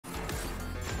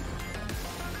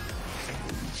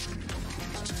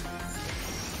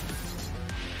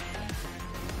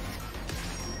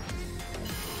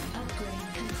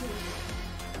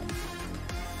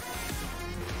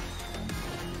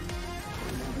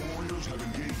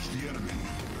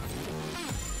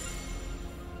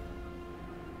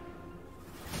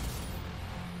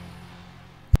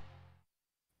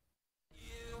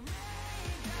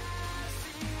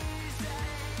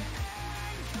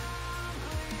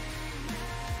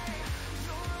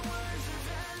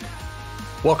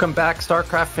Welcome back,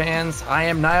 StarCraft fans. I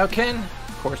am Nyoken.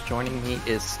 Of course, joining me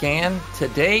is Scan.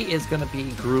 Today is going to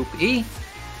be Group E.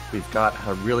 We've got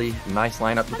a really nice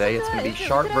lineup today. It's going to be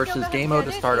Sharp versus GGaemo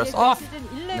to start us off.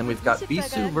 And then we've got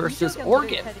Bisu versus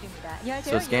Oregon.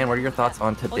 So Scan, what are your thoughts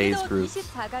on today's group?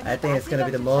 I think it's going to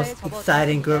be the most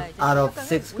exciting group out of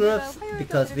 6 groups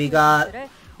because we got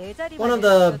one of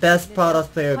the best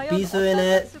Protoss player Bisu in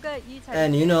it,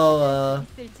 and you know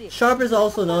Sharp is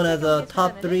also known as a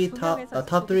top 3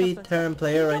 Terran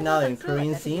player right now in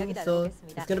Korean scene, so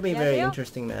it's gonna be a very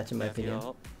interesting match in my opinion.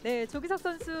 So it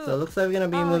looks like we're gonna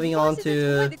be moving on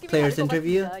to players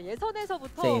interview,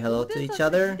 saying hello to each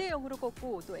other.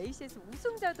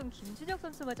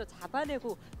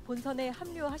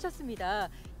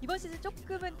 이번 시즌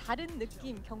조금은 다른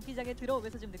느낌 경기장에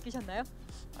들어오면서 좀 느끼셨나요?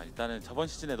 일단은 저번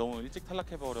시즌에 너무 일찍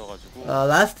탈락해버려가지고.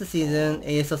 Last season,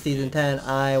 ASL Season 10,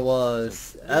 I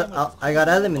got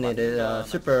eliminated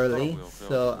super early,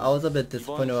 so I was a bit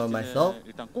disappointed with myself.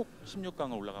 일단 꼭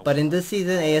 16강을 올라가고. But in this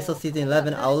season, ASL Season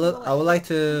 11, I would like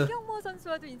to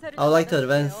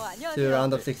advance to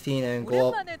round of 16 and go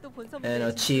up and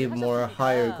achieve more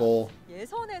higher goal.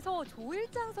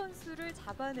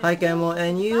 Hi GGaemo,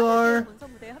 and you are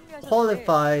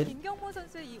qualified,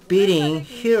 beating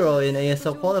Hero in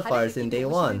ASL qualifiers in day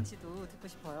 1.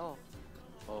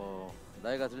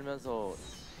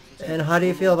 And how do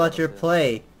you feel about your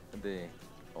play? And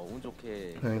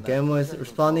GGaemo is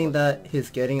responding that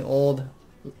he's getting old.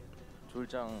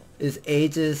 His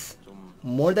age is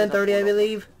more than 30, I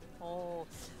believe.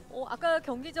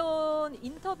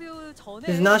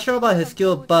 He's not sure about his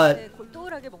skill, but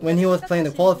when he was playing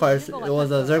the qualifiers, it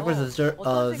was a Zerg versus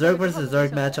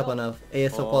Zerg matchup on a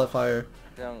ASL qualifier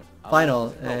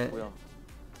final, and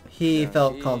he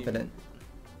felt confident.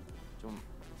 So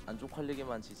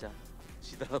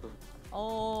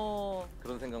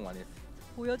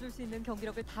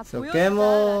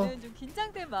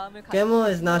GGaemo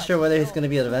is not sure whether he's going to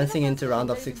be advancing into round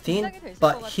of 16,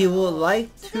 but he would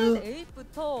like to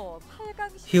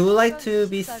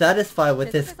be satisfied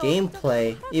with his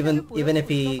gameplay, even if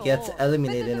he gets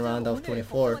eliminated in round of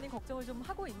 24.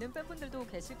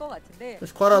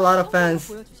 There's quite a lot of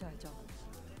fans.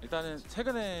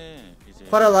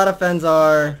 Quite a lot of fans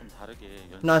are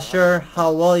not sure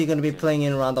how well you're going to be playing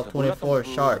in round of 24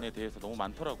 Sharp.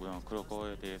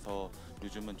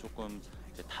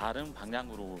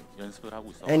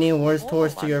 Any words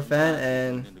towards to your fan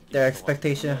and their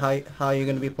expectation how you're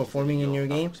going to be performing in your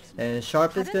game? And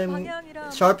Sharp is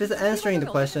answering the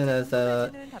question as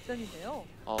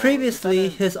previously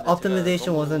his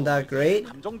optimization wasn't that great.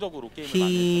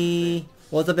 He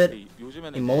was a bit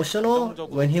emotional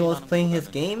when he was playing his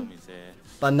game,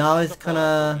 but now he's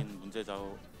kinda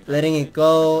letting it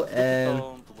go and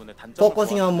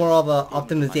focusing on more of a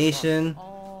optimization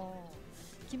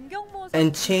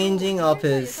and changing up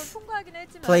his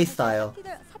play style.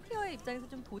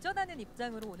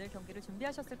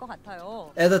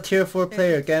 As a tier 4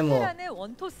 player, GGaemo,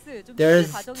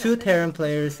 there's 2 Terran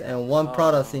players and 1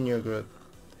 Protoss in your group.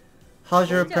 How's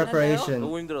your preparation?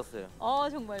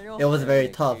 It was very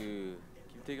tough.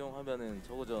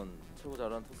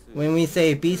 When we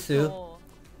say Bisu,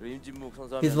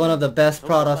 he's one of the best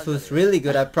Protoss who's really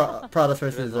good at Protoss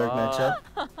versus Zerg matchup.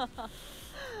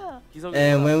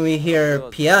 And when we hear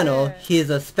Piano, he's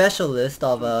a specialist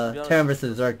of a Terran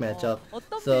versus Zerg matchup.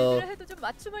 So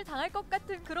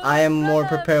I am more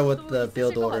prepared with the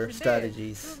build order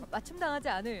strategies.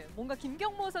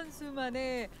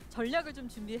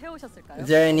 Is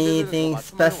there anything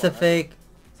specific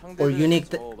or unique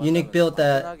build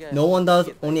that no one does,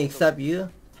 only except you?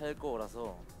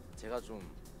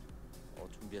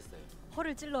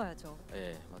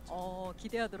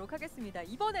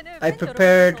 I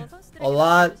prepared a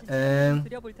lot and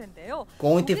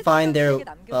going to find their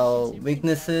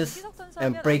weaknesses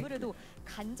and break the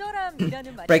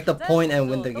point and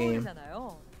win the game.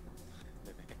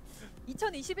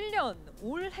 2021년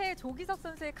올해 조기석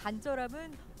선수의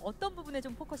간절함은 어떤 부분에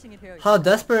좀 포커싱이 되어 있어요? How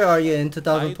desperate are you in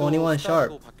 2021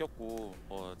 Sharp?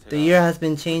 The year has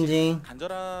been changing.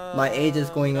 My age is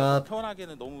going up.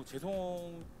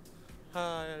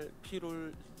 I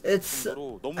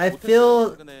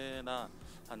feel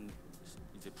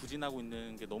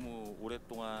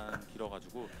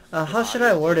how should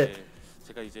I word it?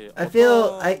 I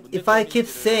feel if I keep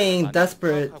saying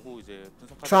desperate,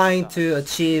 trying to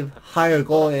achieve higher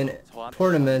goal in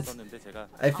tournaments,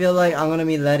 I feel like I'm gonna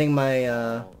be letting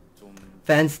my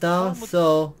fans down.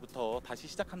 So 0에서 다시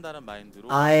시작한다는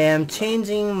마인드로 I am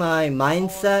changing my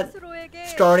mindset,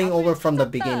 starting over from the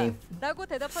beginning,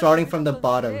 starting from the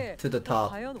bottom to the top.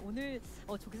 과연 오늘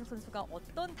조기석 선수가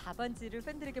어떤 답안지를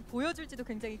팬들에게 보여줄지도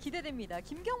굉장히 기대됩니다.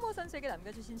 김경모 선수에게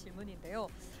남겨주신 질문인데요.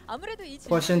 아무래도 이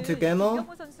Question to 질문은 GGaemo.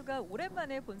 김경모 선수가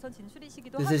오랜만에 본선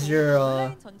진출이시기도 This 하고 is your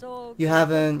온라인 전적 you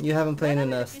haven't played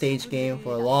in a stage game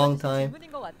for a long time.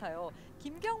 질문인 것 같아요.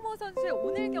 김경모 선수의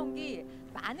오늘 경기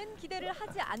많은 기대를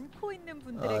하지 않고 있는 Did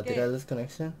분들에게 I lose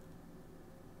connection?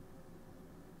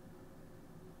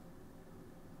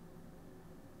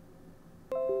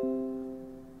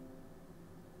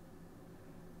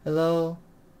 Hello?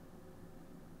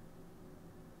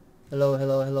 Hello,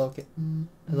 hello, hello. Okay.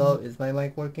 Hello, is my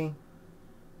mic working?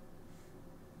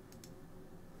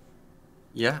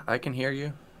 Yeah, I can hear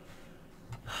you.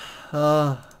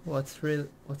 What's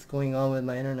going on with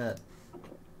my internet?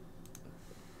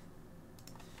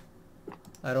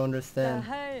 I don't understand.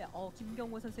 할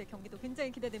김경모 선수의 경기도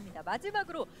굉장히 기대됩니다.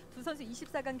 마지막으로 두 선수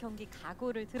 24강 경기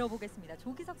각오를 들어보겠습니다.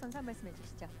 조기석 선수 한 말씀해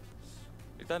주시죠.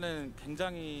 일단은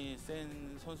굉장히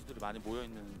센 선수들이 많이 모여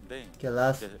있는데 Okay,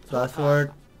 last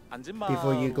word 앉은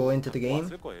before you go into the game.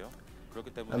 왔을 거예요.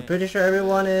 그렇기 때문에 I'm pretty sure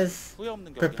everyone is 후회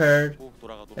없는 경기 prepared 하고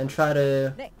돌아가도록 and try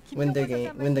to 네, win the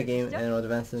김경모 game 선수 and 한번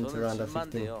advance into 저는 round of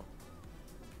 16. 진만데요.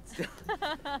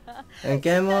 And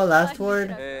GGaemo, last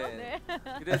word. 네.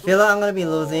 I feel like I'm gonna be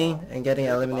losing and getting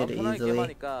이렇게 eliminated 마음 편하게 easily.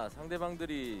 게임하니까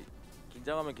상대방들이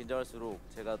긴장하면 긴장할수록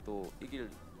제가 또 이길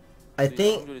I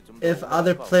think if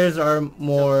other players are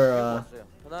more,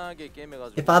 편하게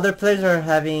게임해가지고 if other players are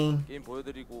having 게임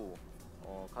보여드리고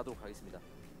가도록 하겠습니다.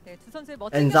 네, 두 선수의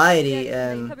멋진 anxiety 경기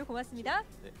and 인터뷰 고맙습니다.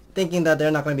 thinking that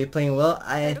they're not going to be playing well,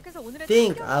 I 이렇게 해서 오늘의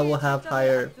think 첫 I will 경기에 have 출전을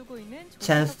higher 앞두고 있는 조기석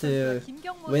chance to 선수와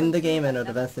김경모 win the 선수를 game and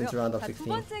advance into 만나봤고요. round of 자, 두 16.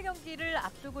 번째 경기를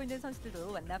앞두고 있는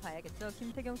선수들도 만나봐야겠죠.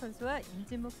 김태경 선수와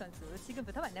임진묵 선수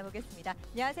지금부터 만나보겠습니다.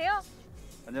 안녕하세요.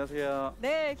 안녕하세요.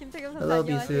 네, 김태경 선수 Hello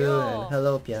Bisu and 안녕하세요.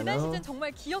 hello 지난 Piano. 시즌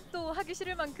정말 기억도 하기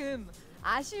싫을 만큼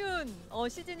아쉬운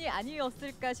시즌이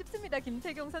아니었을까 싶습니다.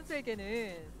 김태경 선수에게는.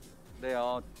 네,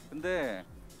 근데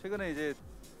최근에 이제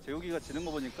재욱이가 지는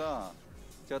거 보니까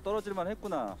제가 떨어질만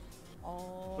했구나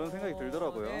그런 생각이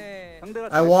들더라고요. 네. 상대가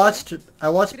I watched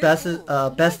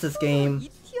Best's game.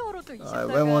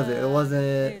 when was it?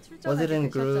 Was it in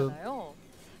group?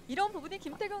 이런 부분이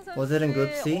김태경 선수의 Was it in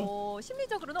group C?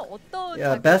 심리적으로는 어떤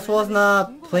Yeah, 작용을 Best was not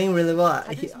하는지 playing really well.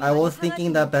 자존심이 I was 많이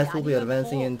thinking that Best will be 상하신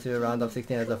advancing 건지 into round of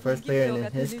 16 as the first 동기 player in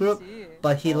부여가 his group, 되는지.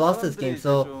 but he lost his game.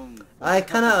 So 좀 I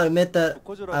kind of admit that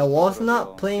조커즈라고 I was 그러더라고요.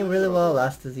 not playing really well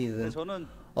last 근데 season. 저는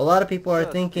A lot of people are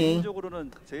thinking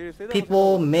개인적으로는 제일 세다고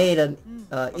people 생각하거든요. made an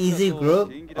easy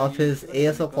group 개인기량이 of his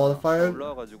ASL qualifier,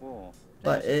 올라와가지고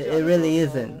but 쉽지 it really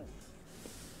않을 것 isn't.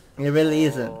 It really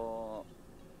isn't.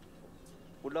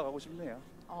 올라가고 싶네요.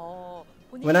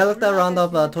 When I looked at round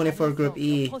of 24 group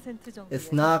E,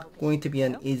 it's not going to be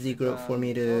an easy group for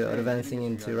me to advancing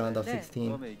into round of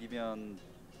 16. 처음에 이기면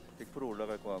 100%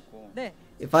 올라갈 것 같고. 네.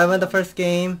 If I win the first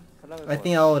game, 탈락할 I 것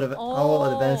think I will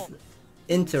advance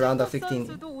into round of 16.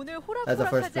 선수도 오늘 as the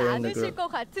first 호락호락하지 player in the 않으실 group. 것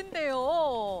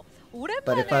같은데요.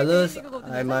 But if I lose,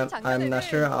 I'm not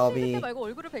sure I'll be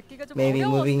maybe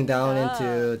moving down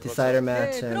into decider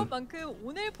match and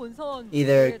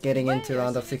either getting into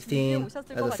round of 16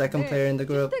 as a second player in the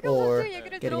group or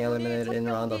getting eliminated in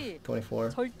round of 24.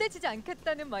 절대지지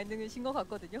않겠다는 마인드이신 것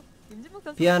같거든요. 임진묵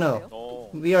선수. Piano,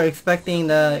 we are expecting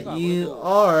that you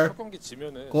are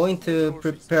going to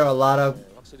prepare a lot of.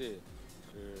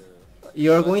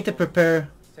 You're going to prepare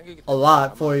a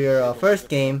lot for your first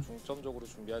game.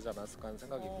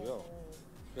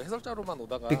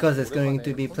 Because it's going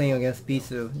to be playing against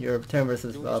Bisu, your turn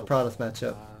versus Protoss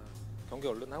matchup.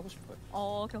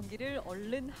 경기를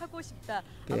얼른 하고 싶다.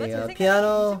 Okay,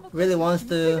 Piano really wants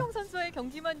to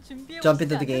jump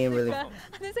into the game really.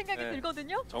 하는 생각이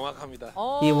들거든요. 정확합니다.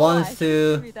 He wants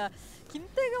to.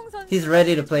 He's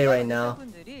ready to play right now.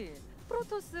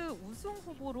 프로토스 우승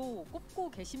후보로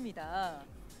꼽고 계십니다.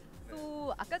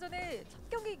 또 아까 전에 첫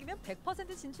경기 이기면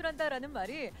 100% 진출한다라는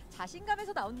말이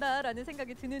자신감에서 나온다라는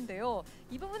생각이 드는데요.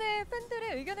 이 부분에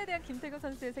팬들의 의견에 대한 김태경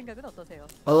선수의 생각은 어떠세요?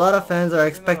 A lot of fans are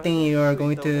expecting you are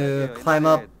going to climb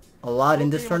up a lot in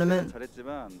this tournament.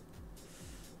 잘했지만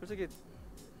솔직히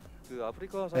그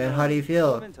아프리카 And how do you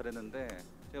feel? 잘했는데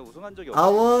제가 우승한 적이 I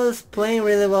was playing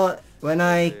really well when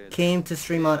I came to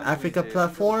stream on Africa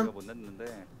platform,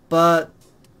 but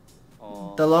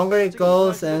the longer it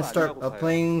goes and start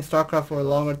playing StarCraft for a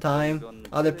longer time,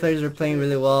 other players are playing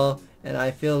really well, and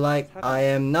I feel like I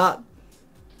am not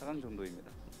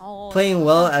playing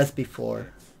well as before.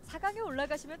 4강에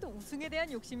올라가시면 또 우승에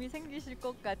대한 욕심이 생기실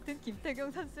것 같은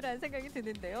김태경 선수라는 생각이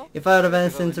드는데요. If I would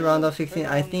advance into round of 16,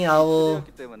 I think I will.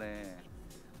 때문에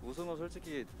우승은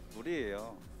솔직히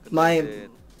무리예요.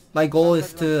 My goal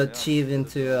is to achieve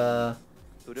into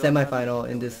semi-final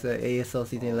in this ASL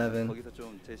Season 11. 거기서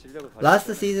좀 제 실력을 Last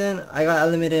season, I got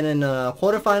eliminated in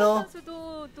quarterfinal,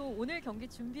 선수도 또 오늘 경기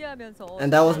준비하면서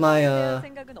and that was my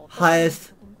생각은 어떤지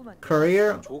highest 궁금한데요.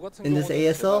 career 조 같은 in this 경우는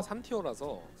ASL. 제가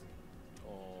 3티어라서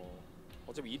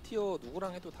어차피 2티어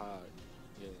누구랑 해도 다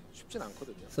쉽진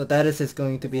않거든요. So that is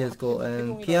going to be his goal.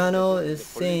 And Piano is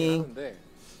saying, 하는데,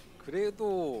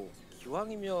 그래도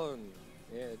기왕이면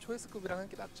초이스급이랑 하는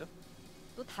게 낫죠.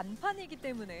 또 단판이기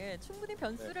때문에 충분히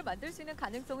변수를 만들 수 있는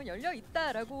가능성은 열려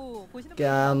있다라고 보시는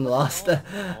yeah, I'm 분들 lost.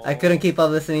 많거든요. I couldn't keep up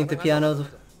listening to Piano's.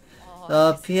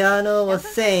 Piano was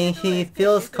saying he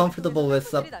feels comfortable with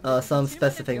some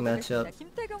specific matchup.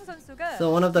 김태경 선수가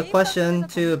So one of the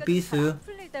questions to Bisu,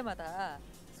 풀릴 때마다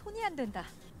손이 안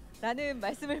된다라는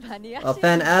말씀을 많이 a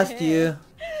fan asked you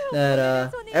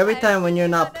that every time when you're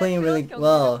not playing really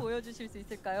well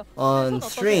on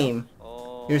stream,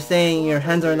 you're saying your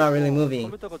hands are not really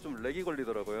moving. 컴퓨터가 좀 렉이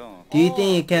걸리더라고요. Do you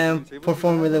think you can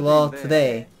perform really well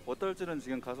today? 어떨지는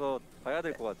지금 가서 봐야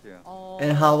될 것 같아요.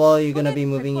 And how well are you gonna be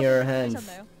moving your hands?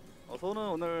 손은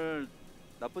오늘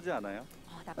나쁘지 않아요.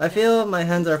 I feel my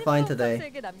hands are fine today.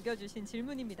 선수에게 남겨주신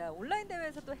질문입니다. 온라인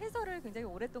대회에서 또 해설을 굉장히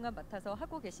오랫동안 맡아서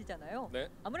하고 계시잖아요. 네.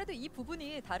 아무래도 이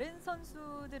부분이 다른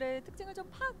선수들의 특징을 좀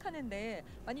파악하는데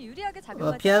많이 유리하게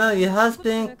작용하지 Piano, you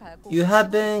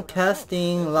have been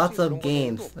casting lots of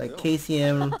games like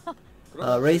KCM,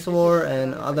 Race War,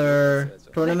 and other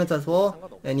tournaments as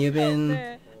well. And you've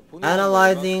been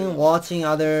analyzing, watching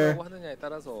other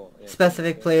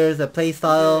specific players' play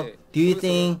style. Do you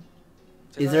think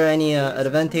is there any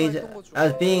advantage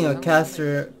as being a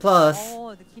caster plus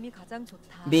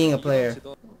being a player?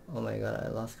 Oh my god, I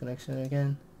lost connection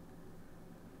again.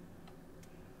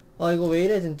 이거 왜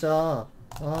이래 진짜.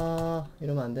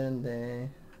 이러면 안 되는데.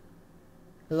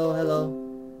 Hello, hello.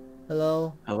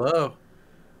 Hello. Hello.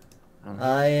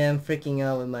 I am freaking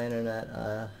out with my internet.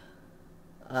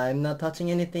 I'm not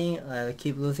touching anything. I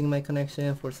keep losing my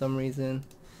connection for some reason.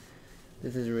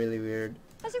 This is really weird.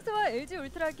 하식스와 LG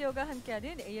울트라 기어가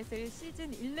함께하는 ASL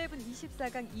시즌 11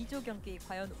 24강 2조 경기,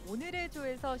 과연 오늘의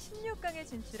조에서 16강에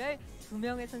진출할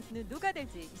 2명의 선수는 누가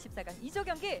될지 24강 2조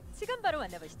경기 지금 바로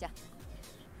만나보시죠.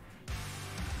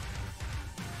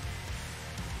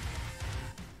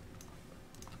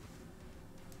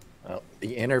 Well,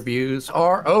 the interviews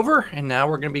are over, and now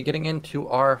we're going to be getting into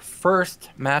our first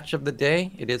match of the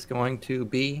day. It is going to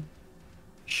be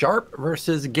Sharp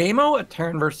versus GGaemo, a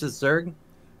Terran versus Zerg.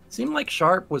 Seemed like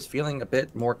Sharp was feeling a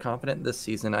bit more confident this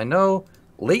season. I know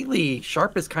lately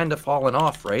Sharp has kind of fallen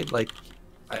off, right? Like,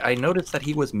 I noticed that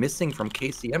he was missing from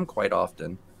KCM quite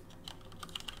often.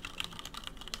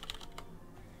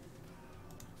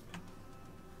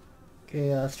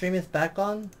 Okay, stream is back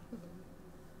on.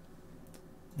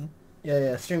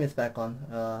 Yeah, stream is back on.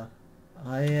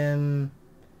 I am...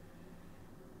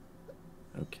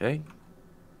 Okay.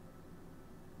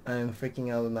 I'm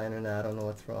freaking out with my internet. I don't know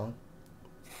what's wrong.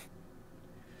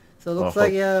 So it looks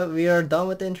like, yeah, we are done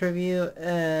with the interview,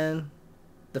 and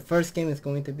the first game is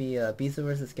going to be Bisu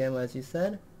versus GGaemo, as you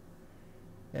said.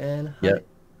 And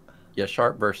yeah,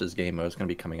 Sharp versus GGaemo is going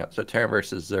to be coming up. So Terran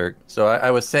versus Zerg. So I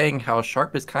was saying how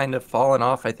Sharp has kind of fallen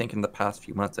off, I think, in the past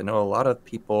few months. I know a lot of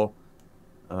people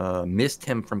missed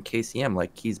him from KCM.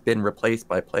 Like, he's been replaced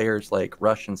by players like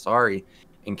Rush and Sari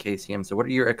in KCM. So what are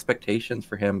your expectations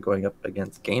for him going up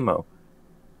against GGaemo?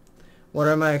 What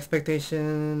are my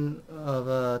expectations of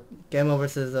GGaemo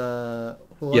versus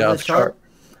who was it? Sharp?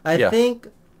 I think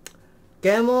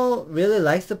GGaemo really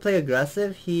likes to play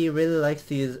aggressive. He really likes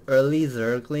to use early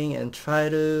Zergling and try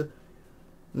to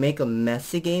make a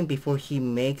messy game before he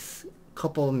makes a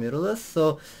couple of Mutilis.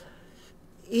 So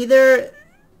either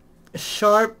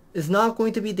Sharp is not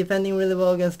going to be defending really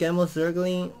well against GGaemo's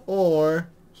Zergling, or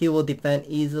he will defend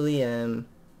easily and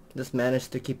just manage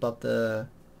to keep up the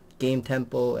game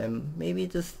tempo and maybe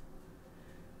just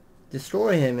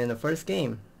destroy him in the first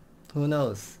game. Who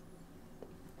knows?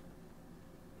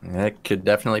 That could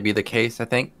definitely be the case. I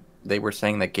think they were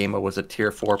saying that GGaemo was a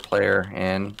tier 4 player,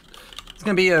 and it's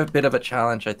going to be a bit of a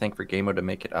challenge, I think, for GGaemo to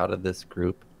make it out of this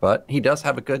group. But he does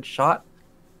have a good shot.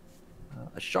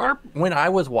 Sharp, when I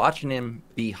was watching him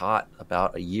be hot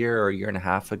about a year or a year and a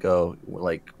half ago,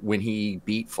 like when he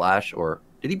beat Flash, or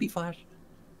did he beat Flash?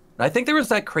 I think there was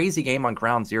that crazy game on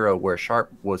Ground Zero where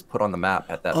Sharp was put on the map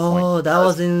at that point. Oh, that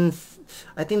was in,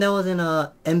 I think that was in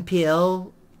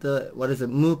MPL,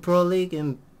 Mu Pro League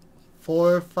in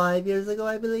 4 or 5 years ago,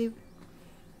 I believe.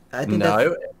 I think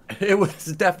no, It was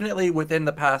definitely within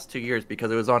the past 2 years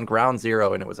because it was on Ground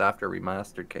Zero and it was after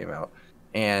Remastered came out.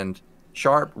 And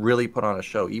Sharp really put on a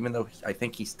show, even though I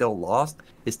think he still lost.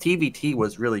 His TVT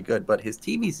was really good, but his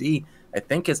TVZ, I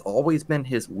think, has always been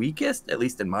his weakest, at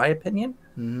least in my opinion.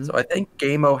 So I think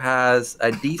GGaemo has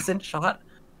a decent shot.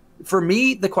 For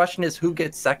me, the question is who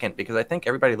gets second, because I think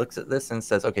everybody looks at this and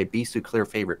says, okay, Bisu clear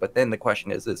favorite. But then the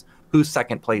question is who's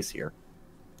second place here?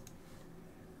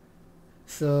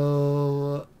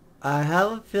 So I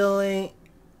have a feeling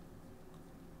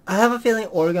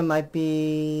Oregon might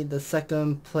be the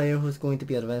second player who's going to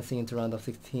be advancing into round of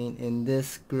 16 in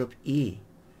this Group E.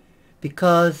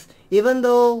 Because even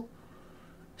though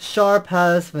Sharp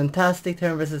has fantastic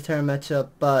turn versus turn matchup,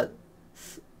 but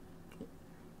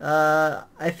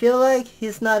I feel like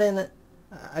he's not in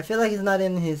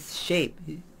his shape.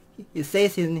 It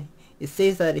says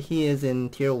that he is in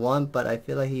tier 1, but I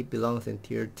feel like he belongs in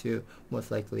tier 2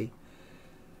 most likely.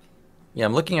 Yeah,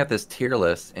 I'm looking at this tier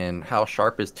list, and how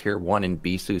Sharp is tier 1 and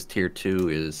Bisu's tier 2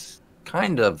 is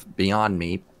kind of beyond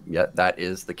me, yet that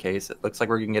is the case. It looks like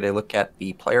we're going to get a look at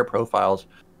the player profiles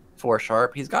for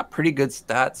Sharp. He's got pretty good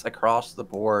stats across the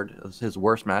board. His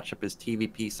worst matchup is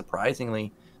TVP,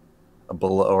 surprisingly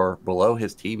below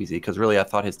his TVZ, because really I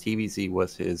thought his TVZ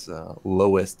was his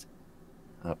lowest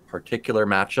particular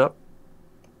matchup.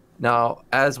 Now,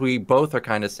 as we both are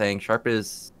kind of saying, Sharp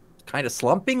is kind of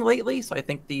slumping lately, so I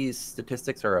think these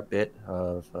statistics are a bit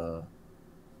of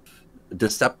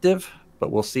deceptive,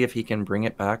 but we'll see if he can bring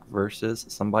it back versus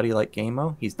somebody like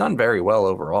GGaemo. He's done very well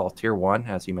overall, tier 1,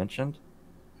 as you mentioned.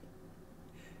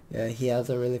 Yeah, he has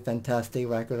a really fantastic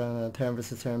record on a turn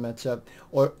versus turn matchup.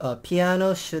 Or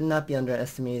Piano should not be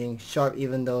underestimating Sharp,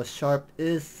 even though Sharp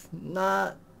is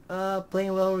not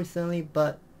playing well recently,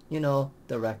 but you know,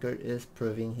 the record is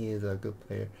proving he is a good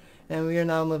player. And we are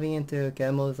now moving into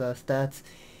GGaemo's stats.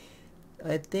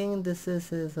 I think this is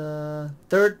his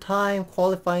third time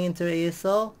qualifying into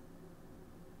ASL.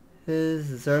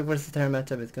 His Zerg versus Terra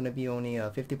matchup is going to be only a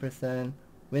 50%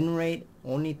 win rate.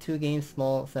 Only 2 games,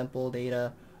 small sample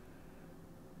data.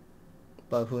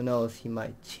 But who knows, he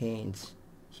might change.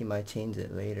 He might change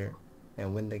it later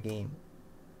and win the game.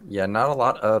 Yeah, not a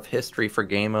lot of history for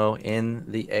GGaemo in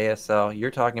the ASL. You're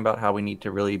talking about how we need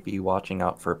to really be watching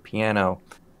out for Piano.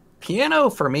 Piano,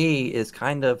 for me, is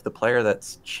kind of the player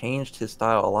that's changed his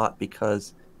style a lot,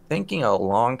 because thinking a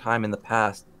long time in the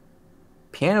past,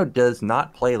 Piano does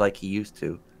not play like he used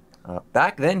to.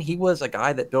 Back then, he was a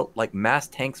guy that built like mass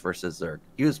tanks versus Zerg.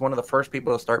 He was one of the first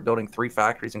people to start building 3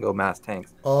 factories and go mass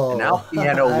tanks. Oh, and now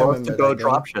Piano loves to go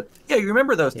dropship. Yeah, you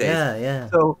remember those days. Yeah, yeah.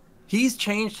 So he's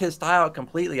changed his style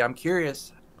completely. I'm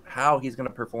curious how he's going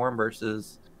to perform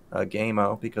versus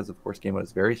GGaemo, because of course GGaemo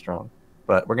is very strong.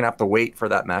 But we're going to have to wait for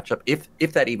that matchup,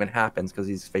 if that even happens, because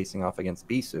he's facing off against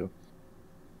Bisu.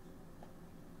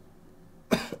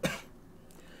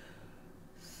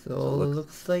 So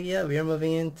looks like, yeah, we are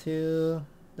moving into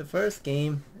the first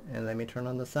game. And let me turn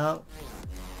on the sound.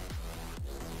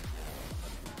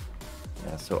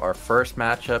 Yeah, so our first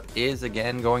matchup is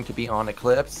again going to be on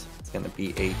Eclipse. It's going to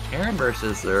be a Terran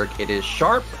versus Zerg. It is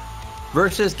Sharp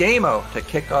versus GGaemo to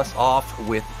kick us off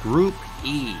with Group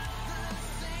E.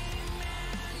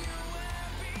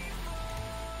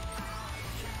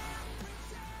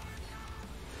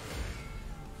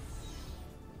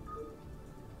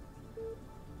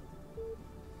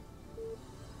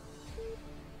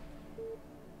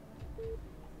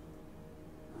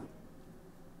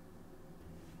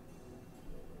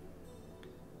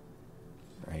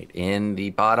 Right, in the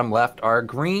bottom left, our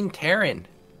green Terran.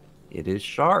 It is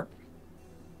Sharp.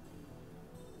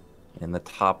 In the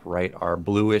top right, our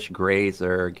bluish gray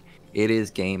Zerg. It is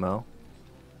GGaemo.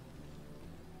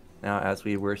 Now, as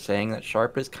we were saying, that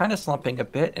Sharp is kind of slumping a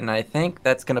bit, and I think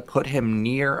that's going to put him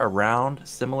near around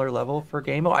similar level for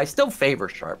GGaemo. I still favor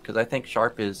Sharp, because I think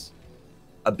Sharp is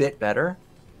a bit better,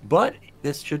 but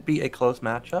this should be a close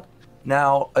matchup.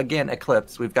 Now, again,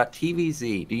 Eclipse, we've got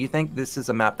TVZ. Do you think this is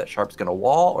a map that Sharp's going to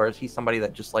wall, or is he somebody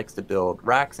that just likes to build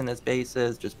racks in his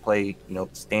bases, just play, you know,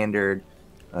 standard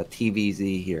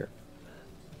TVZ here?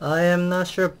 I am not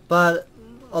sure, but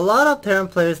a lot of Terran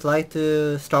players like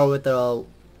to start with the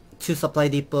 2 supply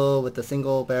depot with a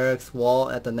single barracks wall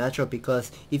at the natural,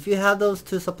 because if you have those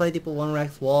 2 supply depot 1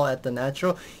 racks wall at the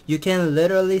natural, you can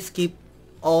literally skip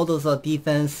all those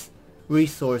defense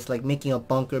resource, like making a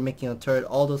bunker, making a turret,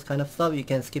 all those kind of stuff. You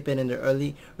can skip it in the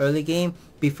early game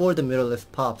before the middle list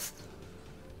pops.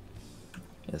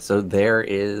 Yeah, so there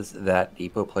is that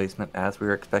depot placement as we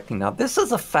were expecting. Now, this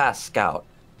is a fast scout,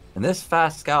 and this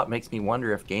fast scout makes me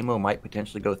wonder if GGaemo might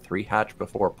potentially go 3 hatch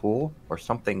before pool or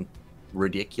something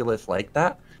ridiculous like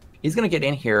that. He's going to get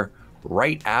in here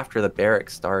right after the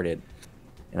barracks started.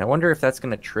 And I wonder if that's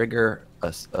going to trigger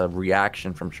a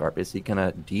reaction from Sharp. Is he going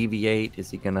to deviate?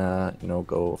 Is he going to,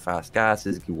 go fast gas?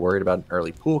 Is he worried about an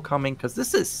early pool coming? Because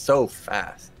this is so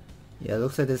fast. Yeah, it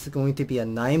looks like this is going to be a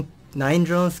 9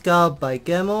 drone scout by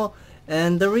GGaemo.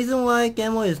 And the reason why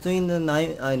GGaemo is doing the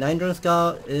 9 drone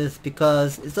scout is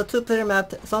because it's a 2-player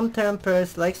map. Some term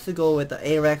players likes to go with the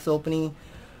ARAX opening.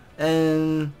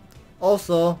 And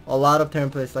also, a lot of term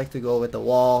players like to go with the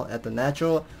wall at the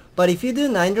natural. But if you do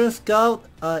 9 drone scout,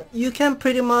 you can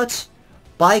pretty much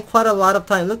buy quite a lot of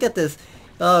time. Look at this.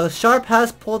 Sharp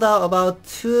has pulled out about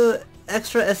 2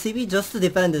 extra SCV just to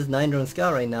defend this 9 drone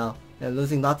scout right now. And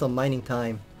losing lots of mining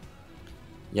time.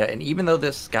 Yeah, and even though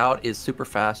this scout is super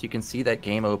fast, you can see that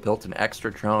GGaemo built an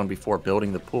extra drone before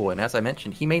building the pool. And as I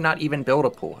mentioned, he may not even build a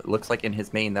pool. It looks like in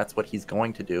his main, that's what he's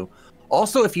going to do.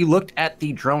 Also, if you looked at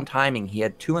the drone timing, he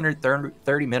had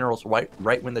 230 minerals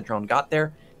right when the drone got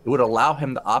there. It would allow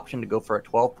him the option to go for a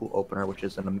 12 pool opener, which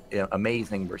is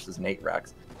amazing versus an 8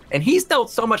 racks. And he's dealt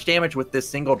so much damage with this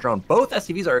single drone. Both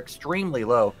SCVs are extremely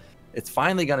low. It's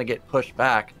finally going to get pushed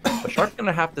back. But Sharp's going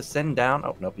to have to send down...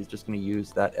 Oh, nope, he's just going to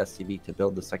use that SCV to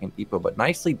build the second depot. But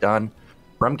nicely done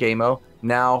from GGaemo.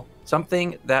 Now,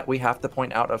 something that we have to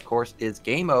point out, of course, is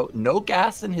GGaemo, no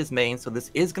gas in his main. So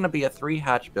this is going to be a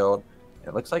 3-hatch build.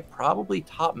 It looks like probably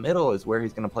top middle is where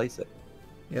he's going to place it.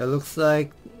 Yeah, it looks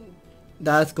like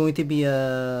that's going to be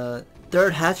a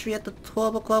 3rd hatchery at the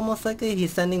 12 o'clock most likely.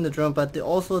 He's sending the drone, but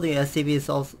also the SCV is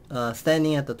also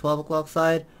standing at the 12 o'clock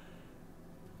side.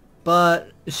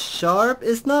 But Sharp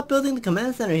is not building the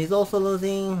command center. He's also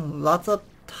losing lots of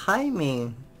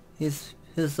timing. His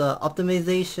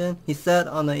optimization, he said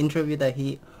on the interview that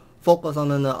he focused on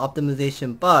the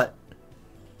optimization, but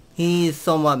he's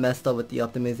somewhat messed up with the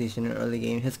optimization in early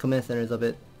game. His command center is a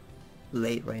bit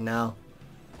late right now.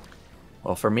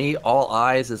 Well, for me, all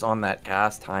eyes is on that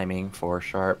gas timing for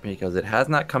Sharp because it has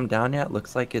not come down yet.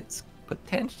 Looks like it's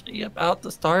potentially about to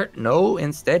start. No,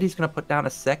 instead he's going to put down a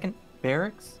second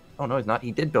barracks. Oh, no, he's not.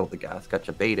 He did build the gas.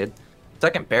 Gotcha baited.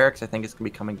 Second barracks, I think, is going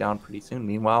to be coming down pretty soon.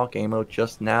 Meanwhile, GGaemo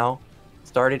just now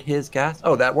started his gas.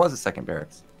 Oh, that was a second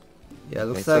barracks. Yeah, it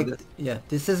looks like,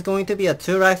 this is going to be a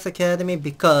 2 racks academy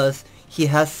because he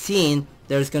has seen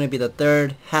there's going to be the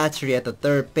 3rd hatchery at the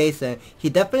 3rd base, and he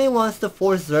definitely wants to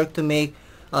force Zerg to make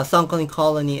a sunken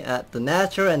colony at the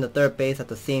natural and the 3rd base at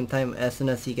the same time as soon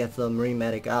as he gets the Marine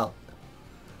Medic out.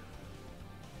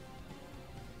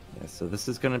 Yeah, so this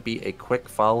is going to be a quick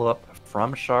follow-up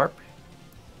from Sharp.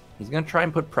 He's going to try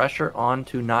and put pressure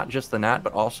onto not just the Nat,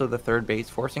 but also the 3rd base,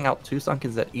 forcing out 2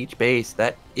 sunkens at each base.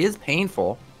 That is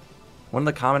painful. One of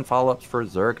the common follow-ups for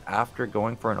Zerg after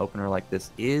going for an opener like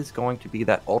this is going to be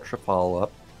that Ultra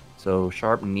follow-up. So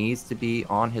Sharp needs to be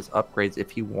on his upgrades if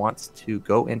he wants to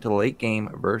go into the late game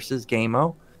versus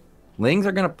GGaemo. Lings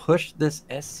are going to push this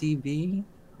SCV.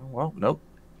 Oh, well, nope.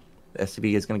 The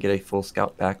SCV is going to get a full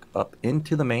scout back up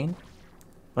into the main.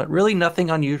 But really nothing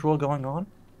unusual going on.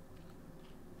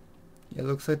 It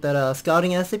looks like that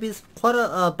scouting SCV is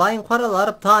buying quite a lot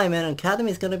of time, and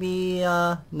Academy is going to be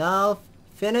now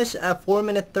finished at 4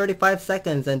 minutes 35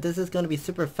 seconds, and this is going to be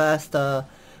super fast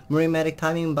Marine Medic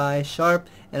timing by Sharp,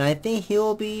 and I think he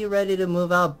will be ready to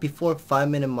move out before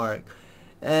 5-minute mark.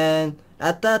 And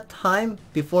at that time,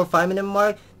 before 5-minute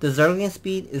mark, the Zergling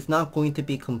speed is not going to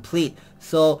be complete.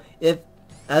 So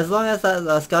as long as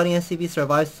that scouting SCV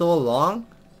survives so long,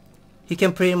 he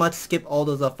can pretty much skip all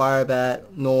those fire bat,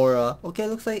 nor okay,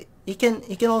 looks like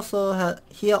he also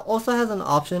has an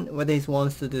option whether he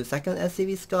wants to do second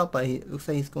SCV scout, but he looks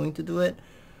like he's going to do it.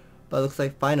 But it looks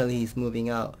like finally he's moving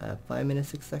out at 5 minutes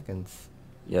 6 seconds.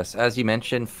 Yes, as you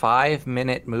mentioned,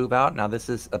 5-minute move out. Now this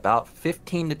is about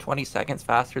 15 to 20 seconds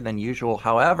faster than usual.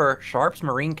 However, Sharp's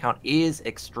Marine count is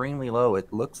extremely low.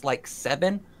 It looks like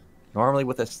 7. Normally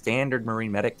with a standard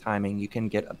Marine Medic timing, you can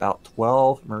get about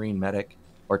 12 Marine Medic,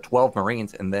 or 12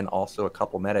 Marines, and then also a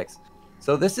couple Medics.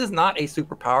 So this is not a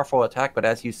super powerful attack, but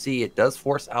as you see, it does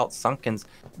force out Sunkens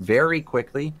very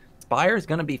quickly. Spire is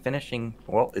going to be finishing,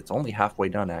 well, it's only halfway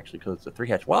done actually because it's a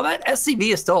 3-hatch. Well, that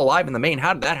SCV is still alive in the main.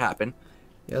 How did that happen?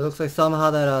 Yeah, it looks like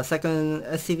somehow that second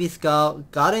SCV scout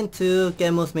got into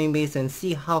GGaemo's main base and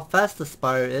see how fast the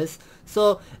Spire is.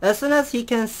 So as soon as he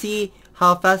can see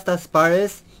how fast that Spire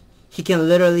is, he can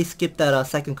literally skip that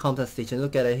second combat station.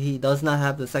 Look at it. He does not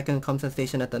have the second combat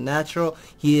station at the natural.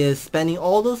 He is spending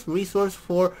all those resources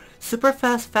for super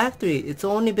fast factory. It's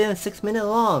only been 6 minutes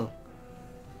long.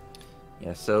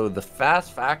 Yeah, so the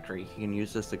fast factory, he can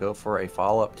use this to go for a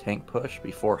follow-up tank push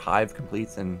before Hive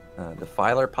completes and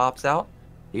Defiler pops out.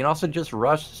 He can also just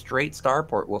rush straight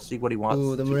Starport. We'll see what he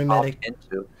wants the to Marine pop Medic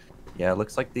into. Yeah, it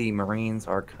looks like the Marines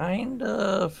are kind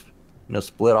of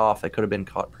split off. They could have been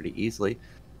caught pretty easily.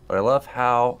 But I love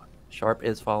how Sharp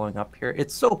is following up here.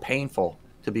 It's so painful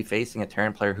to be facing a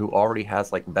Terran player who already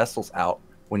has like vessels out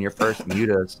when your first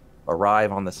mutas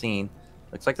arrive on the scene.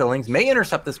 Looks like the Lings may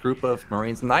intercept this group of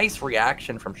Marines. Nice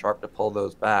reaction from Sharp to pull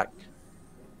those back.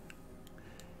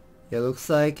 It looks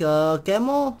like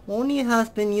GGaemo only has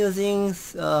been using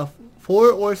 4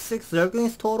 or 6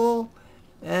 Zerglings total,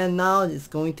 and now it's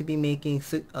going to be making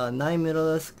 9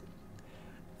 Mutalisks.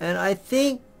 And I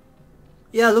think,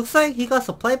 yeah, looks like he got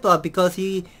supply block because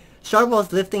Sharp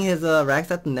was lifting his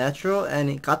racks at the natural and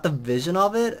he got the vision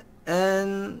of it,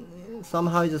 and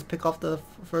somehow he just picked off the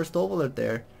first overlord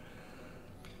there.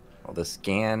 Well, the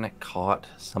scan caught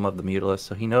some of the Mutalisks,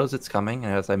 so he knows it's coming.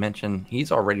 And as I mentioned,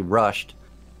 he's already rushed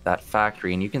that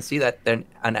factory, and you can see that then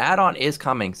an add-on is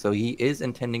coming, so he is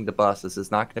intending to bust. This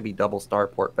is not going to be double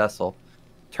starport vessel.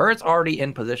 Turret's already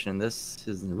in position. This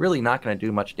is really not going to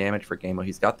do much damage for GGaemo.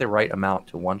 He's got the right amount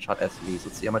to one-shot SCVs.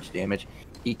 Let's see how much damage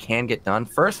he can get done.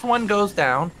 First one goes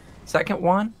down. Second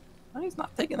one, well, he's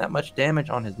not taking that much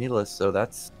damage on his Mutalisks, so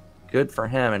that's good for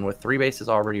him. And with 3 bases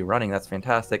already running, that's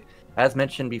fantastic. As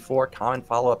mentioned before, common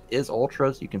follow-up is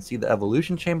Ultras. You can see the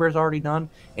evolution chamber is already done.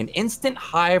 An instant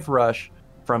hive rush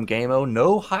from GGaemo,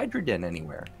 no Hydrogen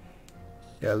anywhere.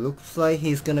 Yeah, looks like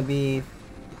he's gonna be...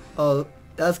 Oh,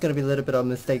 that's gonna be a little bit of a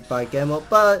mistake by GGaemo,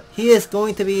 but he is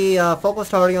going to be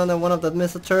focused targeting on one of the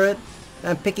missile turret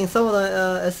and picking some of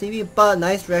the SCV, but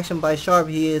nice reaction by Sharp.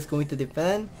 He is going to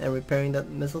defend and repairing that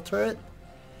missile turret.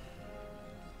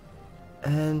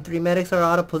 And 3 medics are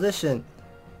out of position,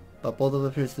 but both of the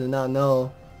players do not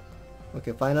know.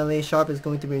 Okay, finally Sharp is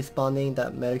going to be responding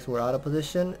that medics were out of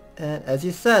position, and as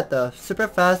you said, the super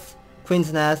fast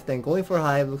Queen's Nest and going for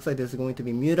Hive. Looks like this is going to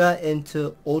be Muta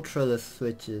into Ultraless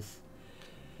switches.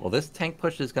 Well, this tank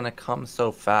push is going to come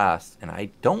so fast, and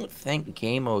I don't think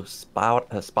GGaemo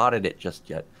spotted it just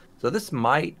yet. So this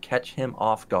might catch him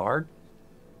off guard,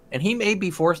 and he may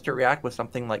be forced to react with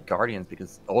something like Guardians,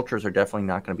 because Ultras are definitely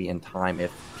not going to be in time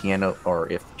if Piano or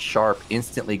if Sharp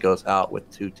instantly goes out with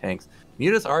 2 tanks.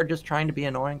 Mutas are just trying to be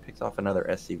annoying, picks off another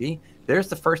SCV. There's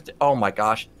the first, oh my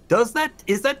gosh. Is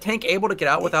that tank able to get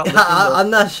out without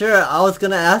I'm not sure. I was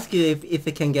gonna ask you if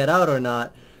it can get out or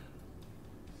not.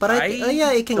 But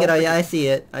yeah, it can get out. Yeah, I see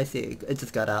it. I see it. It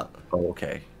just got out. Oh,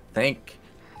 okay. Thank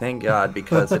God,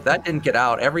 because if that didn't get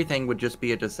out, everything would just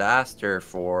be a disaster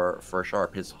for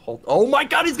Sharp. His whole, oh my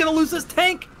God, he's gonna lose his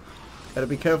tank. Gotta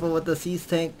be careful with the Seas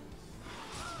tank.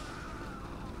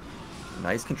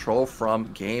 Nice control from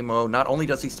GGaemo. Not only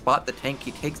does he spot the tank,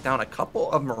 he takes down a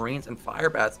couple of Marines and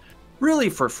Firebats really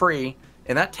for free.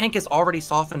 And that tank is already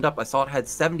softened up. I saw it had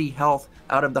 70 health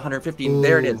out of the 150. Ooh.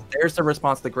 There it is. There's the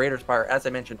response to the Greater Spire. As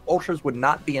I mentioned, Ultras would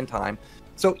not be in time.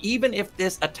 So even if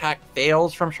this attack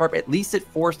fails from Sharp, at least it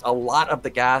forced a lot of the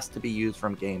gas to be used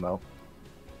from GGaemo.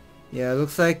 Yeah, it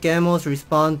looks like GGaemo's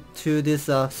response to this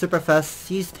super fast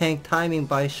Seas tank timing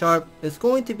by Sharp is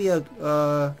going to be a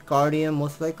Guardian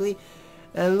most likely.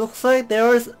 And it looks like there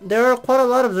are quite a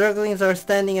lot of Zerglings are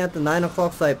standing at the 9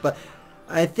 o'clock site, but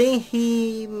I think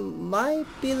he might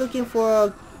be looking for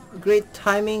a great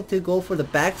timing to go for the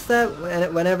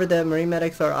backstab whenever the Marine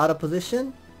medics are out of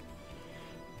position.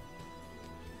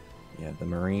 Yeah, the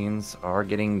Marines are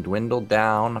getting dwindled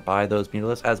down by those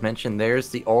Mutalisks. As mentioned, there's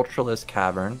the Ultraless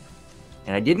Cavern.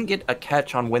 And I didn't get a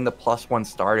catch on when the +1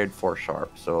 started for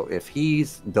Sharp. So if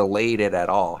he's delayed it at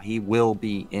all, he will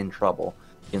be in trouble.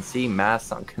 You can see mass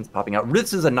Sunkens popping out.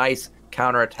 This is a nice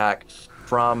counterattack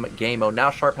from GGaemo. Now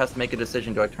Sharp has to make a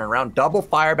decision. Do I turn around? Double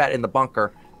Firebat in the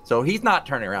bunker. So he's not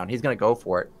turning around. He's going to go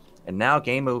for it. And now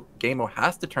GGaemo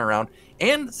has to turn around.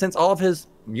 And since all of his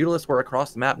Mutalisks were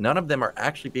across the map, none of them are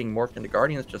actually being morphed into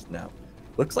Guardians just now.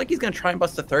 Looks like he's going to try and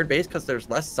bust the 3rd base because there's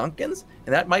less Sunkens.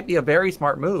 And that might be a very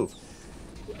smart move.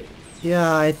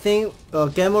 Yeah, I think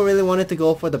GGaemo really wanted to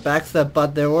go for the backstab,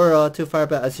 but there were 2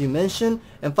 Firebat as you mentioned.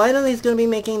 And finally he's going to be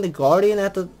making the Guardian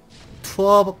at the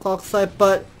 12 o'clock site,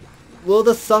 but will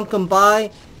the Sunken buy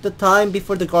the time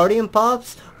before the Guardian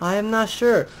pops? I am not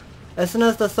sure. As soon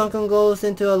as the Sunken goes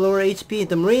into a lower HP,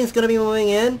 the Marine's going to be moving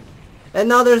in. And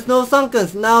now there's no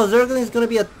Sunkens. Now Zergling's going to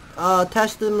be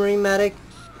attached to the Marine medic.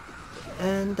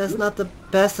 And that's not the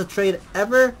best trade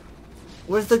ever.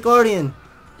 Where's the Guardian?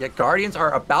 Yeah, Guardians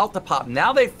are about to pop.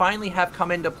 Now they finally have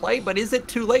come into play, but is it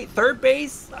too late? 3rd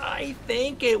base? I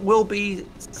think it will be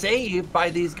saved by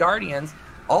these Guardians.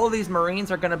 All of these Marines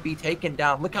are going to be taken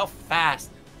down. Look how fast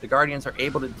the Guardians are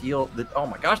able to deal. Oh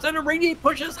my gosh, that Irradiate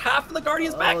pushes half of the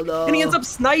Guardians back. No. And he ends up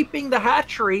sniping the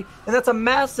hatchery, and that's a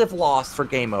massive loss for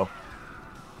GGaemo.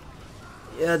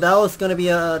 Yeah,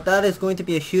 that is going to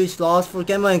be a huge loss for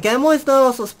GGaemo, and GGaemo is not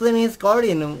also splitting his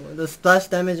Guardian. The splash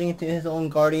damaging into his own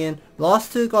Guardian,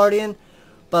 lost to Guardian,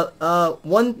 but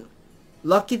one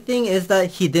lucky thing is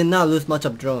that he did not lose much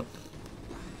of drone.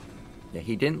 Yeah,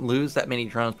 he didn't lose that many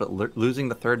drones, but losing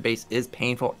the third base is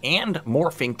painful, and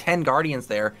morphing 10 Guardians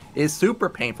there is super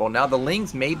painful. Now the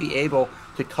Lings may be able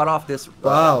to cut off this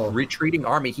retreating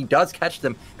army. He does catch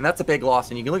them, and that's a big loss.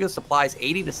 And you can look at the supplies,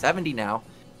 80 to 70 now.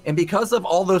 And because of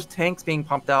all those tanks being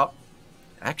pumped out,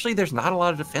 actually there's not a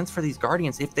lot of defense for these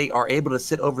Guardians if they are able to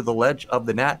sit over the ledge of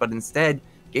the Nat. But instead,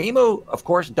 GGaemo, of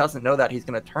course, doesn't know that. He's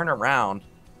going to turn around.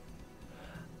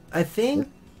 I think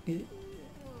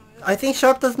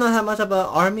Sharp does not have much of an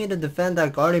army to defend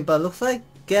that Guardian, but it looks like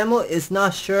GGaemo is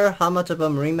not sure how much of a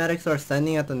Marine Medics are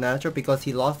sending at the natural because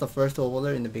he lost the first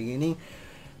overlord in the beginning.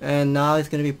 And now he's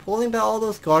going to be pulling back all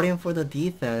those Guardian for the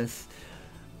defense.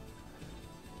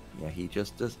 Yeah,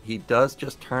 he does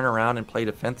just turn around and play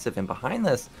defensive. And behind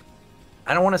this,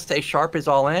 I don't want to say Sharp is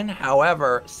all in.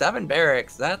 However, 7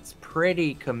 barracks, that's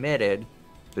pretty committed.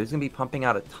 So he's going to be pumping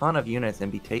out a ton of units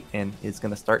and is going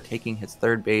to start taking his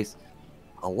third base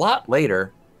a lot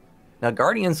later. Now,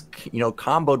 Guardians,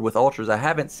 comboed with Ultras. I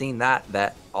haven't seen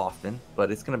that often,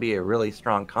 but it's going to be a really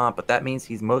strong comp. But that means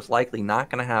he's most likely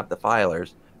not going to have the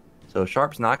Filers. So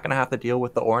Sharp's not going to have to deal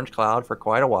with the Orange Cloud for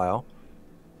quite a while.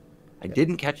 I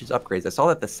didn't catch his upgrades. I saw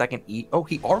that the second he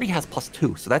already has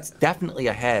 +2, so that's definitely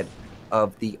ahead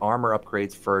of the armor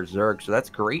upgrades for Zerg, so that's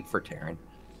great for Terran.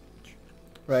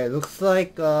 Right, looks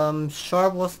like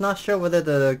Sharp was not sure whether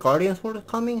the Guardians were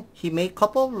coming. He made a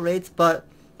couple of raids, but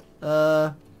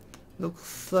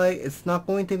looks like it's not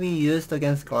going to be used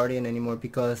against Guardian anymore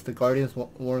because the Guardians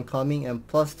weren't coming, and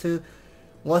 +2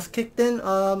 was kicked in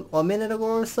a minute ago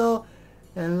or so,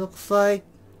 and looks like,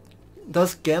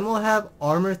 does GGaemo have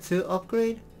armor 2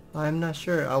 upgrade? I'm not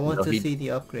sure. I want to see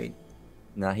the upgrade.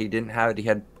 No, he didn't have it. He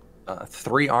had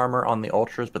 3 armor on the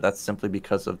Ultras, but that's simply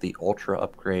because of the Ultra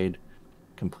upgrade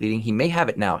completing. He may have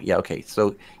it now. Yeah, okay.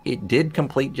 So it did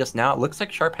complete just now. It looks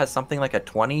like Sharp has something like a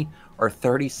 20 or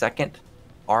 30 second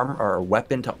armor or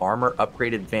weapon to armor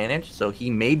upgrade advantage. So he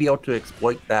may be able to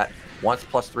exploit that once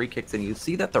 +3 kicks in. You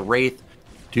see that the Wraith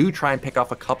do try and pick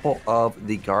off a couple of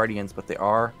the Guardians, but they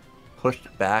are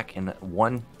pushed back, and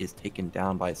one is taken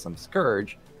down by some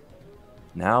Scourge.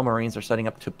 Now Marines are setting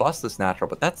up to bust this natural,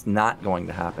 but that's not going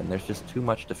to happen. There's just too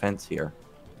much defense here.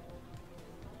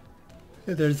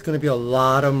 There's going to be a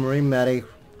lot of Marine Medic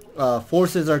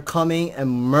forces are coming and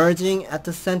merging at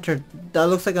the center. That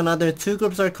looks like another 2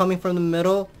 groups are coming from the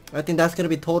middle. I think that's going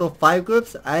to be total 5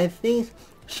 groups. I think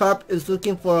Sharp is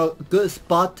looking for a good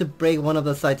spot to break one of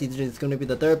the sites. Either it's going to be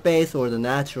the third base or the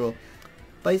natural.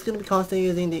 But he's going to be constantly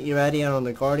using the Irradiant on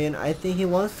the Guardian. I think he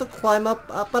wants to climb up,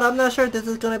 but I'm not sure if this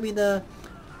is going to be the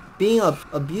being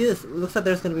abused. It looks like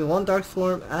there's going to be 1 Dark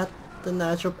Swarm at the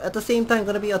natural. At the same time,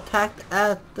 going to be attacked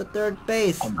at the third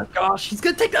base. Oh my gosh, he's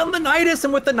going to take down the Nidus,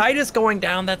 and with the Nidus going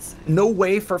down, that's no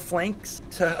way for flanks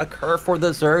to occur for the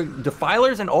Zerg.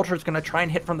 Defilers and Ultras going to try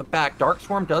and hit from the back. Dark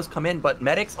Swarm does come in, but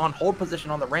Medics on hold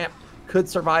position on the ramp could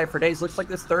survive for days. Looks like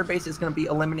this third base is going to be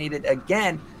eliminated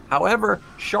again. However,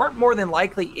 Sharp more than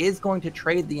likely is going to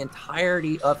trade the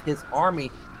entirety of his army,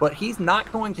 but he's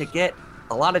not going to get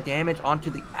a lot of damage onto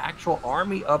the actual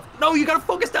army of... No, you got to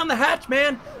focus down the hatch,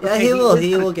 man! Yeah, okay,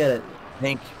 he will get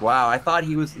it. Wow, I thought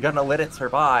he was going to let it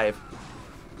survive.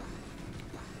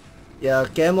 Yeah,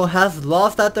 GGaemo has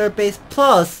lost that third base,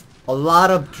 plus a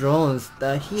lot of drones.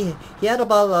 He had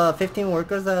about 15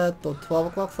 workers at the 12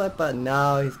 o'clock side, but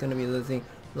now he's going to be losing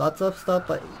lots of stuff,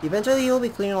 but eventually he'll be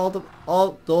clearing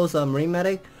all those Marine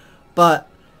Medic, but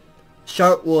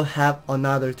Sharp will have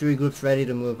another 3 groups ready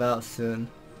to move out soon.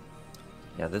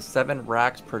 Yeah, this 7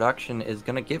 racks production is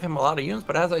going to give him a lot of units,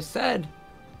 but as I said,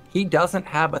 he doesn't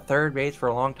have a third base for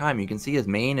a long time. You can see his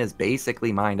main is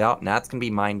basically mined out, and that's going to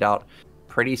be mined out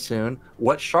pretty soon.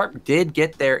 What Sharp did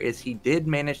get there is he did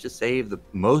manage to save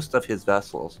most of his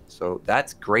vessels, so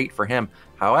that's great for him.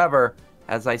 However,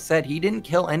 as I said, he didn't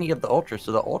kill any of the Ultras,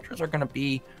 so the Ultras are going to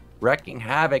be wrecking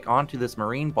havoc onto this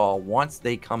Marine ball once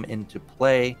they come into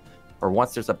play, or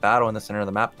once there's a battle in the center of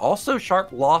the map. Also,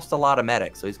 Sharp lost a lot of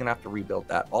medics, so he's going to have to rebuild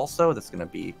that. Also, that's going to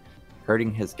be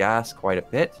hurting his gas quite a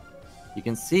bit. You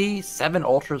can see 7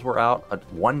 Ultras were out,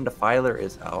 1 Defiler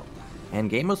is out,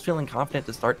 and GGaemo's feeling confident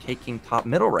to start taking top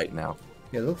middle right now.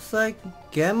 It looks like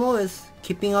GGaemo is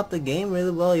keeping up the game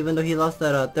really well, even though he lost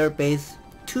that third base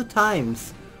 2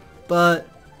 times. But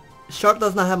Sharp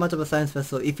does not have much of a science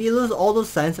vessel. If he loses all those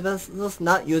science vessels,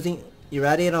 not using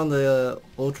Irradiate on the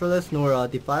Ultralist nor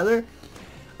Defiler,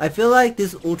 I feel like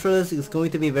this Ultralist is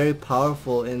going to be very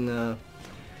powerful in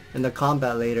the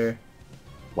combat later.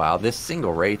 Wow, this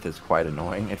single Wraith is quite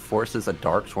annoying. It forces a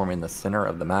Dark Swarm in the center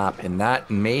of the map, and that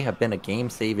may have been a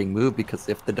game-saving move, because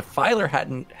if the Defiler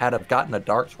had gotten a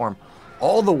Dark Swarm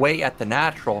all the way at the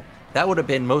natural, that would have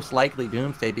been most likely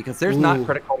Doomsday, because there's not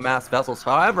critical mass vessels.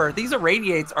 However, these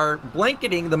Irradiates are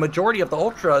blanketing the majority of the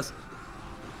Ultras.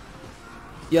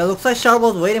 Yeah, looks like Sharp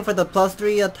was waiting for the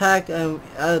 +3 attack, and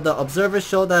the observers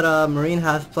show that Marine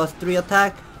has +3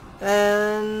 attack,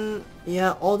 and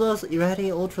yeah, all those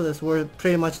Irradiate Ultralists were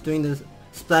pretty much doing this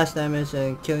splash damage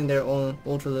and killing their own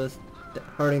Ultralists,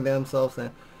 hurting themselves, and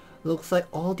looks like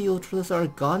all the Ultralists are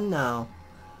gone now.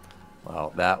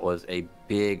 Well, that was a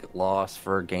big loss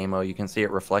for GGaemo. You can see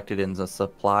it reflected in the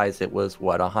supplies. It was,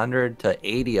 what, 100 to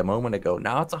 80 a moment ago.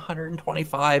 Now it's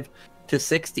 125 to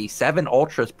 60. 7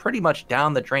 Ultras pretty much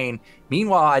down the drain.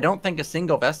 Meanwhile, I don't think a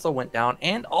single vessel went down,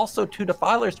 and also 2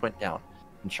 Defilers went down.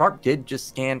 And Sharp did just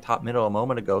scan top middle a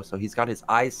moment ago, so he's got his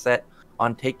eyes set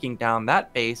on taking down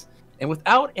that base. And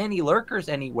without any Lurkers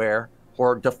anywhere,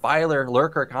 or Defiler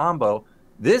Lurker combo,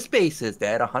 this base is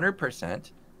dead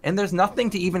 100%. And there's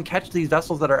nothing to even catch these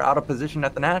vessels that are out of position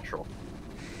at the natural.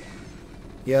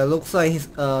 Yeah, looks like his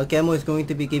GGaemo is going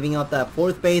to be giving up that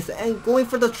 4th base and going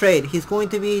for the trade. He's going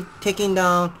to be taking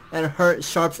down and hurt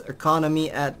Sharp's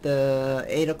economy at the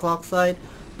 8 o'clock side.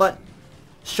 But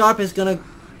Sharp is gonna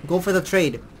go for the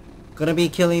trade. Gonna be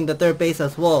killing the 3rd base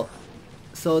as well.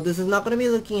 So this is not gonna be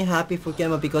looking happy for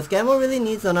GGaemo, because GGaemo really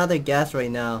needs another gas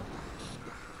right now.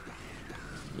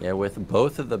 Yeah, with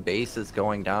both of the bases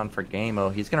going down for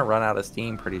GGaemo, he's going to run out of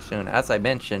steam pretty soon. As I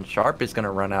mentioned, Sharp is going to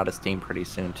run out of steam pretty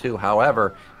soon too.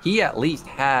 However, he at least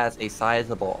has a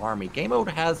sizable army. GGaemo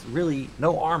has really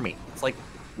no army. It's like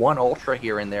 1 Ultra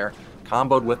here and there,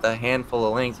 comboed with a handful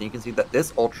of Lings, and you can see that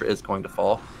this Ultra is going to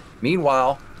fall.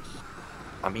 Meanwhile,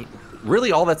 I mean,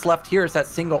 really all that's left here is that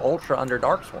single Ultra under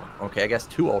Dark Swarm. Okay, I guess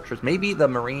 2 Ultras. Maybe the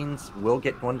Marines will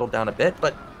get dwindled down a bit,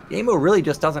 but GGaemo really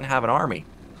just doesn't have an army.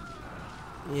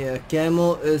 Yeah,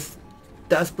 GGaemo is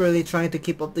desperately trying to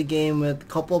keep up the game with a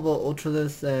couple of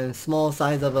Ultralists and small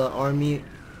size of an army,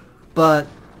 but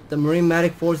the Marine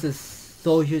Medic force is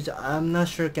so huge. I'm not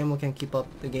sure GGaemo can keep up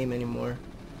the game anymore.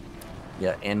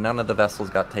 Yeah, and none of the vessels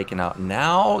got taken out.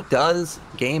 Now, does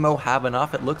GGaemo have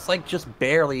enough? It looks like just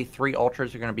barely. 3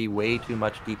 Ultras are going to be way too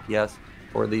much DPS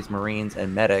for these Marines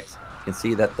and Medics. You can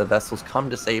see that the vessels come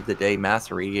to save the day.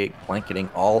 Mass Irradiate blanketing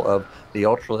all of the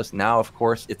Ultralists. Now, of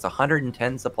course, it's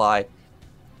 110 supply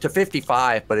to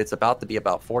 55, but it's about to be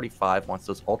about 45 once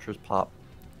those Ultras pop.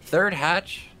 3rd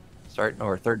hatch,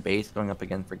 or 3rd base going up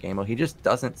again for GGaemo. He just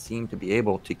doesn't seem to be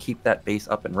able to keep that base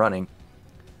up and running.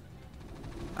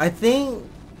 I think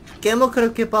GGaemo could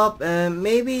have kept up and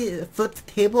maybe flipped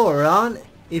the table around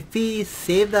if he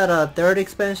saved that 3rd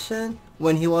expansion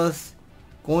when he was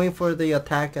going for the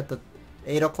attack at the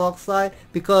 8 o'clock side,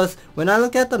 because when I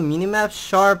look at the minimap,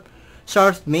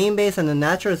 Sharp's main base and the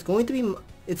natural is going to be,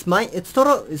 it's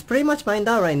pretty much mined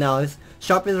out right now.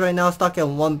 Sharp is right now stuck at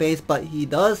 1 base, but he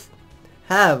does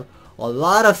have a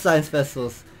lot of science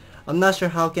vessels. I'm not sure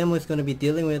how GGaemo is going to be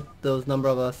dealing with those number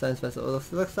of science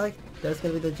vessels. It looks like there's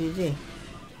going to be the GG.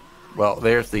 Well,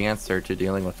 there's the answer to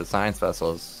dealing with the science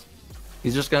vessels.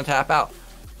 He's just going to tap out.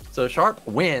 So Sharp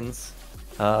wins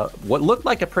what looked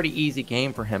like a pretty easy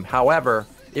game for him. However,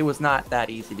 it was not that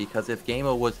easy, because if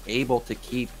GGaemo was able to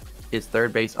keep his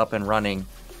 3rd base up and running,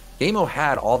 GGaemo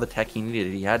had all the tech he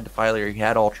needed. He had Defiler, he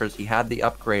had Ultras, he had the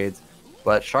upgrades,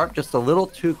 but Sharp just a little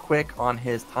too quick on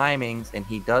his timings, and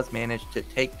he does manage to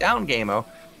take down GGaemo.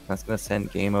 That's going to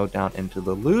send GGaemo down into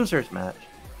the losers match.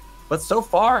 But so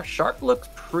far, Sharp looks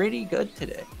pretty good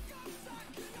today.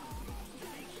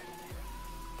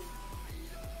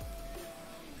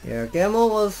 Yeah,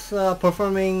 GGaemo was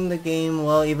performing the game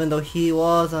well, even though he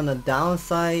was on the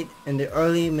downside in the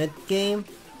early mid game.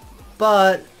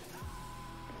 But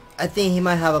I think he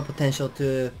might have a potential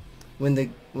to win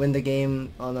the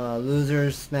game on a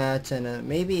losers match, and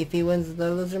maybe if he wins the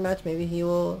loser match, maybe he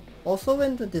will also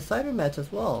win the decider match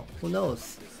as well. Who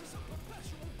knows?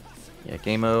 Yeah,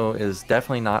 GGaemo is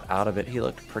definitely not out of it. He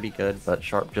looked pretty good, but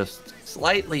Sharp just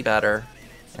slightly better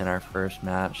in our first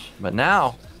match. But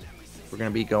now we're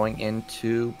going to be going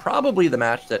into probably the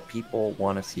match that people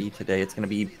want to see today. It's going to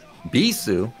be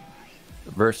Bisu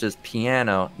versus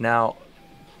Piano. Now,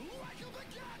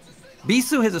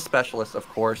 Bisu is a specialist, of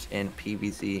course, in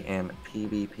PvZ and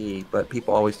PvP, but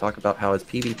people always talk about how his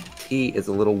PvP is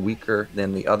a little weaker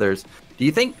than the others. Do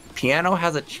you think Piano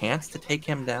has a chance to take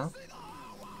him down?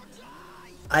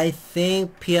 I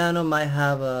think Piano might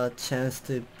have a chance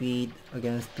to beat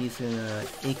against Bisu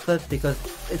in Eclipse, because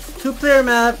it's 2-player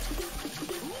map.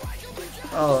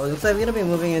 Oh, looks like we're gonna be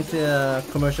moving into a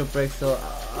commercial break, so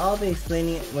I'll be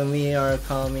explaining it when we are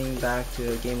coming back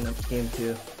to game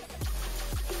 2.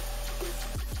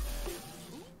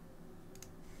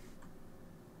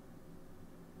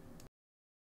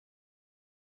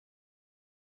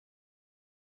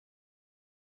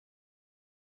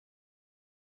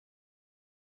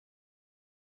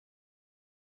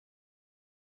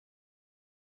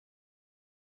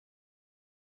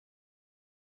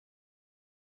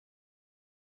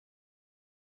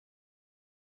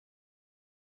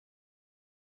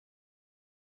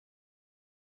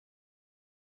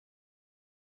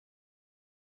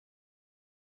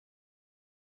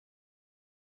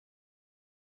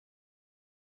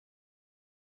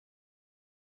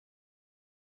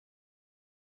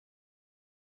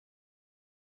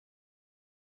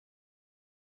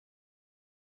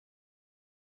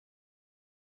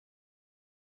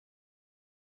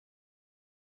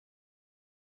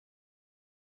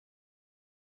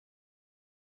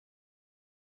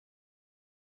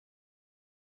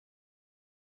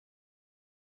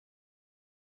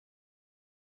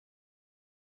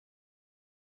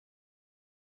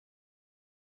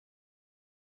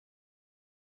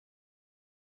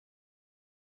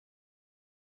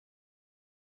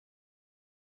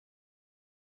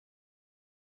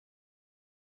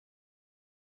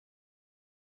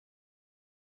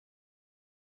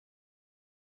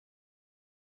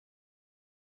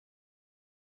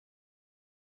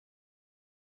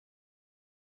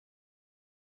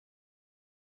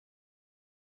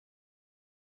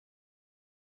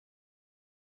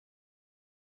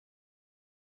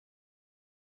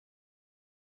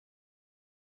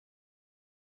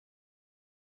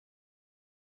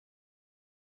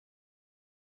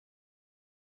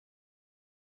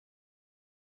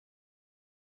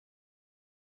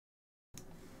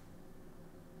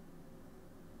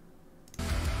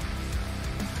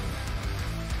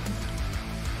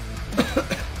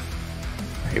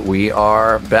 We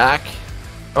are back.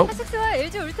 Oh, 하식스와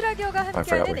LG 울트라기어가 I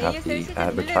forgot we 함께하는 have ASL the 시즌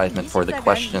advertisement for the 11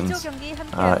 questions. 2조 경기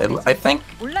함께하는 I think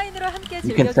온라인으로 함께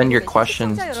you can send your 즐겨주고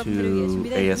questions 계신 시청자 to 여러분들을 위해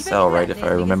준비된 ASL, right? If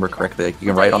I remember 이벤트가 correctly, like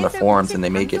you can write on the forums and they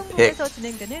may get picked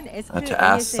to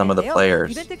ask some of the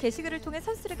players. 이벤트 게시글을 통해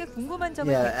선수들에게 궁금한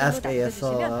점을 Yeah, 댓글로 ask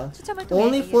ASL. 남겨주시면 추첨을 통해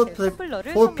Only ASL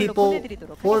텀블러를 선물로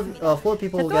보내드리도록 하겠습니다. four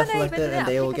people will 또 get 하나의 selected and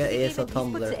they will get 이벤트는 ASL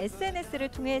Tumbler. e스포츠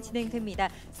SNS를 통해 진행됩니다.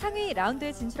 상위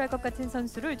라운드에 진출할 것 같은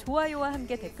선수를 좋아요와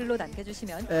함께 댓글로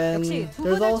남겨주시면 역시 And 두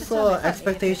there's 분을 also 추첨해서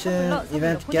expectation ASL 텀블러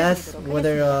event 선물로 guess 보내드리도록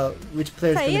whether 하겠습니다. which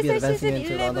player is 자, going to be ASL advancing 시즌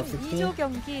into round of 11 16. 2조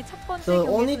경기 첫 번째 So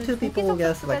only 경기에서는 two people will 조기석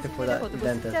get 선수가 selected for 승리를 that 거두고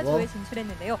event as 승자조에 well.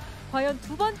 진출했는데요. 과연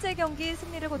두 번째 경기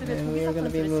승리를 거두며 And we are 조기석 going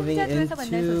to be 선수를 moving 승자조에서 만날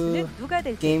선수는 into 누가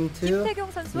될지 game 2.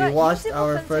 김태경 선수와 We watched 임진목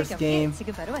our 선수의 first 경기 game, 지금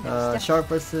바로 만나보시죠. Sharp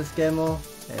versus GGaemo,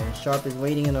 and Sharp is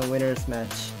waiting in a winner's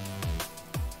match.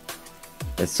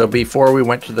 So before we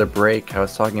went to the break, I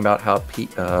was talking about how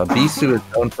Bisu is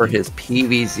known for his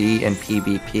PVZ and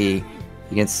PvP.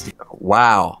 You can see,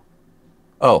 wow.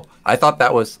 Oh, I thought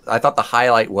the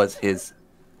highlight was his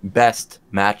best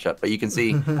matchup, but you can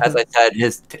see, as I said,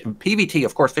 his PvT,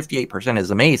 of course, 58% is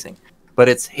amazing, but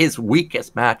it's his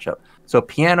weakest matchup. So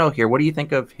Piano here, what do you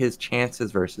think of his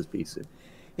chances versus Bisu?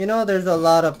 You know, there's a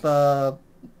lot of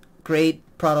great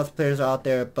Protoss players out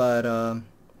there, but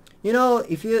you know,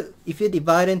 if you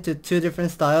divide into two different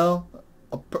style,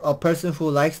 a person who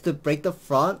likes to break the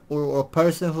front, or a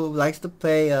person who likes to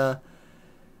play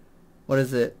what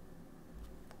is it?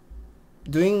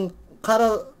 Doing quite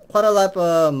a lot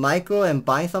of micro and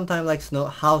buying sometimes like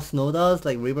how Snow does,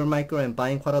 like river micro and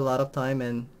buying quite a lot of time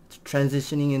and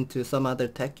transitioning into some other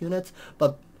tech units.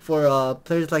 But for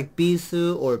players like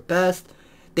Bisu or Best,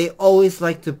 they always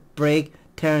like to break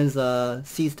Terran's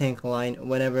siege tank line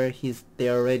whenever they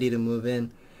are ready to move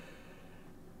in.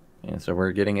 And so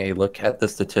we're getting a look at the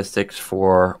statistics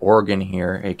for Oregon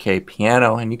here, aka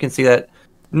Piano, and you can see that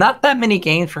not that many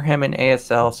games for him in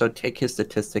ASL, so take his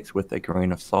statistics with a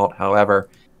grain of salt. However,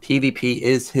 PvP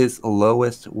is his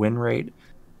lowest win rate.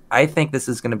 I think this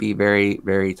is going to be very,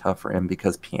 very tough for him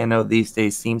because Piano these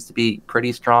days seems to be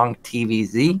pretty strong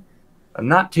TVZ. I'm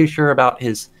not too sure about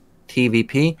his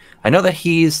TVP. I know that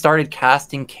he's started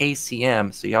casting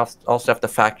KCM, so you also have to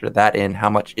factor that in. How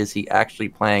much is he actually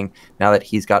playing now that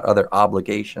he's got other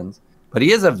obligations? But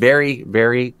he is a very,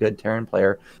 very good Terran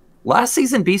player. Last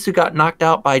season, Bisu got knocked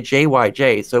out by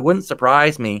JYJ, so it wouldn't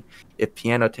surprise me if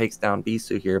Piano takes down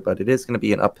Bisu here, but it is going to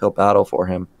be an uphill battle for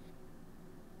him.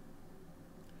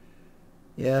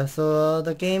 Yeah, so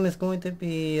the game is going to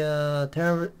be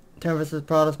Terran versus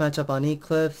Protoss matchup on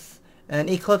Eclipse. And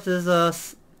Eclipse is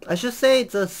I should say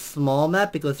it's a small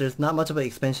map because there's not much of an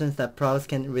expansions that Protoss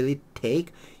can really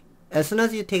take. as soon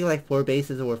as you take like 4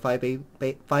 bases or 5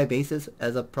 bases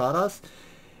as a Protoss,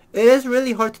 it is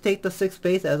really hard to take the 6th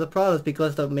base as a Protoss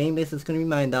because the main base is going to be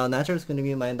mined out, natural is going to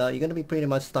be mined out, you're going to be pretty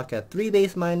much stuck at 3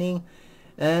 base mining,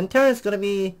 and Terran is going to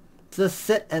be just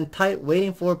sit and tight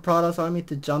waiting for Protoss army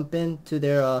to jump in to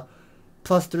their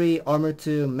 +3 armor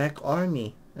to mech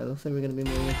army. It looks like we're going to be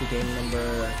moving into game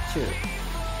number 2.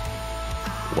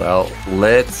 Well,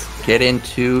 let's get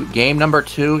into game number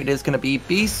 2. It is going to be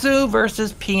Bisu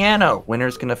versus Piano.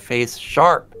 Winner's going to face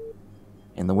Sharp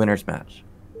in the winner's match.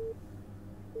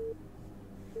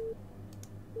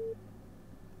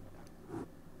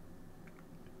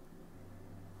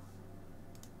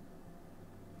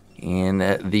 In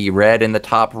the red in the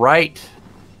top right,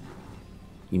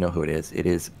 you know who it is. It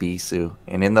is Bisu.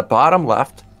 And in the bottom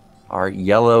left, our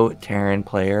yellow Terran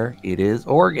player, it is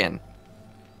Oregon.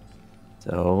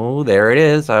 So there it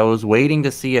is. I was waiting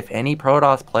to see if any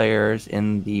Protoss players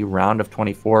in the round of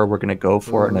 24 were going to go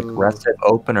for an aggressive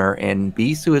opener, and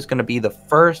Bisu is going to be the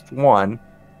first one.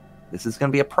 This is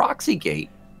going to be a proxy gate.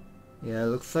 Yeah,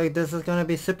 looks like this is going to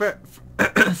be super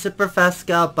super fast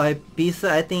scout by Bisu.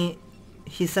 I think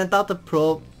he sent out the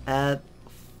probe at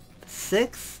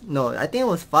 6? No, I think it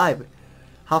was 5.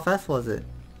 How fast was it?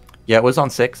 Yeah, it was on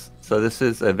 6. So this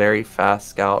is a very fast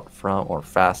scout or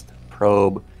fast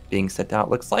probe being sent out.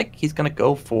 Looks like he's going to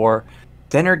go for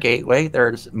center gateway.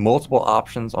 There's multiple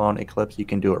options on Eclipse. You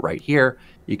can do it right here.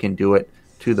 You can do it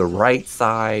to the right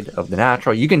side of the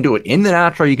natural. You can do it in the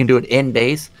natural. You can do it in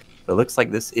base. But it looks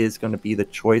like this is going to be the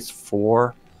choice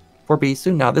for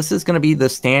Bisu. Now, this is going to be the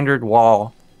standard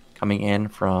wall coming in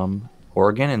from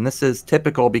Oregon, and this is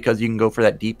typical because you can go for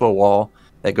that depot wall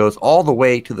that goes all the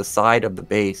way to the side of the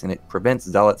base, and it prevents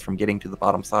zealots from getting to the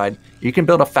bottom side. You can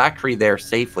build a factory there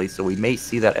safely, so we may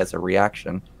see that as a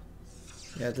reaction.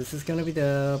 Yeah, this is going to be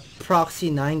the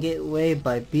proxy 9 gateway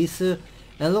by Bisu,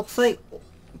 and it looks like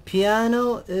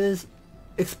Piano is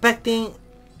expecting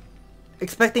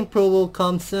Pro will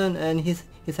come soon, and he's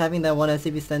having that one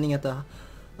SCV standing at the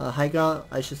high ground,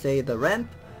 I should say the ramp.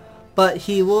 But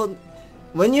he will,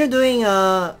 when you're doing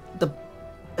the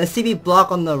SCV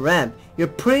block on the ramp, you're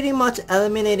pretty much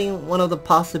eliminating one of the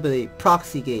possibility,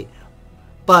 proxy gate.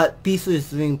 But Bisu is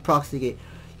doing proxy gate.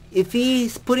 If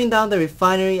he's putting down the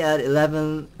refinery at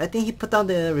 11, I think he put down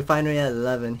the refinery at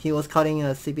 11. He was cutting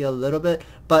SCV a little bit,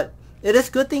 but it is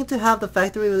good thing to have the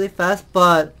factory really fast,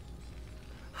 but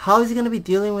how is he going to be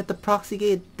dealing with the proxy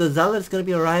gate? The zealot is going to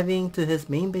be arriving to his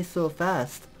main base so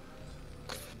fast.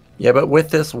 Yeah, but with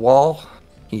this wall,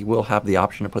 he will have the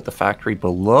option to put the factory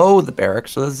below the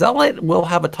barracks, so the zealot will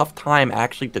have a tough time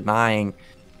actually denying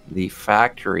the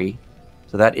factory.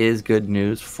 So that is good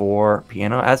news for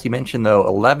Piano. As you mentioned, though,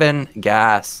 11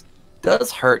 gas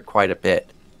does hurt quite a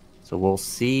bit. So we'll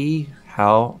see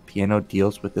how Piano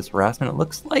deals with this harassment. It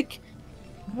looks like,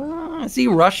 is he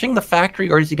rushing the factory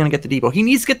or is he going to get the depot? He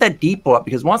needs to get that depot up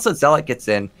because once the zealot gets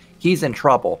in, he's in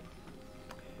trouble.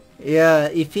 Yeah,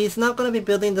 if he's not going to be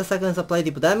building the second supply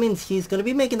depot, that means he's going to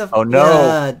be making the... Oh, no.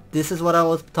 Yeah, this is what I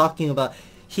was talking about.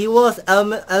 He was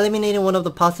eliminating one of the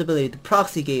possibilities, the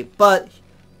proxy gate, but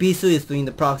Bisu is doing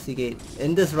the proxy gate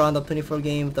in this round of 24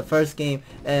 game, the first game,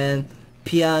 and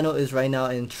Piano is right now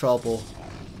in trouble.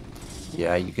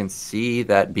 Yeah, you can see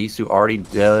that Bisu already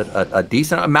did a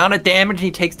decent amount of damage. He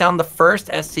takes down the first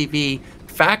SCV.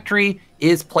 Factory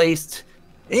is placed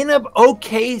in an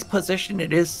okay position.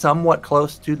 It is somewhat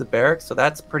close to the barracks, so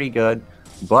that's pretty good.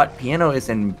 But Piano is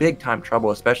in big time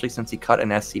trouble, especially since he cut an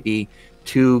SCV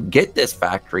to get this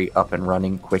factory up and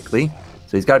running quickly.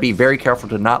 So he's got to be very careful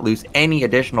to not lose any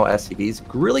additional SCVs.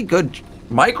 Really good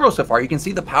micro so far. You can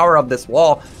see the power of this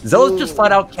wall. Zealous just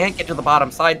flat out can't get to the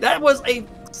bottom side. That was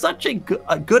such a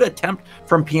good attempt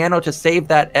from Piano to save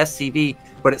that SCV,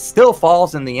 but it still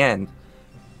falls in the end.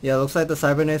 Yeah, looks like the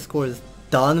Cyberknife score is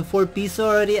done for Bisu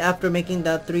already after making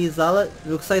that 3 zealot.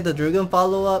 Looks like the Dragon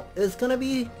follow-up is gonna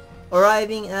be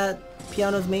arriving at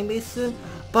Piano's main base soon.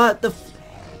 But the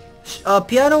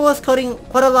Piano was cutting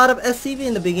quite a lot of SCV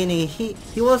in the beginning.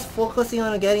 He was focusing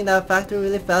on getting that factory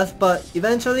really fast, but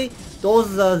eventually those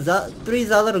 3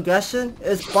 zealot aggression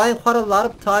is buying quite a lot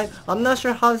of time. I'm not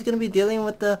sure how he's gonna be dealing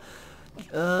with the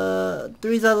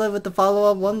 3 zealot with the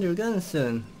follow-up Wonder Gun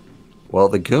soon. Well,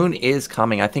 the Goon is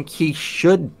coming. I think he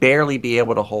should barely be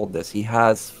able to hold this. He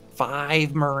has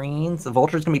 5 Marines. The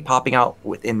Vulture's going to be popping out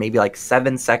within maybe like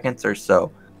 7 seconds or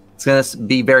so. It's going to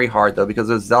be very hard, though, because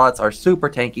those Zealots are super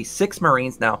tanky. 6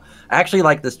 Marines now. I actually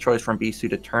like this choice from Bisu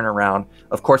to turn around.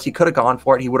 Of course, he could have gone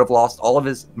for it. He would have lost all of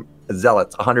his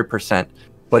Zealots, 100%.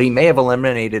 But he may have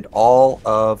eliminated all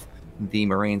of the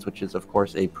Marines, which is, of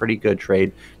course, a pretty good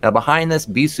trade. Now, behind this,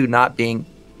 Bisu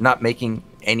not making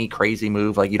any crazy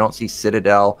move. Like, you don't see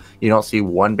Citadel, you don't see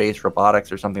one base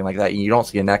robotics or something like that. You don't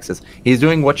see a Nexus. He's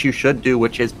doing what you should do,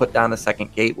 which is put down the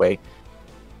second gateway.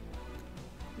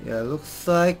 Yeah, it looks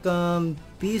like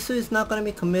Bisu is not going to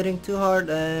be committing too hard,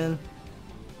 and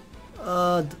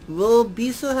will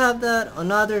Bisu have that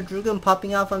another Dragon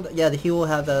popping out from the, yeah, he will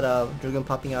have that Dragon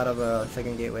popping out of a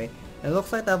second gateway. And it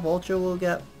looks like that Vulture will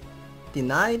get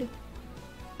denied,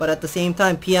 but at the same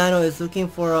time Piano is looking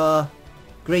for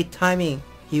great timing.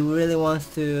 He really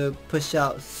wants to push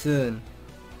out soon.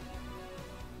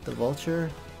 The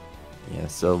Vulture. Yeah,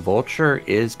 so Vulture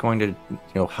is going to,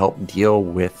 help deal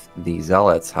with the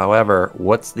Zealots. However,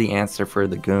 what's the answer for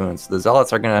the Goons? The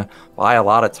Zealots are going to buy a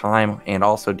lot of time and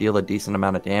also deal a decent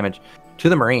amount of damage to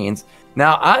the Marines.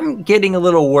 Now, I'm getting a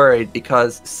little worried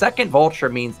because second Vulture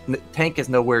means the tank is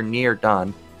nowhere near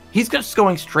done. He's just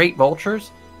going straight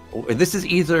Vultures. This is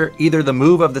either the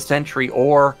move of the Sentry,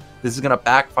 or this is going to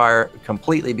backfire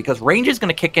completely because range is going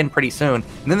to kick in pretty soon.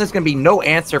 And then there's going to be no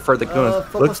answer for the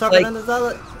Goons. Looks like on the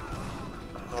Zealot.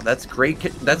 That's great.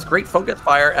 That's great focus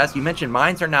fire. As you mentioned,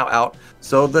 mines are now out,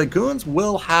 so the Goons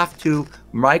will have to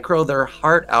micro their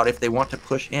heart out if they want to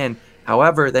push in.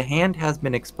 However, the hand has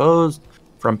been exposed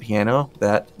from Piano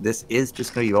that this is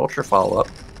just going to be ultra follow-up.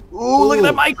 Ooh, look at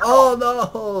that micro! Oh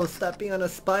no! Stepping on a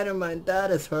spider mine, that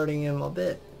is hurting him a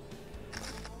bit.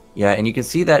 Yeah, and you can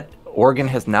see that Oregon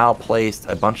has now placed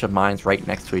a bunch of mines right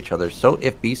next to each other. So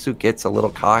if Bisu gets a little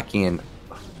cocky and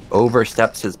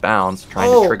oversteps his bounds,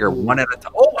 trying to trigger one at a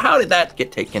time. Oh, how did that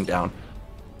get taken down?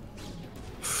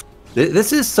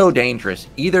 This is so dangerous.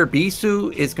 Either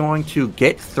Bisu is going to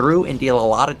get through and deal a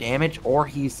lot of damage, or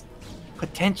he's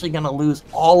potentially going to lose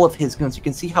all of his Goons. You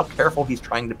can see how careful he's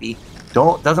trying to be.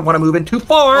 Doesn't want to move in too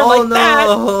far like that.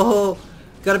 Oh no!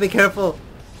 Gotta be careful.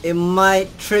 It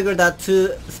might trigger that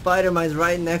two spider mines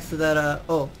right next to that.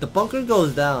 Oh, the bunker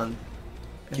goes down.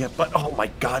 Yeah, but oh my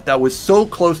god, that was so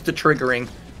close to triggering.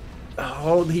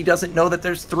 Oh, he doesn't know that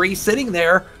there's three sitting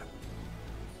there.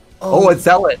 Oh, it's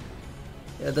Zealot.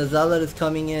 Yeah, the Zealot is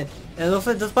coming in. And it looks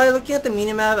like, just by looking at the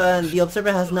minimap, and the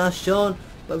observer has not shown,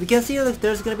 but we can see if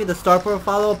there's going to be the Starport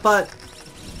follow-up, but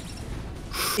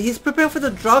he's preparing for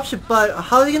the dropship, but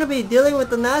how are they going to be dealing with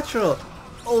the natural?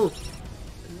 Oh,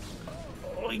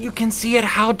 you can see it,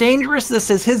 how dangerous this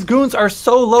is. His Goons are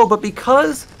so low, but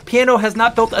because Piano has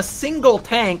not built a single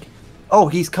tank, oh,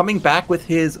 he's coming back with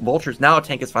his Vultures. Now a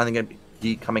tank is finally going to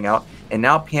be coming out, and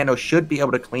now Piano should be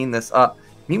able to clean this up.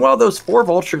 Meanwhile, those 4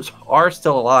 Vultures are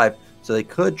still alive, so they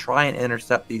could try and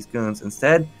intercept these Goons.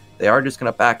 Instead, they are just going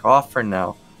to back off for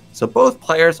now. So both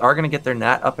players are going to get their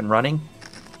Nat up and running.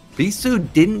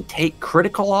 Bisu didn't take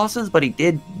critical losses, but he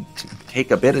did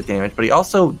take a bit of damage. But he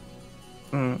also,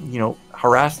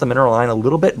 harassed the mineral line a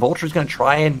little bit. Vulture's going to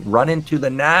try and run into the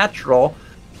natural.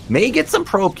 May get some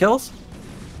probe kills.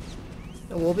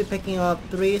 We'll be picking up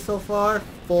 3 so far,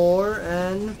 4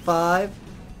 and 5.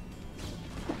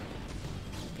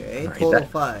 Okay, right, total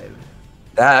 5.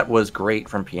 That was great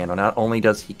from Piano. Not only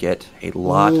does he get a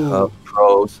lot of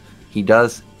pros, he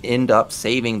does end up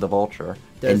saving the Vulture.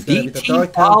 There's and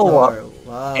DT follow-up,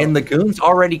 wow. And the Goons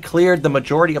already cleared the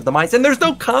majority of the mines. And there's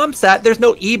no ComSat, there's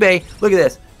no eBay. Look at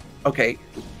this. Okay,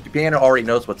 Piano already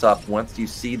knows what's up. Once you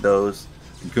see those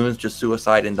Goons just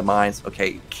suicide into mines.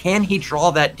 Okay, can he draw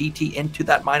that DT into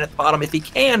that mine at the bottom? If he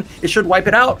can, it should wipe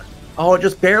it out. Oh, it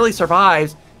just barely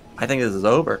survives. I think this is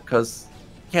over because,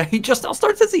 yeah, he just now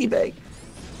starts his eBay.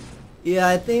 Yeah,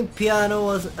 I think Piano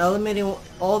was eliminating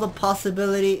all the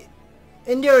possibility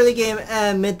in the early game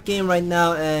and mid game right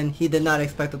now, and he did not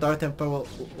expect the Dark Temple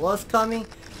was coming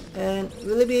and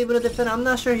really be able to defend. I'm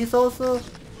not sure he's also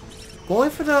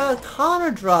going for the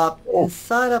counter drop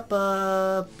inside of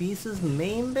Bisu's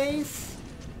main base,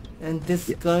 and this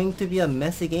is going to be a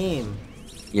messy game.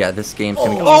 Yeah, this game's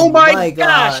gonna go. Oh my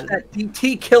gosh! That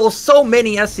DT kills so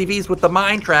many SCVs with the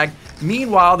mine drag.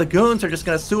 Meanwhile, the Goons are just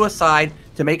gonna suicide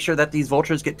to make sure that these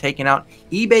Vultures get taken out.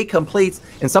 eBay completes,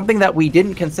 and something that we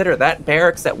didn't consider, that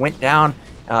barracks that went down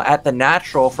at the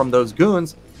natural from those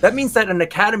Goons, that means that an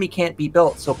academy can't be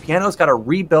built. So Piano's got to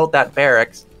rebuild that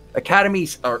barracks.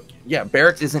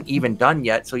 Barracks isn't even done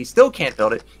yet, so he still can't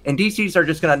build it. And DCs are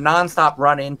just going to non-stop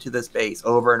run into this base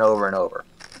over and over and over.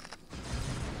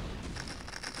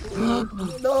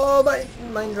 No,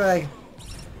 mine drag.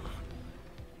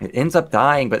 It ends up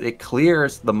dying, but it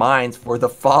clears the mines for the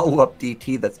follow-up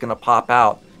DT that's going to pop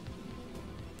out.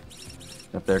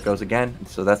 Up there it goes again.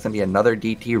 So that's going to be another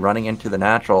DT running into the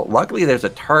natural. Luckily, there's a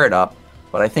turret up,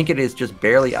 but I think it is just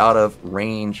barely out of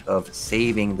range of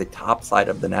saving the top side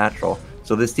of the natural.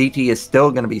 So this DT is still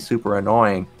going to be super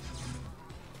annoying.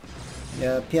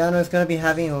 Yeah, Piano is going to be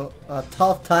having a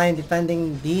tough time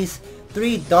defending these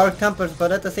 3 Dark Templars,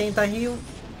 but at the same time he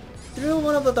threw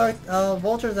one of the Dark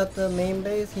Vultures at the main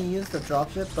base. He used the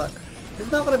dropship, but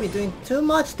he's not going to be doing too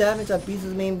much damage at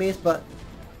Bisu's main base, but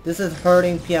this is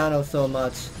hurting Piano so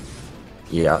much.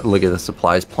 Yeah, look at the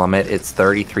supplies plummet. It's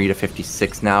 33 to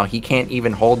 56 now. He can't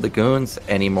even hold the goons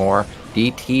anymore.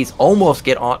 DTs almost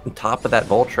get on top of that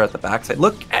Vulture at the backside.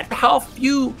 Look at how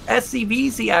few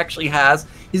SCVs he actually has.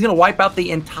 He's going to wipe out the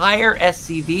entire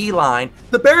SCV line.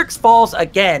 The barracks falls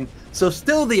again, so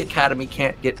still the Academy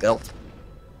can't get built.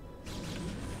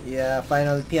 Yeah,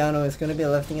 finally Piano is going to be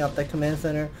lifting up the command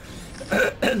center.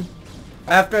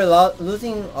 After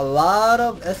losing a lot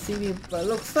of SCV, but it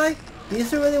looks like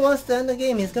Bisu really wants to end the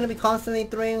game. He's going to be constantly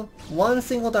throwing one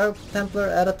single Dark Templar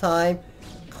at a time,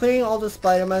 clearing all the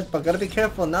spider mines, but gotta be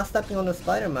careful not stepping on the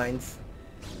spider mines.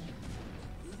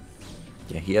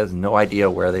 Yeah, he has no idea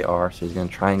where they are, so he's going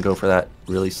to try and go for that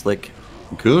really slick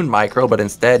goon micro, but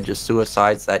instead just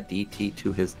suicides that DT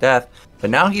to his death. But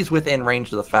now he's within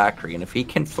range of the factory, and if he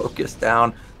can focus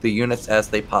down the units as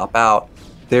they pop out,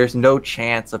 there's no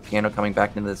chance of Piano coming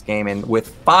back into this game. And with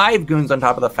 5 goons on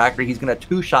top of the factory, he's going to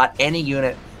 2-shot any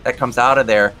unit that comes out of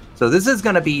there. So this is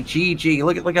going to be GG.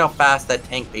 Look how fast that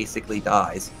tank basically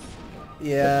dies.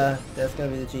 Yeah, that's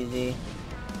going to be the GG.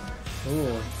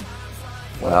 Ooh.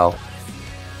 Well,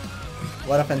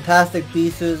 what a fantastic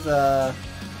Bisu's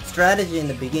strategy in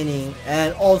the beginning,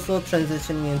 and also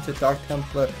transitioning into Dark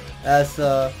Templar as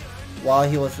while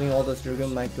he was doing all those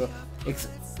Dragoon micro,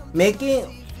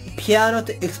 making Piano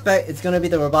to expect it's gonna be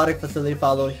the robotic facility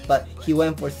follow, but he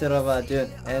went for Sirava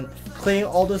Dune and clearing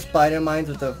all those spider mines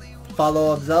with the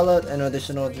follow of Zealot and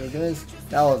additional Dragoons.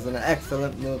 That was an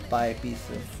excellent move by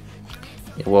Bisu.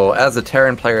 well, as a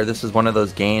Terran player, this is one of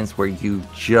those games where you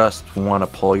just want to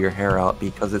pull your hair out,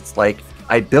 because it's like,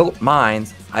 I built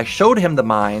mines, I showed him the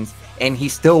mines, and he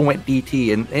still went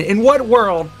DT. And in what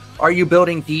world are you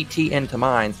building DT into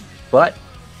mines? But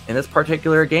in this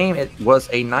particular game, it was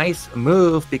a nice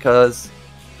move because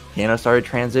Piano started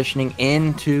transitioning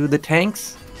into the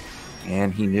tanks,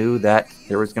 and he knew that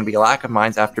there was going to be a lack of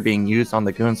mines after being used on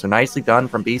the goons. So nicely done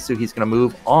from Bisu. He's going to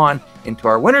move on into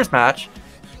our winners match.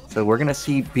 So we're going to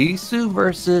see Bisu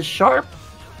versus Sharp.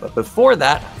 But before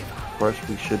that, of course,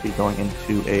 we should be going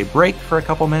into a break for a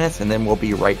couple minutes, and then we'll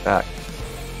be right back.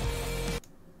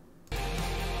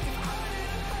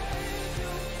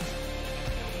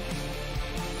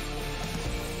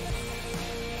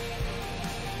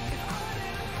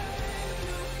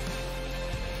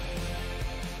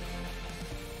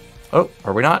 Oh,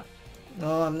 are we not?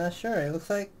 No, I'm not sure. It looks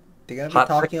like they're gonna be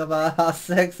talking about Hot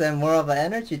 6 and more of an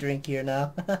energy drink here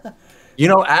now. You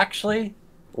know, actually,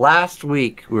 last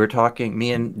week we were talking,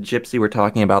 me and Gypsy were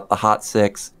talking about the Hot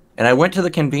 6, and I went to the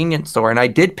convenience store and I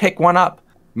did pick one up.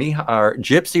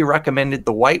 Gypsy recommended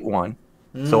the white one,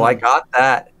 so I got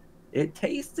that. It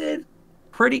tasted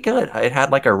pretty good. It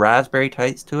had like a raspberry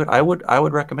taste to it. I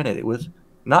would recommend it. It was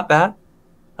not bad.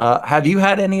 Have you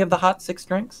had any of the Hot 6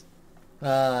 drinks?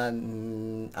 I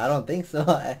don't think so.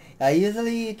 I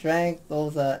usually drank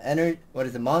those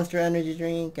Monster Energy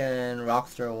drink and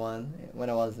Rockstar one when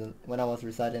I was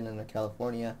residing in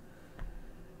California.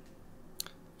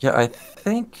 Yeah, I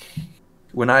think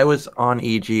when I was on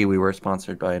EG, we were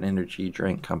sponsored by an energy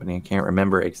drink company. I can't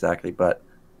remember exactly, but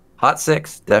Hot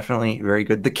 6, definitely very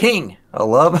good. The King, I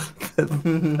love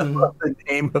the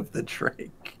name of the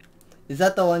drink. Is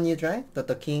that the one you drank? The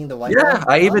King, the white one? Yeah,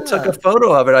 I even took a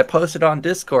photo of it. I posted on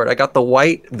Discord. I got the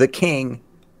white, the King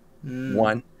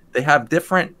one. They have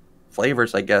different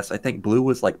flavors, I guess. I think blue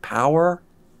was like power,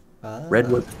 red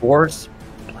was force,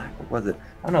 black, what was it?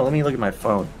 I don't know. Let me look at my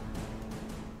phone.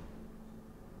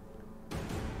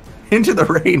 Into the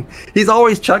Rain. He's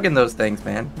always chugging those things,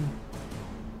 man.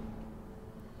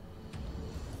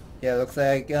 Yeah, looks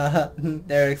like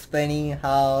they're explaining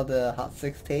how the Hot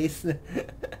 6 tastes.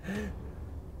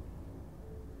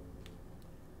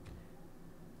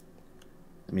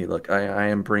 Let me look. I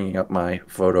am bringing up my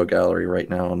photo gallery right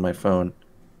now on my phone.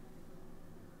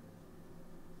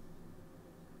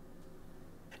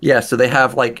 Yeah, so they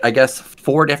have like, I guess,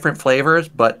 4 different flavors,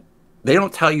 but they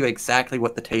don't tell you exactly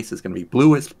what the taste is going to be.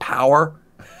 Blue is power,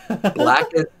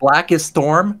 black is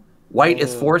storm, white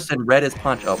is force, and red is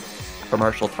punch. Oh,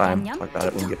 commercial time. Talk about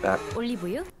it when we get back.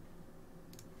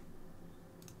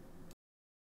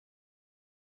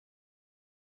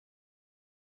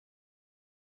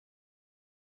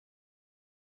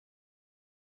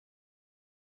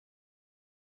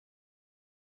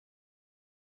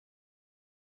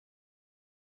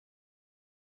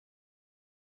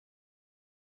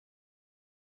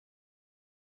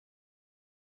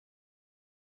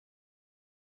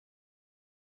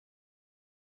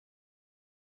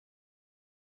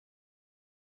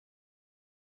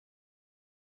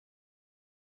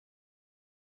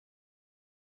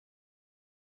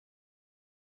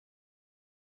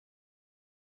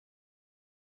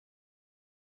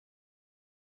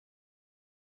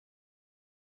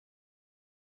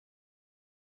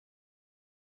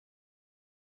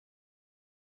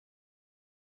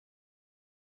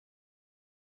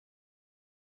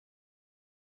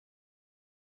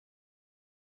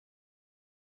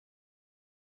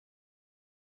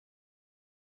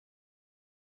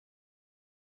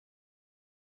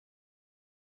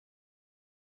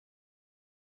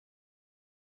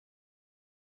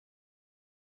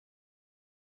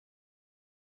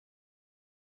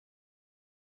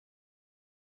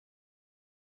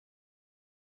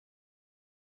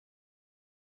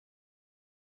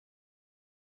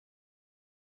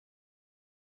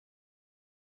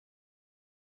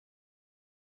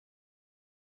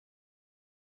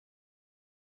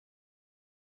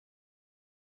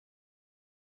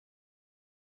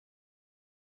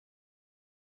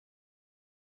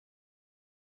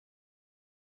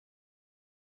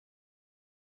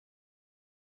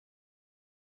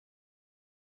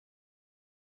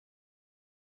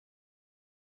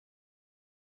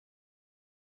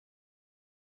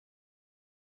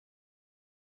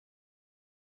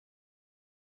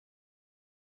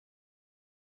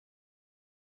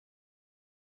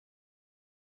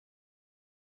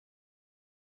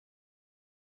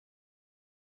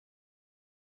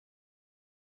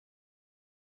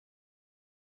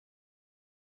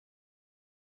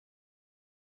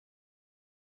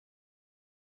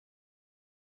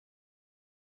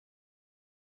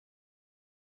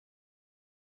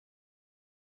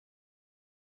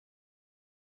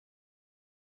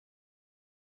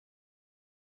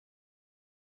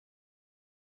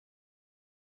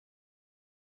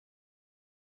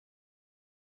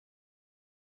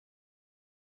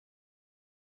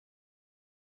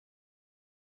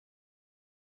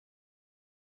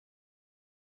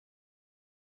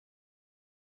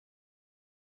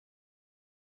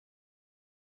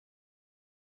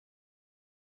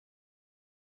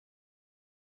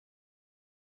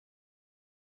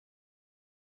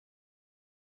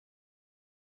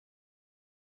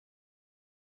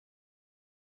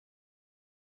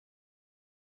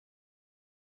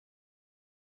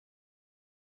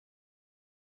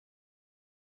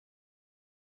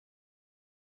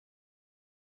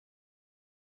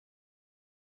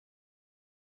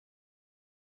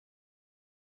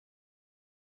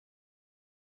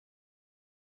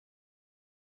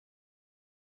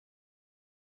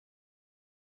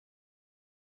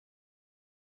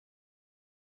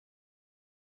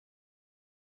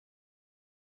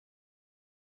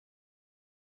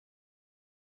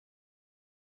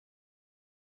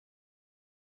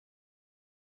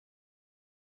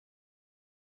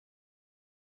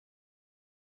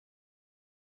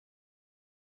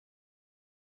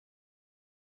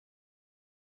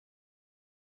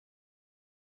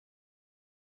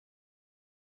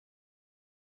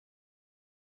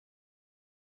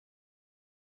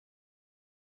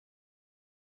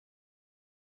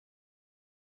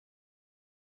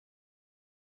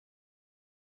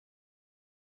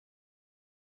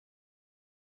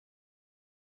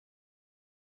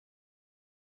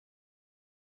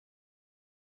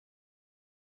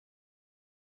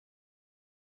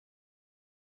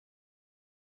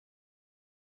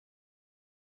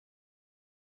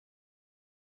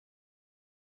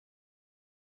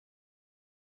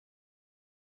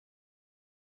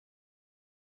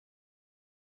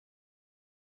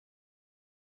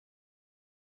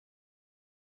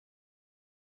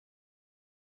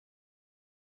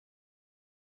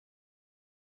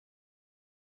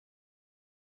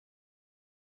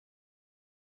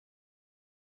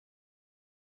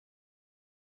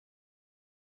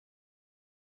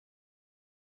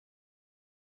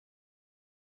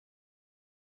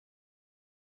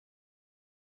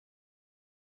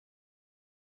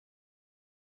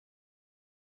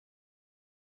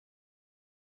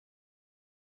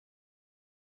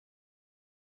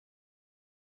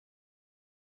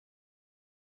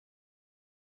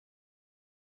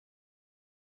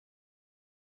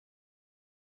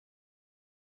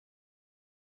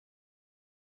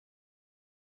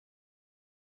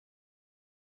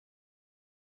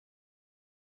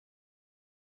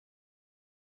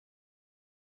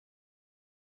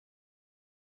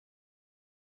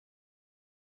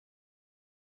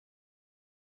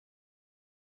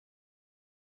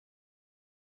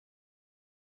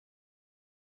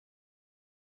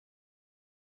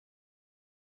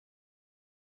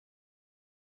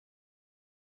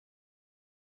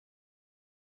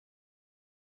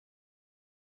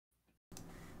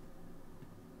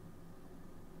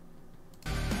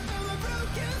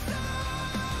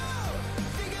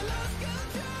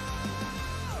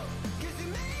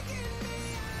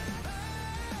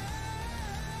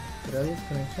 earliest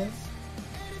connection.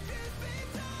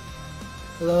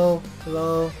 Hello,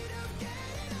 hello.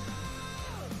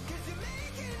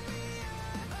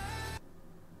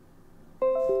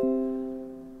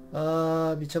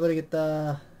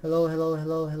 미쳐버리겠다. Hello, hello,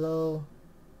 hello, hello.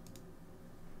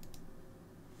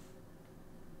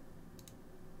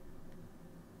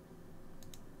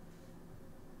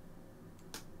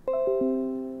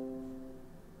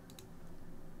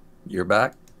 You're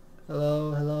back?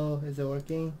 Hello, hello. Is it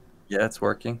working? Yeah, it's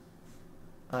working.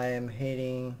 I am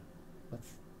hating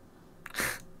what's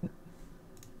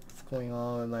going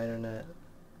on with my internet.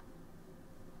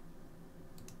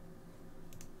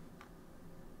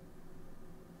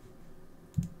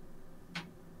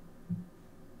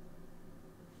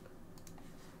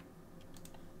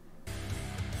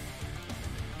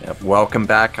 Yep, welcome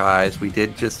back, guys. We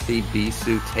did just see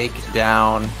Bisu take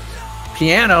down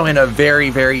Piano in a very,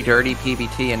 very dirty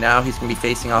PvT, and now he's going to be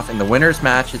facing off in the winner's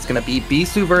match. It's going to be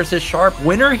Bisu versus Sharp.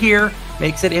 Winner here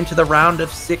makes it into the round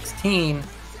of 16.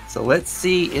 So let's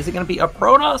see, is it going to be a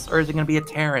Protoss or is it going to be a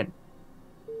Terran?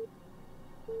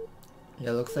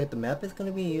 Yeah, looks like the map is going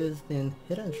to be used in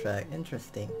Hidden Track.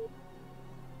 Interesting.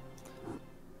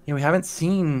 Yeah, we haven't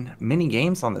seen many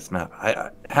games on this map.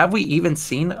 Have we even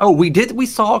seen? Oh, we did. We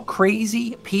saw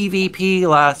crazy PvP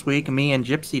last week. Me and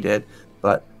Gypsy did.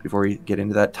 But before we get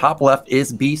into that, top left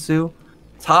is Bisu.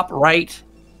 Top right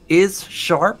is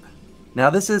Sharp. Now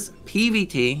this is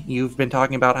PvT. You've been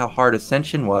talking about how hard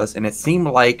Ascension was, and it seemed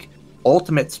like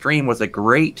Ultimate Stream was a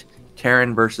great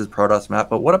Terran versus Protoss map.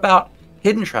 But what about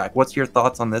Hidden Track? What's your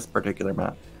thoughts on this particular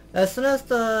map? As soon as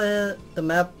the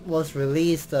map was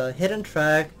released, Hidden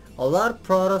Track, a lot of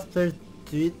Protoss players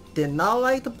did not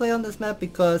like to play on this map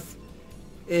because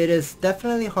it is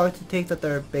definitely hard to take the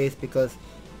third base, because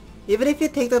even if you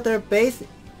take the third base,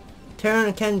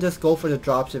 Terran can just go for the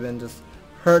dropship and just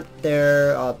hurt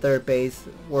their third base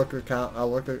worker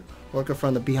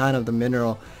from the behind of the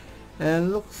mineral.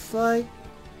 And looks like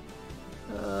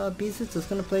Bisu is just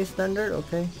gonna play standard.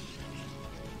 Okay.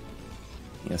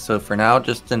 Yeah, so for now,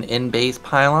 just an in-base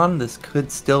pylon. This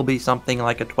could still be something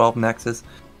like a 12 Nexus.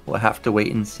 We'll have to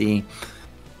wait and see.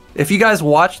 If you guys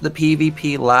watched the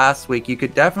PvP last week, you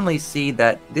could definitely see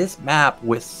that this map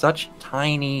with such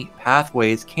tiny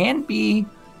pathways can be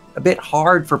a bit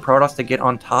hard for Protoss to get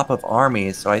on top of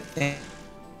armies. So I think...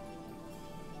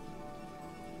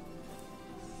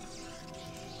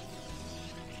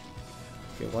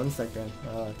 Okay, 1 second.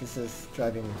 This is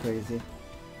driving me crazy.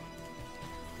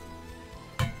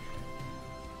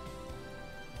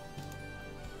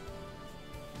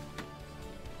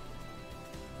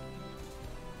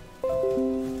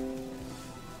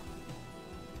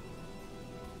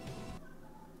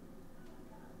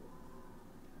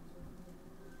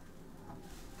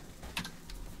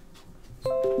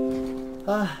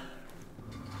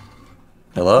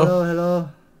 Hello? Hello, hello.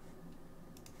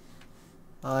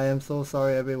 I am so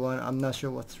sorry, everyone. I'm not sure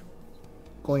what's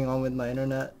going on with my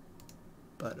internet,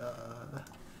 but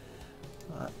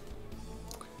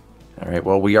Alright,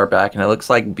 well, we are back, and it looks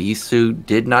like Bisu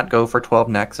did not go for 12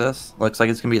 Nexus. Looks like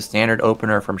it's going to be a standard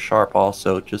opener from Sharp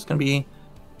also. Just going to be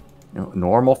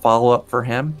normal follow-up for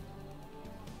him.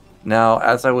 Now,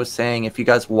 as I was saying, if you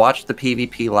guys watched the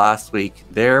PvP last week,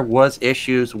 there was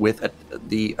issues with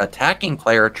the attacking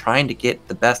player trying to get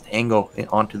the best angle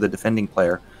onto the defending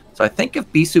player. So I think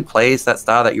if Bisu plays that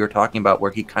style that you were talking about, where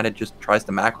he kind of just tries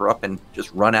to macro up and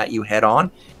just run at you head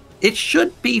on, it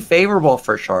should be favorable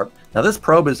for Sharp. Now, this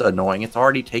probe is annoying. It's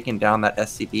already taken down that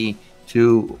SCB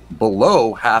to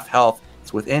below half health.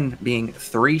 It's within being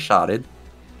 3-shotted.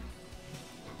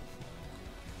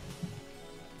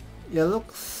 yeah,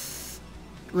 looks...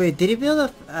 Wait, did he build a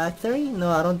factory? No,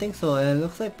 I don't think so. And it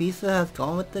looks like Bisu has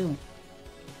gone with the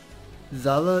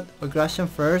Zealot aggression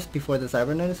first before the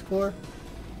Cybernetic core.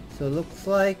 So it looks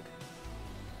like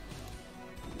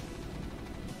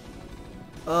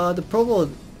the probe will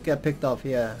get picked off,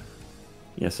 yeah.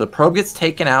 Yeah, so probe gets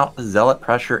taken out. The Zealot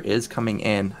pressure is coming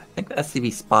in. I think the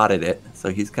SCV spotted it, so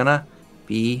he's gonna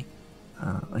be...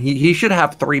 he should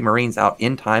have 3 Marines out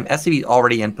in time. SCV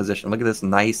already in position. Look at this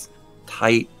nice,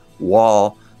 tight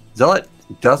wall. Zealot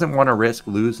doesn't want to risk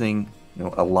losing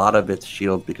a lot of its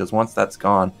shield, because once that's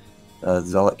gone,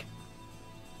 Zealot...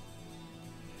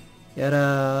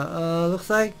 Yeah, looks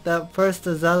like that first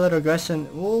Zealot aggression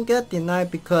will get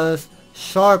denied because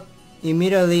Sharp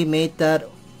immediately made that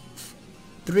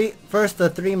first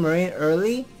 3 Marine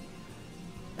early.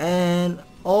 And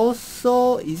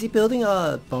also, is he building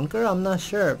a bunker? I'm not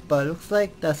sure, but it looks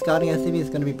like that scouting SCV is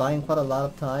going to be buying quite a lot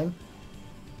of time.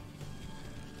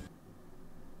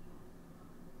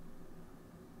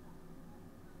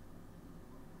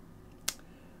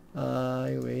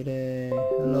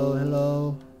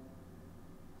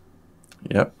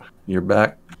 Yep, you're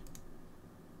back.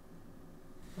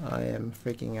 I am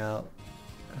freaking out.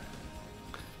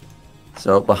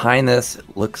 So behind this,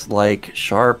 it looks like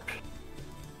Sharp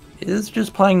is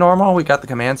just playing normal. We got the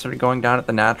command center going down at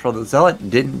the natural. The Zealot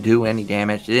didn't do any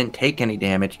damage. It didn't take any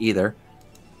damage either.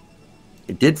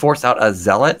 It did force out a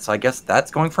Zealot, so I guess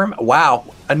that's going for him. Wow,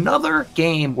 another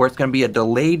game where it's going to be a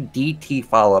delayed DT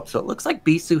follow-up. So it looks like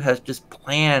Bisu has just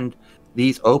planned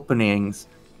these openings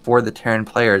for the Terran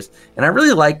players. And I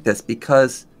really like this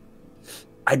because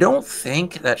I don't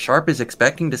think that Sharp is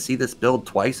expecting to see this build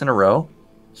twice in a row.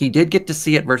 He did get to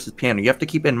see it versus Piano. You have to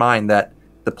keep in mind that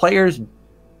the players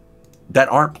that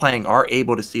aren't playing are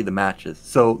able to see the matches.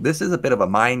 So this is a bit of a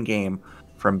mind game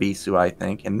from Bisu, I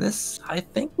think. And this, I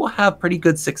think, will have pretty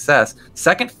good success.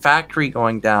 Second factory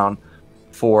going down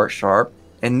for Sharp.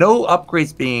 And no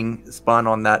upgrades being spun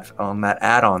on that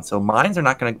add-on. So mines are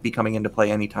not going to be coming into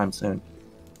play anytime soon.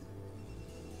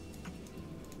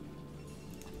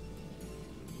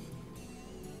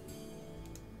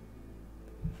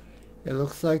 It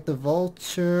looks like the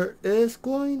Vulture is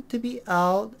going to be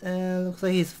out, and it looks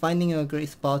like he's finding a great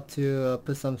spot to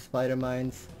put some spider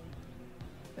mines.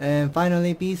 And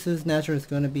finally, Bisu's natural is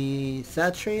going to be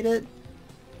saturated.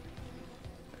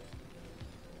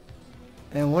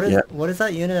 And what is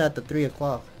that unit at the 3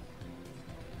 o'clock?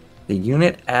 The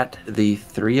unit at the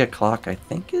 3 o'clock, I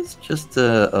think, is just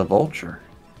a Vulture.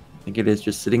 I think it is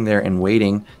just sitting there and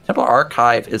waiting. Temple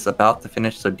Archive is about to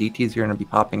finish, so DTs are going to be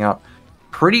popping out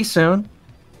pretty soon.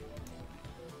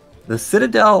 The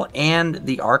Citadel and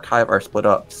the Archive are split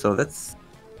up, so that's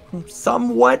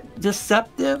somewhat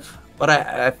deceptive. But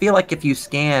I feel like if you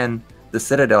scan the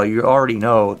Citadel, you already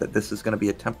know that this is going to be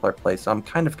a Templar play. So I'm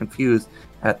kind of confused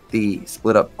at the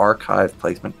split up Archive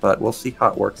placement, but we'll see how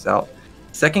it works out.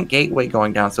 Second gateway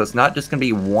going down, so it's not just going to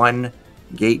be one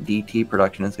gate DT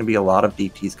production. It's going to be a lot of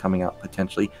DTs coming out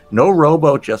potentially. No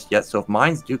Robo just yet, so if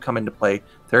mines do come into play,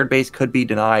 third base could be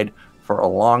denied for a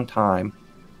long time.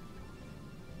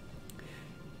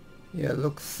 Yeah, it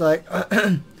looks like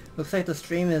looks like the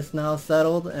stream is now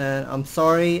settled, and I'm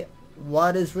sorry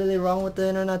what is really wrong with the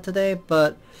internet today,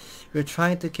 but we're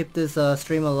trying to keep this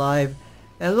stream alive.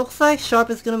 And it looks like Sharp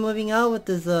is gonna moving out with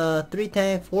this 3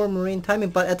 tank, 4 marine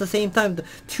timing, but at the same time the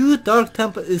 2 Dark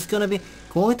Temple is gonna be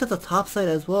going to the top side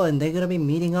as well, and they're gonna be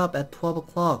meeting up at 12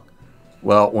 o'clock.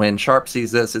 Well, when Sharp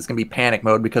sees this, it's going to be panic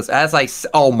mode because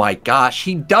oh my gosh,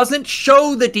 he doesn't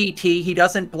show the DT. He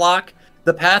doesn't block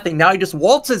the pathing. Now he just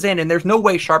waltzes in, and there's no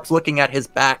way Sharp's looking at his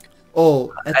back.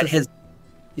 Oh,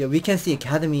 yeah, we can see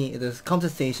Academy, the counter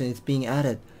station is being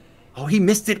added. Oh, he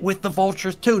missed it with the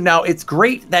Vultures too. Now, it's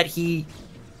great that he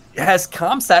has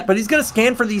ComSat, but he's going to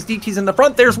scan for these DTs in the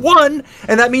front. There's one,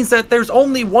 and that means that there's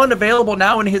only one available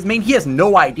now in his main. He has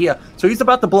no idea. So he's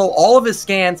about to blow all of his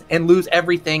scans and lose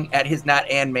everything at his nat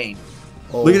and main.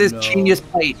 Oh, look at this genius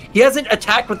play. He hasn't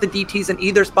attacked with the DTs in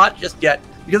either spot just yet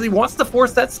because he wants to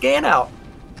force that scan out.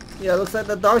 Yeah, it looks like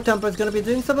the Dark Temple is going to be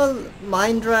doing some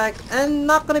mine drag and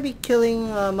not going to be killing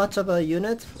much of a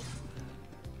unit.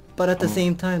 But at the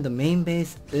same time, the main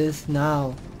base is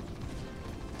now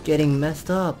getting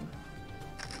messed up.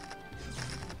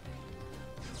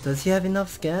 Does he have enough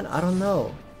scan? I don't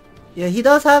know. Yeah, he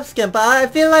does have scan, but I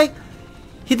feel like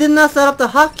he did not set up the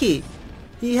hotkey.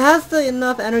 He has the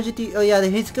enough energy to... Oh yeah,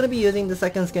 he's gonna be using the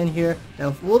second scan here.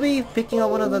 And we'll be picking up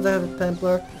one of the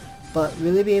Templar, but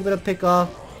will he be able to pick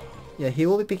off... Yeah, he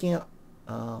will be picking up...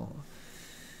 Oh...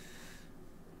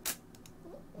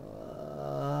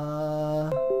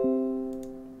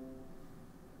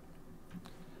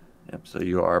 Yep, so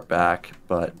you are back,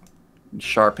 but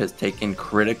Sharp has taken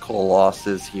critical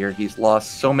losses here. He's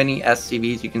lost so many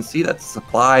SCVs. You can see that the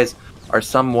supplies are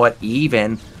somewhat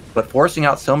even, but forcing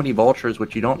out so many Vultures,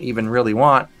 which you don't even really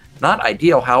want, not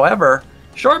ideal. However,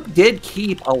 Sharp did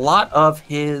keep a lot of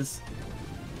his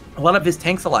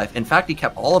tanks alive. In fact, he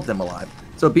kept all of them alive.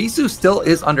 So Bisu still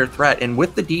is under threat, and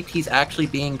with the DTs actually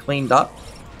being cleaned up,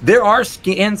 there are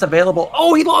scans available.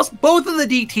 Oh, he lost both of the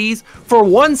DTs for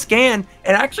one scan,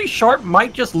 and actually Sharp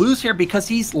might just lose here because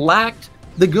he's lacked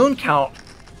the goon count.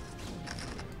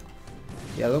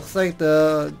 Yeah, looks like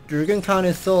the Dragon count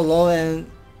is so low, and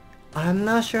I'm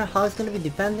not sure how he's going to be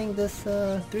defending this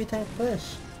 3 tank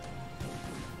push.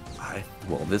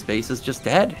 Well, this base is just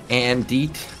dead, and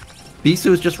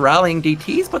Bisu is just rallying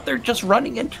DTs, but they're just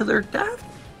running into their death.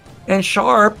 And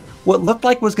Sharp, what looked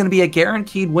like was going to be a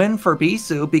guaranteed win for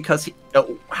Bisu, because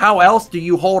how else do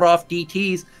you hold off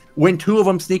DTs when 2 of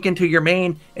them sneak into your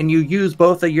main and you use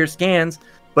both of your scans?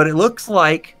 But it looks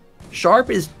like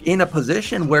Sharp is in a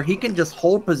position where he can just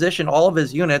hold position all of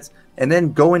his units and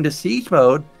then go into siege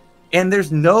mode, and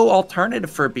there's no alternative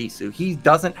for Bisu. He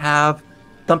doesn't have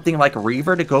something like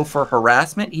Reaver to go for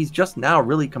harassment. He's just now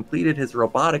really completed his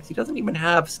robotics. He doesn't even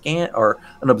have scan or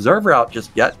an observer out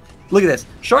just yet. Look at this.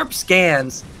 Sharp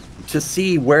scans to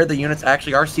see where the units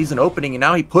actually are season opening, and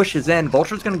now he pushes in.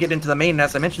 Vulture's going to get into the main, and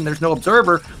as I mentioned, there's no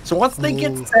observer. So once they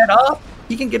get set up,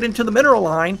 he can get into the mineral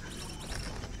line.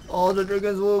 All the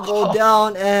dragons will go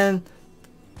down, and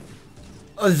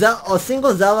a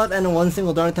single Zealot and one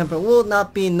single Dark Temper will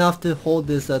not be enough to hold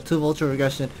this 2 Vulture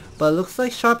regression. But it looks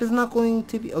like Sharp is not going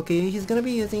to be... Okay, he's going to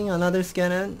be using another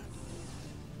scan, and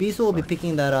Bisu will be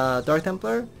picking that Dark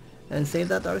Templar and save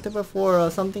that Dark Templar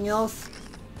for something else.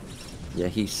 Yeah,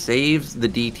 he saves the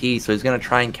DT, so he's going to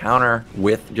try and counter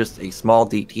with just a small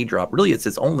DT drop. Really, it's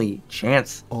his only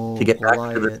chance to get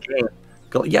back to the game.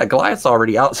 Yeah, Goliath's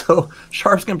already out, so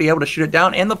Sharp's going to be able to shoot it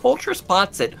down, and the Vulture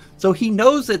spots it, so he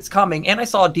knows it's coming. And I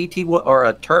saw a DT or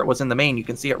a turret was in the main. You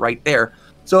can see it right there.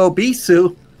 So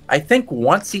Bisu, I think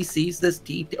once he sees this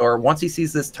DT, or once he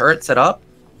sees this turret set up,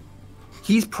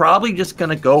 he's probably just going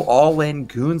to go all in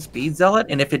Goon Speed Zealot,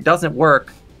 and if it doesn't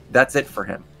work, that's it for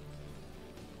him.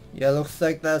 Yeah, looks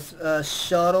like that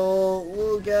shuttle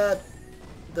will get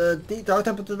the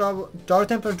Dark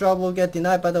Temper drop will get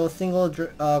denied by the single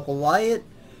Goliath,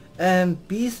 and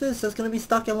Bisu is just gonna be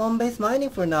stuck in one base mining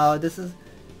for now.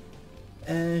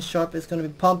 And Sharp is gonna be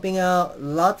pumping out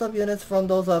lots of units from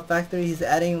those factories. He's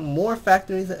adding more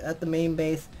factories at the main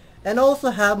base, and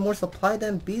also have more supply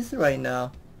than Bisu right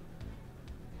now.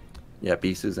 Yeah,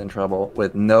 Bisu's in trouble.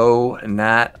 With no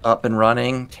Nat up and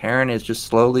running, Terran is just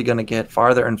slowly going to get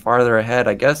farther and farther ahead.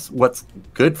 I guess what's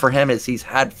good for him is he's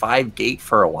had 5 gate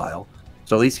for a while.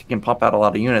 So at least he can pump out a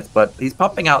lot of units. But he's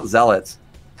pumping out Zealots.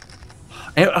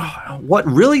 And what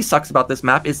really sucks about this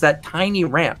map is that tiny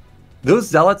ramp. Those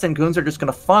Zealots and Goons are just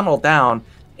going to funnel down.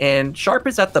 And Sharp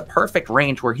is at the perfect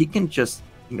range where he can just,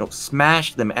 you know,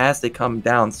 smash them as they come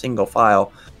down single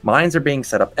file. Mines are being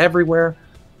set up everywhere.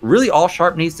 Really, all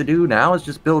Sharp needs to do now is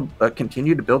just build,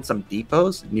 continue to build some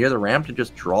depots near the ramp to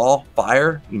just draw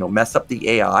fire, you know, mess up the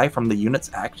AI from the units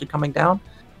actually coming down.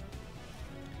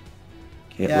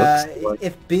 Okay, yeah,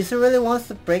 if Bisu really wants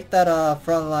to break that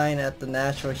front line at the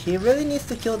natural, he really needs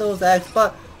to kill those Ags,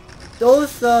 but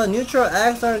those neutral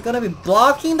Ags are gonna be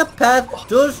blocking the path.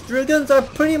 Those Dragons are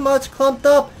pretty much clumped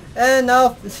up, and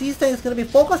now C-Stang is gonna be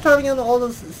focused targeting on all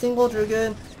those single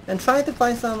Dragon and trying to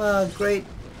find some great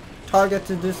target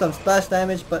to do some splash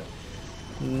damage, but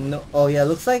no. Oh yeah,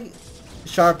 looks like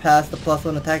Sharp has the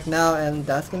 +1 attack now, and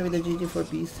that's gonna be the GG for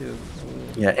Bisu.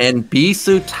 Yeah, and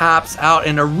Bisu taps out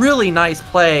in a really nice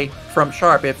play from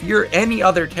Sharp. If you're any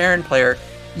other Terran player,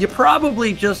 you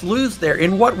probably just lose there.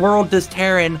 In what world does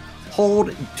Terran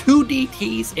hold 2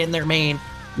 DTs in their main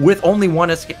with only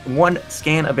one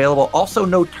scan available? Also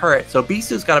no turret, so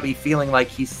Bisu's got to be feeling like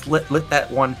he let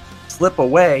that one slip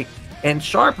away. And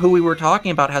Sharp, who we were talking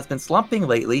about, has been slumping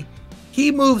lately. He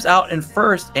moves out in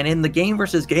first, and in the game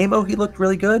versus GGaemo, he looked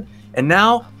really good. And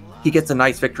now he gets a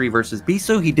nice victory versus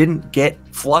Bisu. He didn't get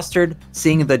flustered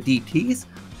seeing the DTs.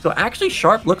 So actually,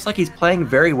 Sharp looks like he's playing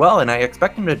very well, and I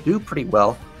expect him to do pretty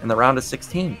well in the round of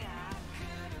 16.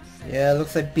 Yeah, it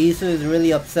looks like Bisu is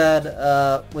really upset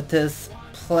with his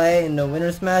play in the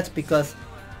winner's match, because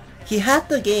he had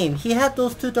the game. He had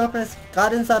those 2 Dark Templars,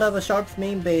 got inside of a Sharp's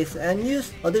main base, and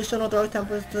used additional Dark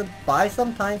Templars to buy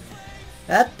some time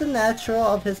at the natural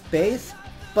of his base,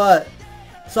 but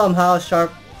somehow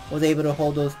Sharp was able to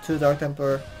hold those 2 Dark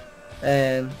Templar,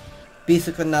 and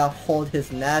Bisu could not hold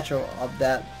his natural of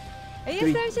that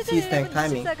ASL C-Stang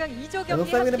timing. 24강 2조 It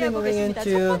looks like we're going to be moving into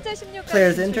첫 번째 16강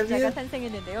players interview.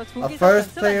 탄생했는데요. A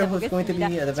first player who's going to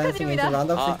be advancing into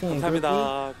round of 16 in Group E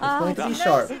감사합니다. is going to be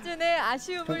Sharp. 시즌의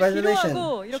아쉬움을 Congratulations,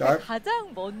 뒤로하고 이렇게 Sharp. 가장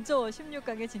먼저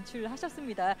 16강에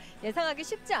진출하셨습니다. 예상하기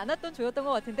쉽지 않았던 조였던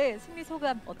것 같은데 승리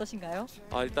소감 어떠신가요?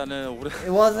 일단은 올해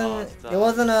It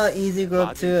wasn't an easy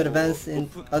group to advancing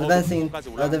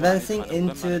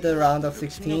into the round of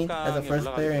 16 as a first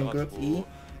player in Group E.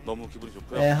 너무 기분이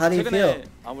좋고요. How do you feel? 최근에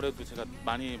아무래도 제가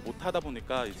많이 못 하다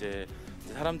보니까 이제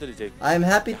사람들이 이제 I'm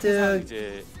happy to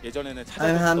이제 예전에는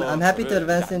I'm happy to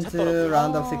advance into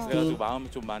round of 16.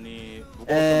 마음이 좀 많이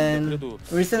And 그래도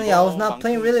recently I was not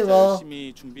playing really well,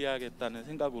 열심히 준비하겠다는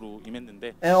생각으로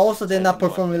임했는데 and also did not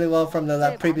perform really well from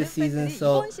the previous season,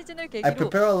 so I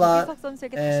prepare a lot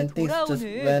and things just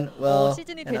went well,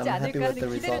 시즌이 and 되지 I'm happy 않을까 with the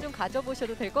하는 기대를 result. 좀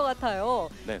가져보셔도 될 것 같아요.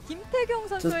 김태경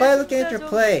Just 선수의 by looking at your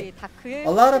play, a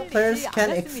lot of players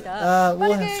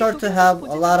will start to have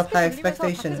a lot of high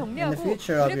expectations in the future.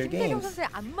 future of your 김태경 games. 선수의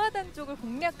앞마당 쪽을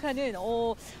공략하는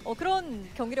그런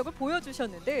경기력을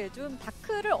보여주셨는데 좀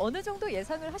다크를 어느 정도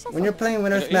예상을 하셨어요? When you're playing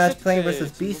winners match, playing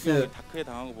versus Bisu, 다크에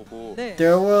당한 거 보고 네.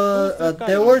 there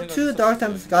were two Dark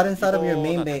Temples got inside of your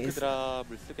main base,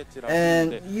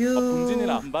 and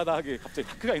본진이나 앞바닥에 갑자기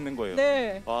다크가 있는 거예요.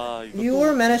 네. 와,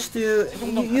 you managed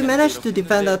to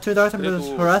defend that two Dark Temples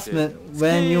harassment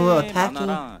when you were attacking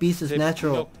Bisu's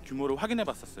natural. 규모를 확인해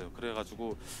봤었어요.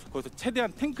 그래가지고 거기서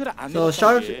최대한 탱크를 안 So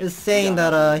Sharp is saying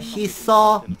that he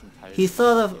saw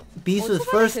the Bisu's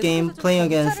first game playing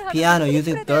against Piano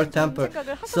using Dark Temple.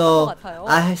 So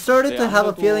I started to have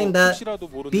a feeling that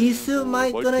Bisu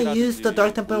might gonna use the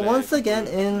Dark Temple once again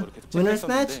in winners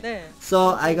match.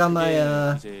 So I got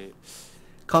my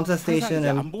comp station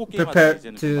and prepared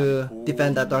to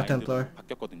defend that Dark Templar.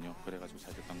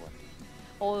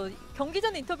 경기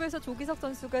전 인터뷰에서 조기석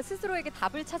선수가 스스로에게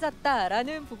답을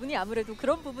찾았다라는 부분이 아무래도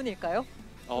그런 부분일까요?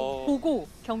 보고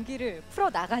경기를 풀어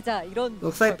나가자 이런.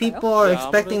 Looks like people are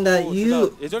expecting that you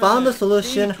found the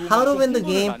solution how to win the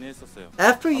game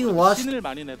after you watched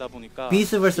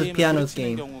Bisu vs Piano's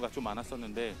game.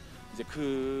 이제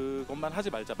그것만 하지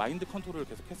말자 마인드 컨트롤을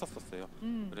계속 했었어요.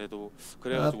 그래도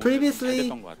previously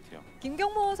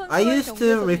김경모 선수 I used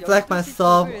to reflect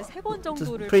myself,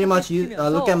 just pretty much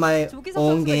look at my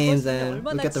own games and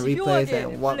look at the replays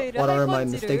and what are my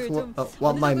mistakes were,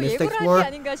 what my mistakes were.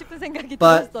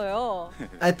 But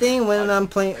I think when I'm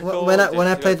playing, when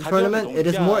I play the tournament, it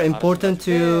is more important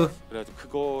to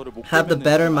have the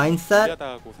better mindset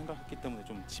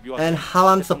and how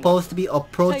I'm supposed to be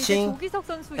approaching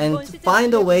and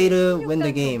find a way to win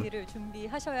the game.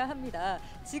 준비하셔야 합니다.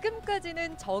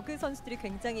 지금까지는 저그 선수들이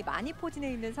굉장히 많이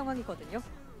포진해 있는 상황이거든요.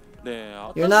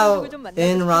 You're now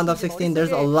in round of 16.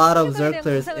 There's a lot of Zerg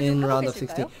players in round of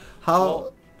 16.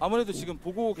 How?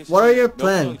 What are your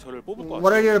plans?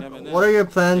 What are your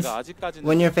plans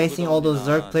when you're facing all those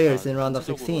Zerg players in round of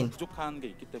 16?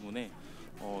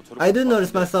 I do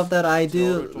notice myself that I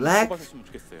do lack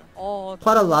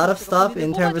quite a lot of stuff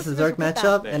in terms of Zerg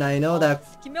matchup, and I know that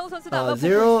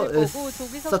Zero is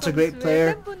such a great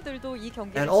player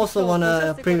and also won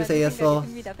a previous ASL,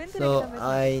 so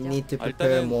I need to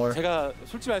prepare more.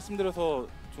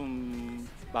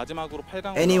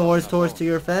 Any words towards to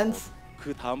your fans?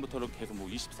 그 다음부터는 계속 뭐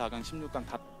 24강, 16강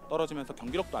다 떨어지면서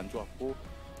경기력도 안 좋았고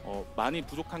많이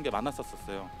부족한 게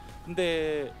많았었어요.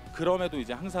 근데 그럼에도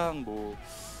이제 항상 뭐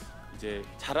이제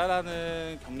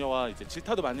잘하라는 격려와 이제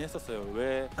질타도 많이 했었어요.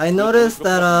 왜 I noticed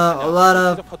that a lot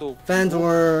of fans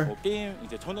were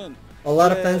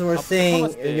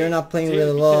saying you're not playing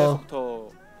really well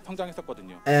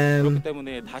성장했었거든요. and 그렇기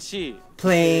때문에 다시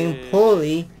playing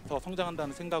poorly. 더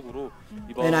성장한다는 생각으로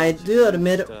And I do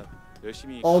admit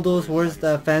all those words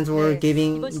that fans were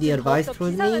giving the advice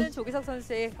towards me. 조기석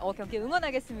선수의 경기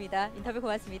응원하겠습니다. 인터뷰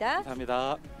고맙습니다.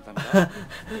 감사합니다.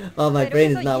 Oh, my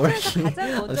brain is not working.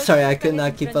 I'm sorry, I could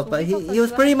not keep up. But he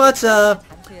was pretty much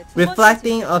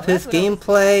reflecting of his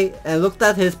gameplay and looked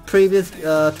at his previous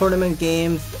tournament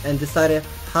games and decided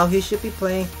how he should be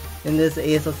playing in this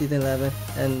ASL Season 11,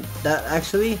 and that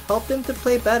actually helped him to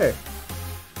play better.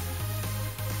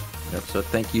 Yep, so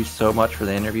thank you so much for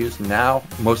the interviews. Now,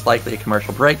 most likely a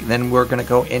commercial break. Then we're going to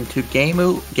go into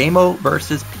GGaemo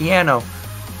versus Piano.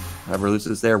 Whoever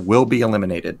loses there will be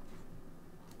eliminated.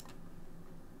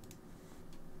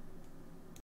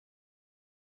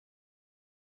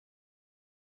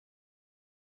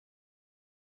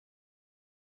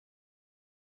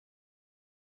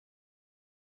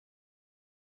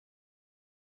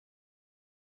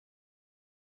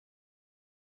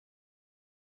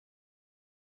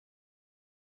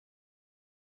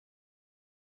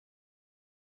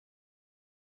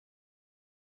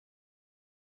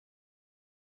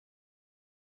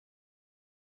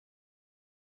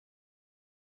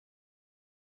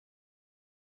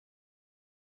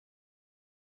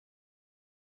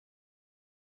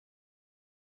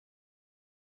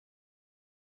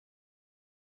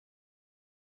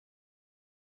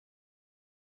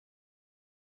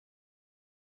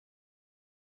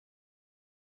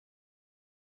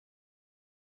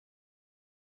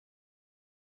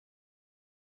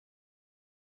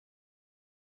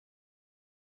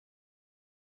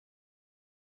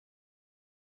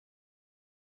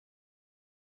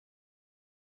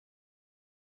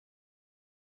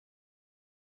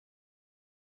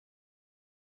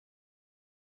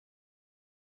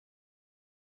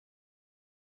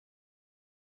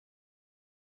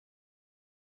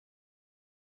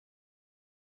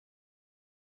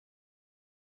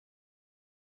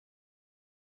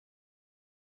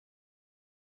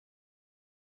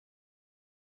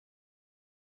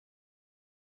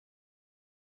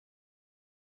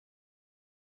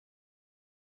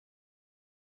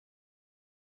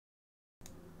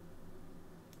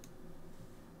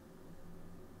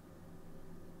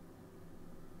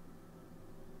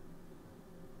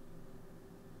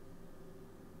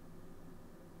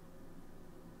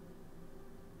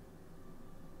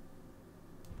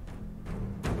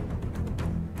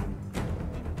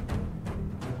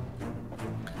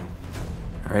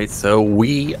 All right, so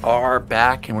we are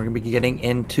back, and we're going to be getting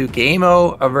into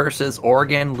GGaemo versus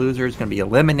Oregon. Loser is going to be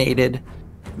eliminated,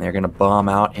 and they're going to bomb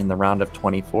out in the round of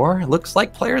 24. It looks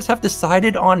like players have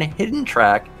decided on Hidden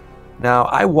Track. Now,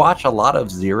 I watch a lot of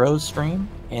Zero's stream,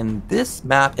 and this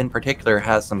map in particular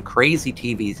has some crazy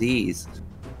TVZs.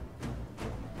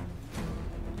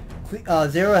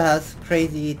 Zero has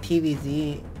crazy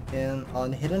TVZ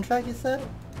on Hidden Track, you said?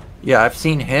 Yeah, I've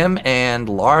seen him and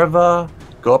Larva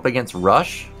go up against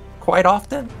Rush quite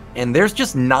often, and there's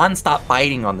just non-stop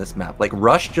fighting on this map. Like,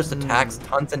 Rush just attacks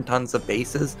tons and tons of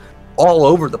bases all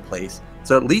over the place,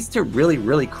 so it leads to really,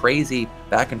 really crazy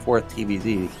back and forth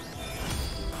TVZ.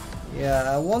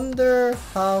 Yeah, I wonder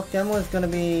how GGaemo is gonna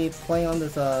be playing on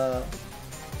this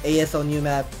ASL new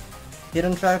map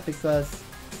Hidden Track, because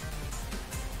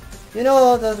you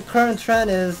know the current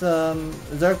trend is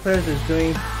Zerg players is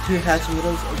doing 2 hatch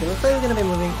middles. Okay, looks like we're gonna be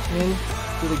moving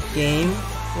into the game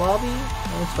lobby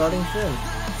and starting soon.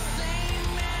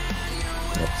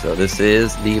 Yep, so this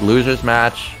is the losers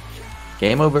match,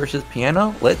 GGaemo versus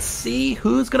Piano. Let's see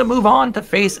who's gonna move on to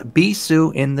face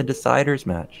Bisu in the deciders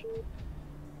match.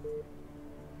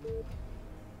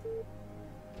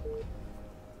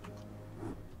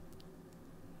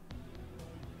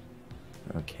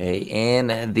 Okay,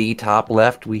 in the top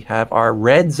left, we have our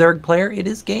red Zerg player. It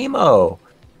is GGaemo.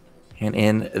 And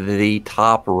in the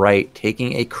top right,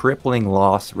 taking a crippling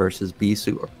loss versus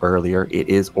Bisu earlier, it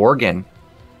is Oregon.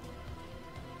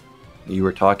 You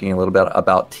were talking a little bit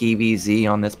about TVZ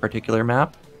on this particular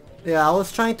map. Yeah, I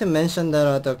was trying to mention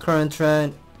that the current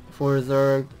trend for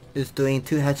Zerg is doing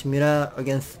 2 hatch mira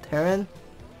against Terran,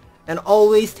 and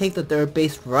always take the third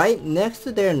base right next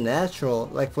to their natural.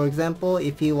 Like, for example,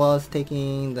 if he was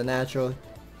taking the natural,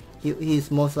 he's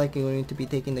most likely going to be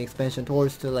taking the expansion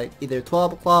towards to like either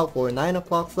 12 o'clock or 9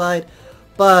 o'clock side.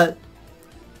 But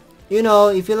you know,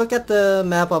 if you look at the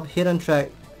map of Hidden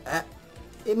Track,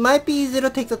 it might be easy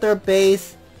to take the third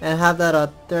base and have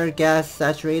that third gas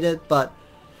saturated, but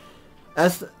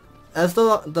as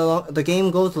the game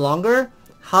goes longer,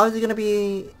 how is it gonna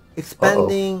be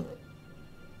expanding?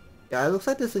 Yeah, it looks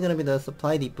like this is gonna be the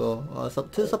supply depot.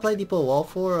 2 supply depot wall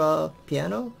for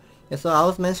Piano. Yeah, so I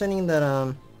was mentioning that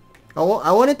I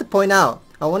wanted to point out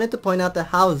that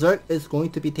how Zerg is going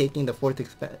to be taking the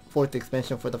fourth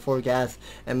expansion for the 4 gas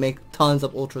and make tons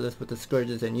of ultralisks with the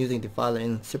Scourges and using Defiler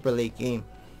in super late game.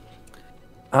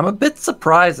 I'm a bit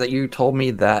surprised that you told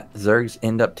me that Zergs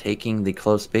end up taking the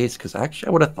close base, because actually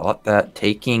I would have thought that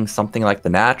taking something like the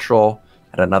natural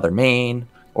at another main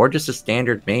or just a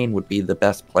standard main would be the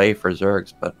best play for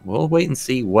Zergs, but we'll wait and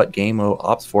see what GGaemo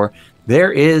opts for.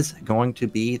 There is going to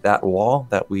be that wall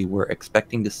that we were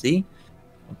expecting to see.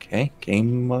 Okay,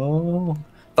 GGaemo.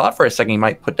 Thought for a second he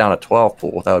might put down a 12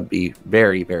 pool. That would be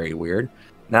very, very weird.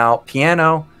 Now,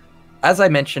 Piano, as I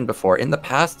mentioned before, in the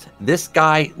past, this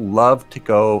guy loved to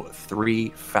go 3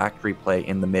 factory play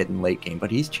in the mid and late game,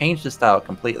 but he's changed his style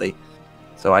completely.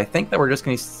 So I think that we're just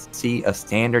going to see a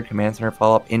standard command center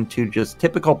follow-up into just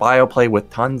typical bio play with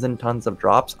tons and tons of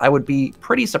drops. I would be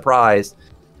pretty surprised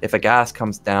if a gas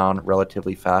comes down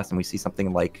relatively fast and we see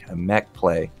something like a mech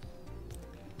play.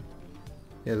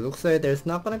 It looks like there's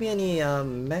not going to be any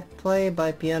mech play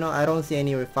by Piano. I don't see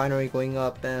any refinery going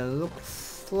up, and it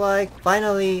looks like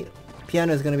finally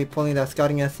Piano is going to be pulling that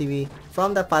scouting SCV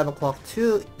from that 5 o'clock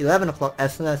to 11 o'clock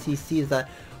as soon as he sees that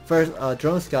first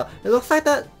drone scout. It looks like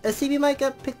that SCV might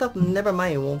get picked up. Never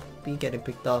mind, it won't be getting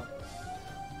picked up.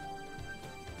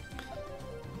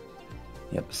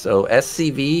 Yep, so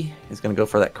SCV is going to go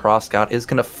for that cross scout, is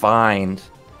going to find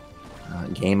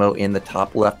GGaemo in the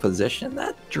top left position.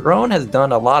 That drone has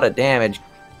done a lot of damage.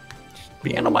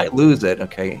 Piano might lose it.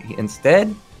 Okay,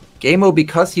 instead, GGaemo,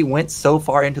 because he went so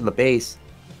far into the base,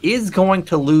 is going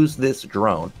to lose this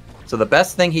drone. So the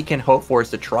best thing he can hope for is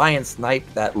to try and snipe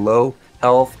that low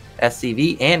health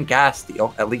SCV and gas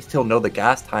steal. At least he'll know the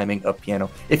gas timing of Piano.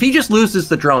 If he just loses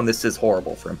the drone, this is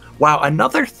horrible for him. Wow,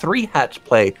 another 3 hatch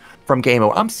play from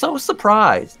GGaemo. I'm so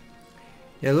surprised.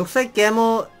 It looks like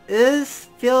GGaemo is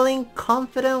feeling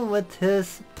confident with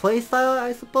his playstyle,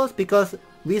 I suppose, because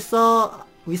we saw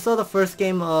the first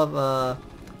game of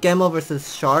GGaemo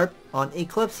versus Sharp on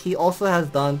Eclipse. He also has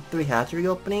done 3 hatchery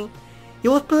opening. He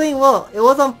was playing well. It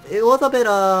was a bit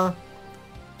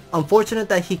unfortunate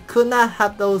that he could not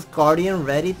have those Guardian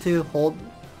ready to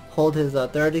hold his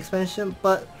 3rd expansion,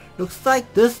 but looks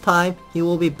like this time he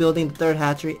will be building the 3rd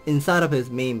hatchery inside of his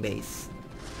main base.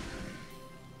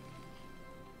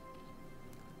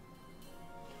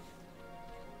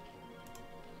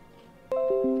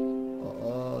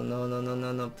 Oh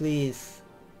no, please.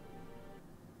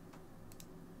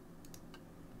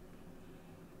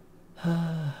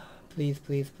 Please,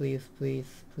 please, please, please,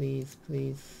 please,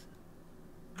 please.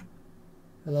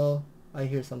 Hello? I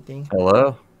hear something.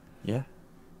 Hello? Yeah.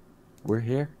 We're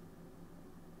here.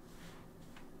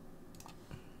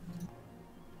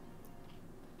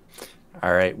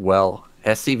 All right, well,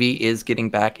 SCV is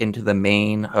getting back into the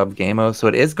main of GGaemo, so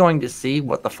it is going to see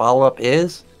what the follow-up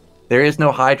is. There is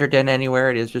no Hydra Den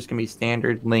anywhere. It is just going to be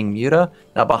standard Ling Muta.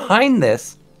 Now, behind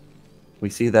this, we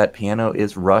see that Piano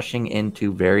is rushing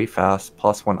into very fast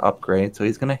 +1 upgrade, so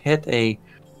he's going to hit a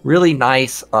really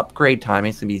nice upgrade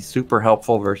timing. It's going to be super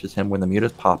helpful versus him when the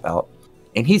mutas pop out.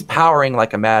 And he's powering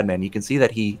like a madman. You can see that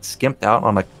he skimped out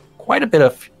on quite a bit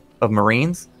of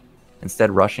Marines, instead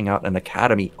rushing out an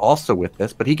academy also with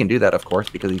this, but he can do that, of course,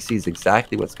 because he sees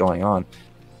exactly what's going on.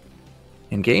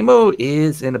 And GGaemo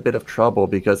is in a bit of trouble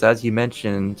because, as you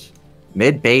mentioned,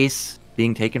 mid-base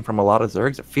being taken from a lot of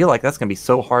Zergs, I feel like that's going to be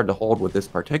so hard to hold with this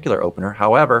particular opener.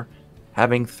 However,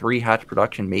 having 3 hatch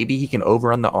production, maybe he can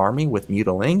overrun the army with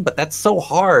Mutaling, but that's so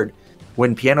hard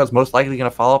when Piano's most likely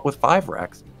going to follow up with 5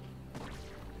 racks.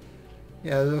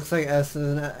 Yeah, it looks like as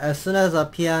soon as a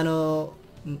Piano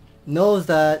knows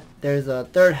that there's a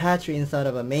 3rd hatchery inside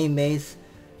of a main base,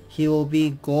 he will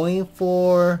be going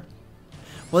for...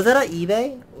 Was that an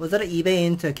eBay? Was that an eBay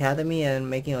into Academy and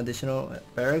making additional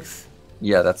barracks?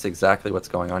 Yeah, that's exactly what's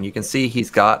going on. You can see he's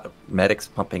got medics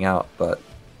pumping out, but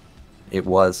it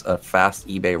was a fast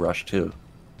eBay rush too.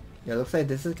 Yeah, looks like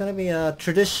this is going to be a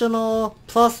traditional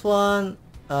 +1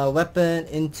 weapon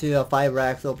into a 5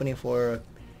 racks opening for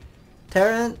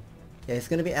Terran. Yeah, he's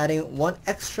going to be adding 1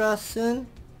 extra soon.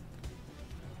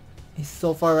 He's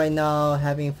so far right now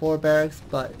having 4 barracks,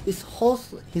 but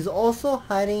he's also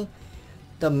hiding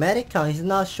the medic count. He's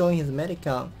not showing his medic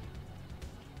count.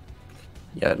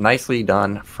 Yeah, nicely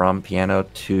done from Piano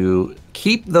to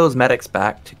keep those medics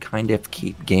back to kind of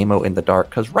keep GGaemo in the dark.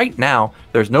 Because right now,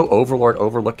 there's no Overlord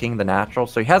overlooking the natural,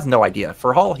 so he has no idea.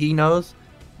 For all he knows,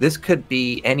 this could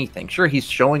be anything. Sure, he's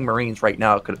showing Marines right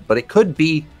now, but it could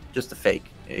be just a fake.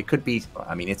 It could be,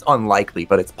 I mean, it's unlikely,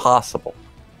 but it's possible.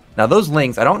 Now, those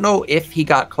Lings, I don't know if he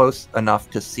got close enough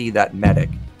to see that medic,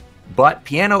 but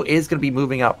Piano is going to be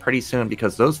moving out pretty soon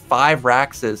because those 5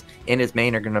 Raxes in his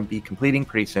main are going to be completing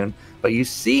pretty soon. But you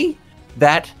see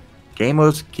that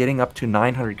GGaemo's getting up to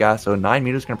 900 gas, so 9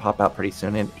 mutas going to pop out pretty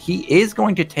soon, and he is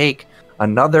going to take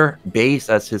another base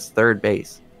as his 3rd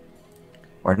base.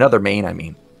 Or another main, I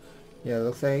mean. Yeah,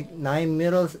 looks like 9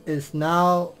 mutas is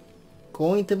now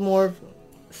going to morph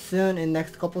soon in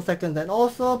next couple seconds, and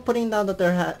also putting down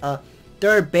the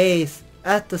 3rd base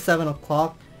at the 7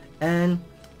 o'clock. And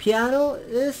Piano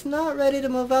is not ready to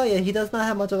move out yet. He does not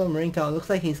have much of a Marine count. It looks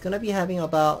like he's going to be having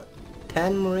about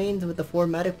 10 Marines with the 4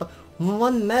 medic, but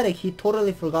 1 medic, he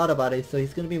totally forgot about it, so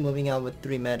he's going to be moving out with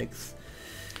 3 medics.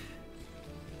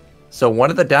 So one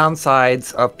of the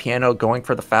downsides of Piano going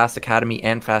for the Fast Academy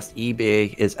and Fast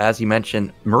eBay is, as you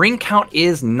mentioned, Marine count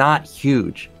is not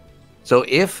huge. So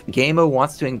if GGaemo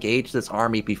wants to engage this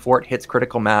army before it hits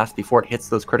critical mass, before it hits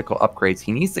those critical upgrades,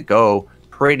 he needs to go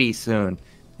pretty soon.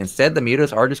 Instead, the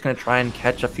mutas are just going to try and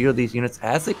catch a few of these units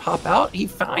as they pop out. He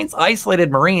finds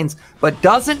isolated Marines, but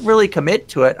doesn't really commit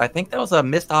to it. I think that was a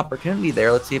missed opportunity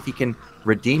there. Let's see if he can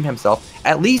redeem himself.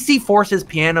 At least he forces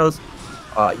Piano's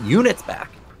units back.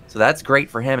 So that's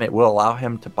great for him. It will allow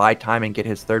him to buy time and get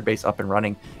his 3rd base up and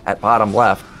running at bottom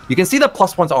left. You can see the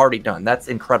 +1's already done. That's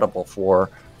incredible for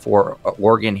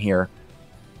Oregon here.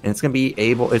 And it's going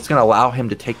to allow him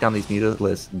to take down these muta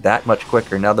lists that much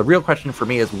quicker. Now, the real question for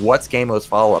me is, what's GGaemo's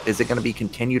follow-up? Is it going to be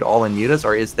continued all in mutas,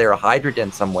 or is there a Hydra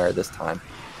Den somewhere this time?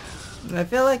 I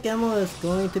feel like GGaemo is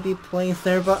going to be playing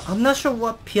there, but I'm not sure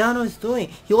what Piano is doing.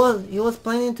 He was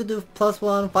planning to do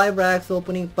 +1, 5 racks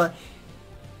opening, but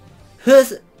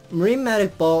his Marine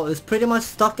Medic ball is pretty much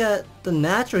stuck at the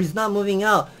natural. He's not moving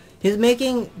out. He's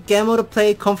making GGaemo to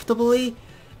play comfortably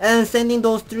and sending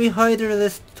those 3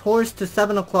 Hydralists towards to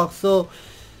 7 o'clock. So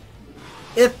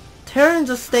if Terran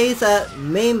just stays at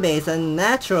main base and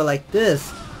natural like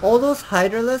this, all those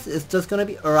Hydralists is just going to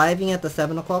be arriving at the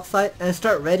 7 o'clock site and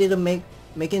start ready to make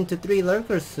into 3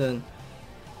 Lurkers soon.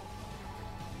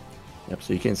 Yep,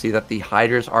 so you can see that the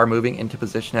Hydras are moving into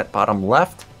position at bottom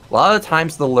left. A lot of the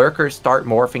times the Lurkers start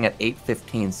morphing at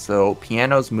 8:15, so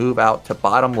Piano's move out to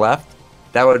bottom left,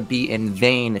 that would be in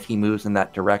vain if he moves in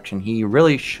that direction. He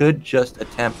really should just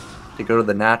attempt to go to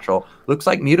the natural. Looks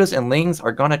like mutas and Lings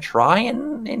are going to try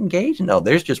and engage. No,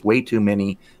 there's just way too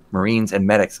many Marines and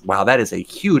medics. Wow, that is a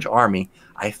huge army.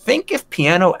 I think if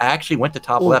Piano actually went to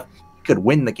top left, he could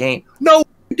win the game. No, what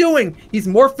are you doing? He's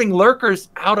morphing Lurkers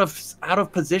out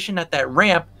of position at that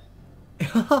ramp.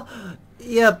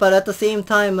 Yeah, but at the same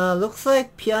time, looks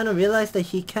like Piano realized that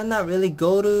he cannot really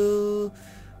go to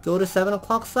go to 7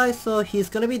 o'clock side, so he's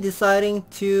gonna be deciding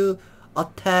to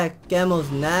attack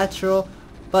GGaemo's natural,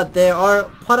 but there are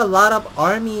quite a lot of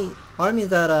armies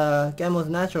at GGaemo's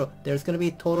natural. There's gonna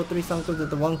be total 3 Sunkers at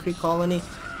the 1 Creek colony.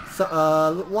 So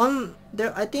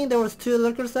I think there was 2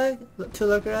 lurker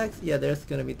eggs. Yeah, there's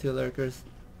gonna be 2 lurkers.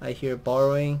 I hear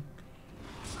borrowing.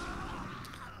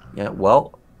 Yeah,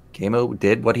 well, GGaemo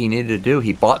did what he needed to do.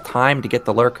 He bought time to get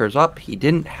the lurkers up. He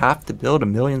didn't have to build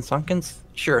 1,000,000 Sunkens.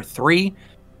 Sure, 3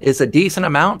 is a decent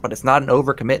amount, but it's not an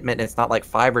overcommitment. It's not like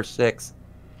 5 or 6.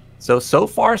 So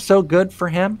far, so good for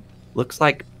him. Looks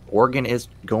like Oregon is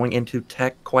going into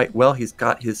tech quite well. He's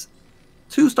got his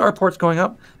 2 starports going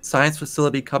up, science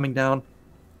facility coming down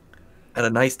at a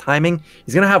nice timing.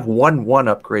 He's going to have 1-1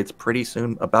 upgrades pretty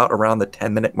soon, about around the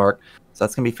 10-minute mark. So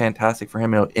that's going to be fantastic for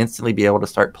him. He'll instantly be able to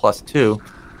start +2.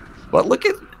 But look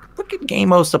at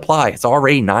GGaemo's supply. It's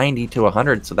already 90 to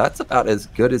 100, so that's about as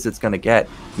good as it's going to get.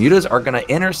 Mutas are going to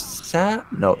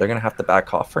intercept. No, they're going to have to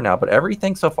back off for now. But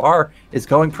everything so far is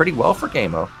going pretty well for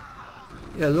GGaemo.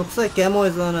 Yeah, it looks like GGaemo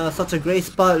is on such a great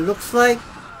spot. It looks like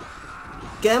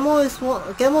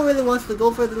GGaemo really wants to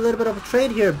go for a little bit of a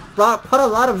trade here. Brought quite a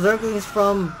lot of Zerglings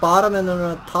from bottom and on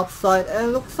the top side, and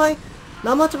it looks like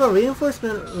not much of a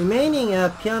reinforcement remaining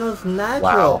at Piano's natural.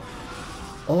 Wow.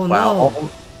 Oh Wow. no.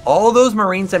 All those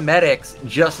Marines and medics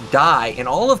just die, and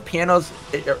all of Piano's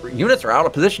units are out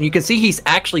of position. You can see he's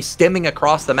actually stemming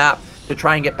across the map to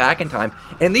try and get back in time.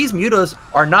 And these mutas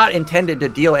are not intended to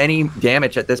deal any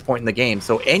damage at this point in the game.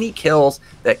 So any kills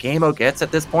that GGaemo gets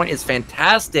at this point is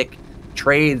fantastic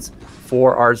trades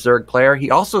for our Zerg player.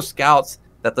 He also scouts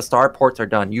that the starports are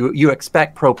done. You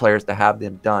expect pro players to have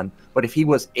them done. But if he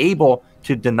was able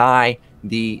to deny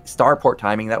the starport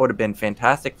timing, that would have been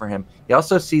fantastic for him. He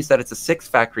also sees that it's a 6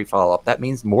 factory follow-up. That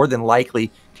means more than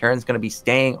likely Terran's going to be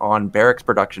staying on barracks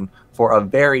production for a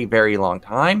very, very long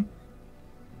time.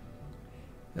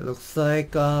 It looks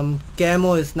like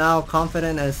GGaemo is now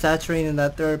confident and saturating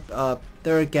that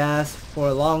third gas for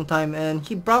a long time, and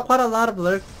he brought quite a lot of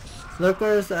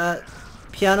lurkers at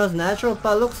Piano's natural,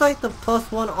 but it looks like the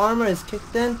 +1 armor is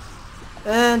kicked in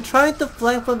and trying to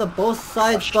flank from the both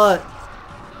sides, but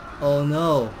oh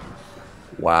no.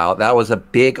 Wow, that was a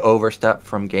big overstep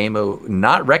from GGaemo,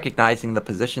 not recognizing the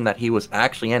position that he was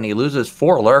actually in. He loses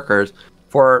 4 lurkers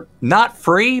for not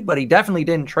free, but he definitely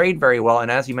didn't trade very well. And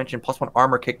as you mentioned, +1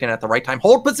 armor kicked in at the right time.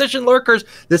 Hold position lurkers.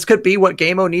 This could be what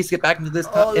GGaemo needs to get back into this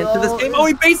game. Oh,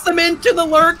 he baits them into the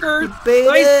lurkers. He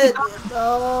baited.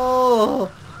 No.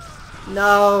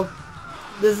 Now,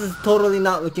 this is totally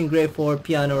not looking great for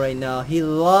Piano right now. He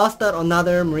lost that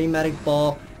another Marine Medic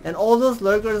ball, and all those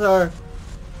lurkers are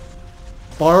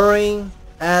burrowing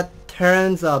at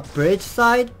Terran's bridge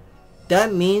side.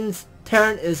 That means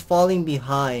Terran is falling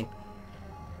behind.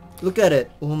 Look at it.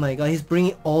 Oh my god, he's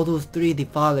bringing all those 3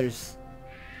 defilers.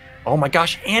 Oh my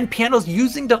gosh, and Piano's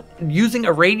using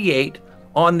Irradiate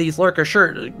on these lurkers.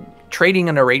 Sure, trading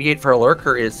an Irradiate for a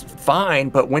lurker is fine,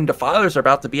 but when defilers are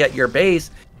about to be at your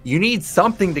base, you need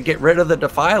something to get rid of the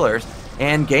defilers.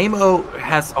 And GGaemo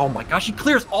has, oh my gosh, he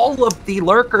clears all of the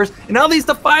lurkers, and now these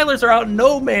defilers are out in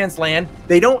no man's land.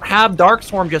 They don't have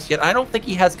Darkstorm just yet. I don't think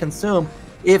he has Consume.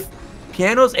 If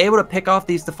Piano's able to pick off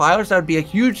these defilers, that would be a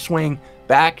huge swing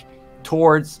back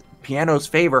towards Piano's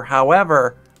favor.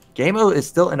 However, GGaemo is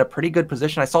still in a pretty good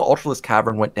position. I saw Ultralisk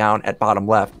Cavern went down at bottom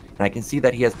left, and I can see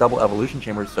that he has double evolution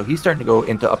chambers, so he's starting to go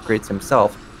into upgrades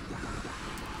himself.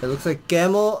 It looks like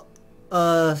GGaemo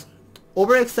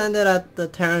overextended at the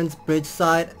Terran's bridge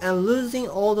side and losing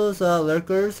all those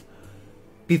lurkers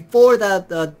before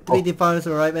that 3 defilers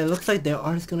arrive, and it looks like there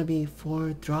are going to be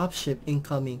 4 dropship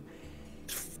incoming.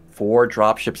 4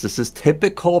 dropships. This is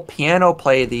typical Piano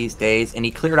play these days, and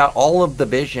he cleared out all of the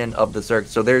vision of the Zerg.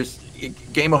 So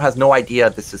GGaemo has no idea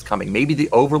this is coming. Maybe the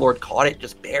Overlord caught it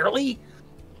just barely.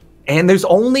 And there's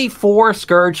only 4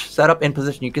 Scourge set up in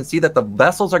position. You can see that the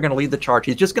vessels are going to lead the charge.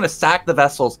 He's just going to sack the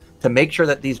vessels to make sure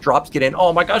that these drops get in.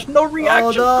 Oh my gosh, no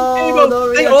reaction from GGaemo. No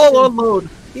they reaction. all unload.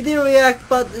 He didn't react,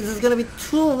 but this is going to be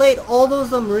too late. All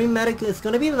those Marine Medic is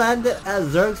going to be landed at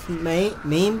Zerg's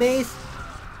main base.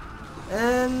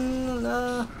 And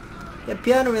yeah,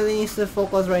 Piano really needs to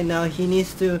focus right now. He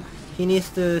needs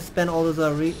to spend all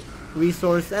those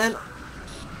resources,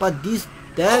 but this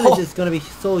damage is gonna be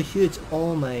so huge.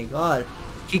 Oh my god.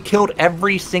 He killed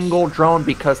every single drone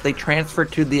because they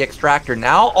transferred to the extractor.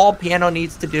 Now all Piano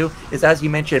needs to do is, as you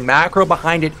mentioned, macro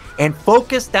behind it and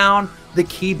focus down the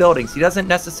key buildings. He doesn't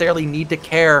necessarily need to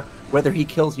care whether he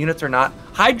kills units or not.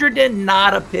 Hydrogen,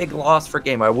 not a big loss for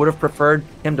GGaemo. I would have preferred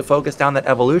him to focus down that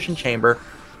evolution chamber,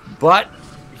 but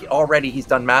already he's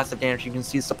done massive damage. You can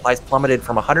see supplies plummeted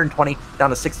from 120 down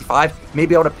to 65.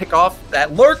 Maybe able to pick off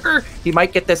that lurker. He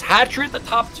might get this hatchery at the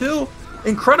top too.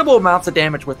 Incredible amounts of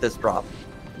damage with this drop.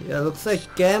 Yeah, looks like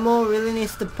GGaemo really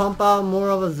needs to pump out more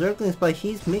of a Zerglings, but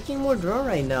he's making more drone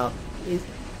right now. Is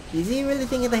he really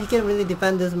thinking that he can really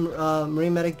defend this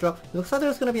Marine Medic drop? Looks like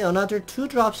there's going to be another 2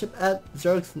 dropship at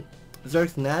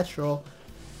Zerg's natural.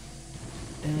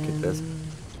 Look at this.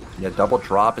 Yeah, double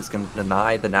drop is going to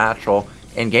deny the natural.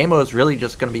 And GGaemo is really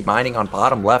just going to be mining on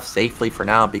bottom left safely for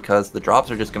now because the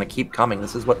drops are just going to keep coming.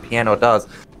 This is what Piano does.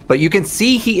 But you can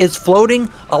see he is floating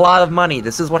a lot of money.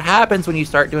 This is what happens when you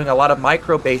start doing a lot of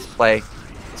micro base play.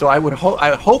 So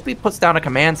I hope he puts down a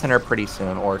command center pretty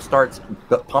soon or starts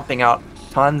pumping out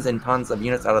tons and tons of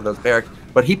units out of those barracks.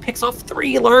 But he picks off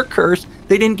 3 lurkers.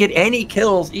 They didn't get any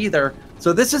kills either.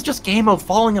 So this is just GGaemo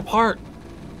falling apart.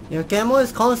 Yeah, GGaemo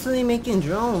is constantly making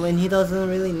drone when he doesn't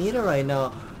really need it right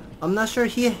now. I'm not sure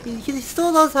he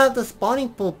still does have the spawning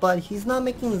pool, but he's not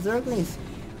making Zerglings.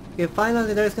 Okay,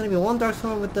 finally there's gonna be 1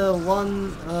 Darkstorm with the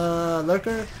 1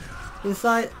 lurker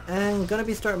inside, and gonna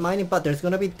be start mining, but there's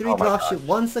gonna be 3 dropship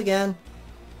once again.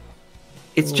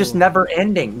 It's just never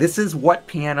ending. This is what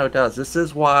Piano does. This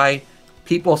is why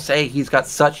people say he's got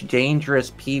such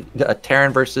dangerous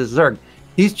Terran versus Zerg.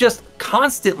 He's just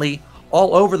constantly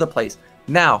all over the place.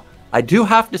 Now, I do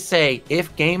have to say,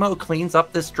 if GGaemo cleans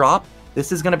up this drop,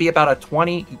 this is going to be about a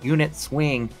 20 unit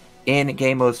swing in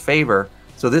GGaemo's favor.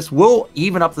 So this will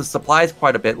even up the supplies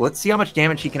quite a bit. Let's see how much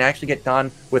damage he can actually get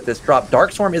done with this drop.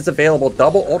 Darkstorm is available.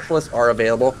 Double Ultralists are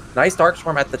available. Nice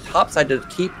Darkstorm at the top side to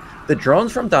keep the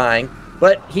drones from dying.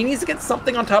 But he needs to get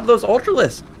something on top of those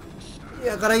Ultralists.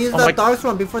 Yeah, gotta use that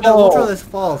Darkstorm before the Ultralist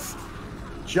falls.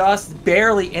 Just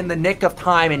barely in the nick of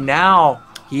time, and now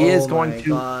he is going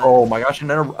to... Oh my gosh,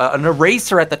 an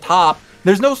Eraser at the top.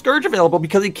 There's no Scourge available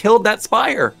because he killed that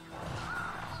Spire.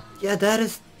 Yeah, that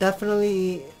is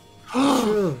definitely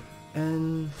true.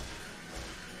 And...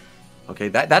 Okay,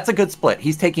 that's a good split.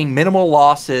 He's taking minimal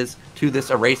losses to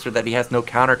this Eraser that he has no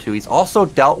counter to. He's also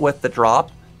dealt with the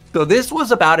drop. So this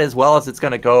was about as well as it's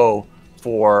going to go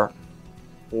for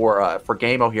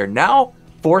GGaemo here. Now,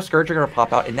 4 Scourge are going to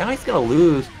pop out, and now he's going to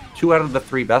lose 2 out of the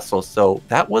 3 vessels. So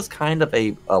that was kind of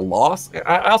a loss.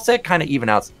 I'll say it kind of even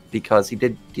out because he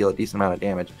did deal a decent amount of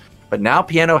damage. But now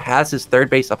Piano has his 3rd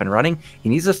base up and running. He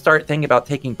needs to start thinking about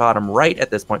taking bottom right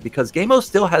at this point because GGaemo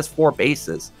still has 4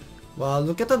 bases. Well,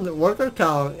 look at the worker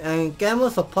count, and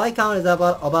GGaemo's supply count is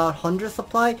about 100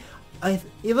 supply.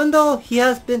 Even though he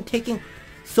has been taking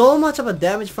so much of a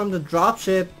damage from the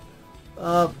dropship,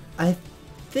 I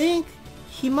think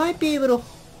he might be able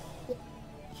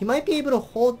to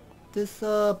hold this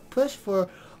push for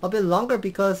a bit longer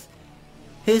because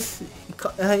his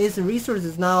resources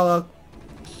is now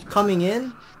coming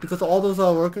in because all those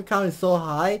worker count is so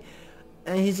high,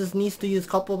 and he just needs to use a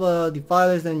couple of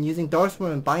defilers and using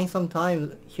Darkstorm and buying some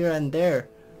time here and there.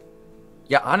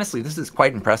 Yeah, honestly, this is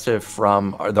quite impressive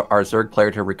from our Zerg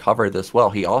player to recover this well.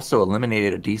 He also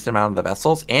eliminated a decent amount of the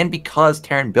vessels, and because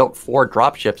Terran built 4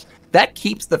 dropships, that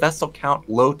keeps the vessel count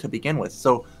low to begin with.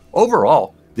 So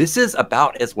overall, this is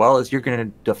about as well as you're going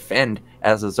to defend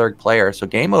as a Zerg player. So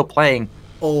GGaemo playing.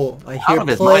 Oh, I hear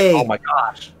plague. Oh my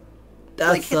gosh,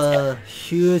 that's a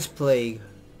huge plague.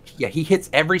 Yeah, he hits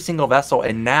every single vessel,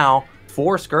 and now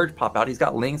 4 Scourge pop out. He's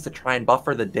got Lings to try and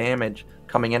buffer the damage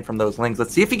coming in from those Lings.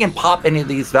 Let's see if he can pop any of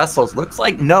these vessels. Looks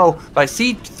like no, but I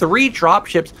see 3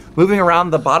 dropships moving around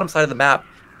the bottom side of the map.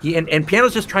 And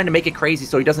Piano's just trying to make it crazy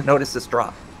so he doesn't notice this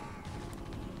drop.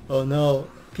 Oh no,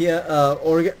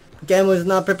 GGaemo is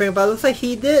not preparing, but it looks like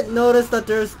he did notice that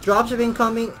there's dropship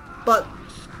incoming, but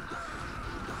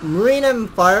Marine and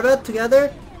Firebed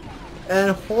together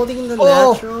and holding the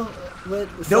natural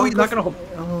with... No, he's not going to hold...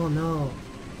 Oh no.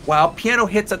 Wow, Piano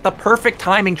hits at the perfect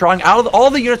timing, drawing out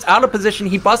all the units out of position.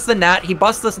 He busts the Nat, he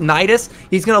busts this Nidus.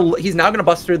 He's now gonna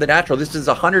bust through the natural. This is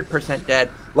 100%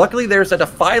 dead. Luckily, there's a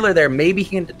Defiler there. Maybe he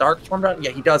can Darkstorm down. Yeah,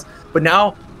 he does. But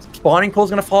now, spawning pool's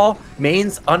gonna fall.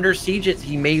 Main's under siege.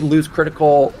 He may lose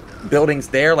critical buildings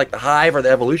there, like the Hive or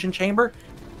the Evolution Chamber.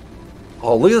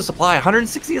 Oh, look at the supply,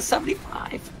 160 to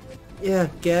 75. Yeah,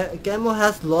 GGaemo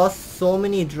has lost so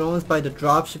many drones by the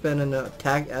dropship and an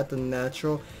attack at the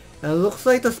natural. And it looks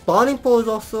like the spawning poles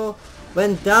also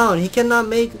went down. He cannot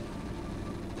make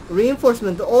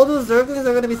reinforcement. All those Zerglings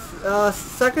are going to be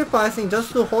sacrificing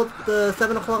just to hold the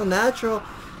 7 o'clock natural.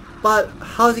 But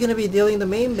how is he going to be dealing the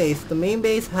main base? The main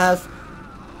base has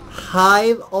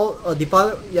Hive,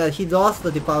 Defiler. Yeah, he lost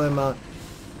the Defiler amount.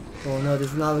 Oh no,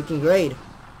 this is not looking great.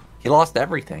 He lost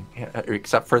everything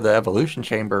except for the Evolution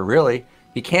Chamber, really.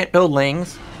 He can't build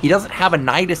Lings. He doesn't have a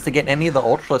Nidus to get any of the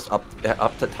Ultras up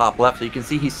to top left. So you can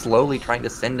see he's slowly trying to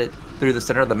send it through the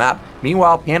center of the map.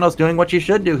 Meanwhile, Piano's doing what you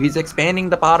should do. He's expanding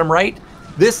the bottom right.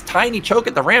 This tiny choke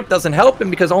at the ramp doesn't help him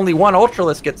because only one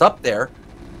Ultralist gets up there.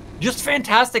 Just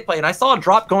fantastic play. And I saw a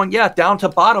drop going, yeah, down to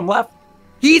bottom left.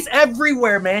 He's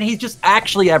everywhere, man. He's just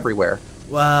actually everywhere.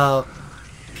 Wow.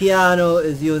 Piano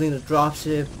is using the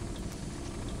dropship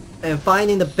and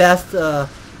finding the best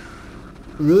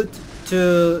route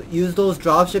to use those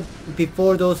dropship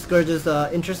before those Scourges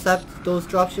intercept those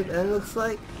dropship. And it looks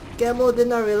like GGaemo did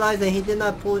not realize that he did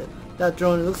not pull that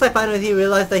drone. It looks like finally he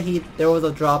realized that there was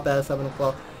a drop at 7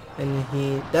 o'clock. And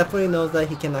he definitely knows that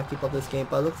he cannot keep up this game.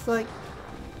 But it looks like,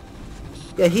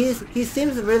 yeah, he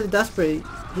seems really desperate.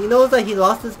 He knows that he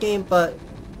lost this game, but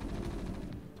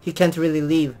he can't really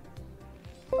leave.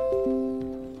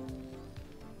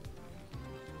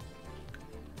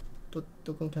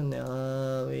 또 끊겼네.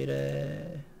 아, 왜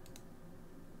이래.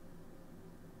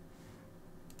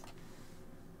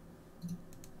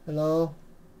 Hello?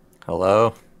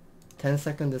 Hello?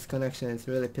 10-second disconnection is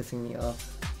really pissing me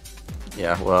off.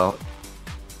 Yeah, well,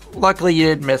 luckily you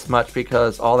didn't miss much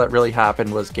because all that really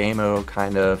happened was GGaemo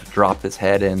kind of dropped his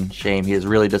head in shame. He is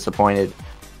really disappointed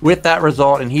with that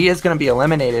result, and he is going to be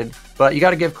eliminated. But you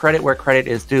got to give credit where credit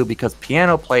is due because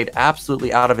Piano played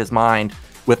absolutely out of his mind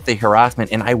with the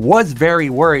harassment, and I was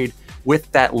very worried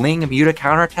with that Ling Muta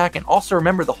counterattack. And also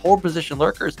remember, the hold position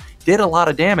lurkers did a lot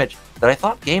of damage that I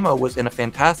thought GGaemo was in a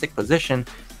fantastic position.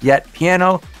 Yet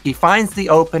Piano, he finds the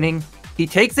opening, he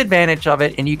takes advantage of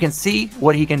it, and you can see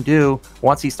what he can do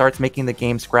once he starts making the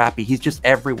game scrappy. He's just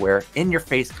everywhere, in your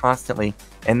face constantly,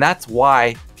 and that's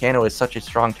why Piano is such a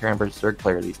strong Terran vs. Zerg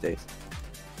player these days.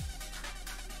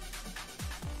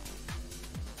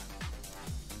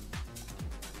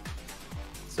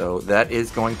 So that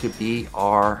is going to be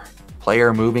our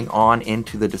player moving on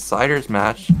into the deciders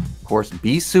match. Of course,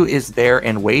 Bisu is there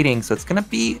and waiting, so it's going to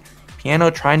be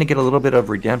Piano trying to get a little bit of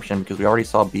redemption because we already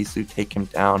saw Bisu take him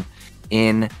down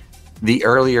in the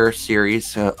earlier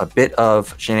series. A bit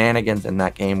of shenanigans in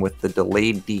that game with the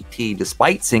delayed DT,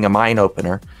 despite seeing a mine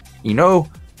opener. You know,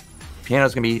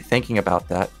 Piano's going to be thinking about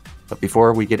that. But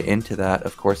before we get into that,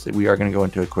 of course, we are going to go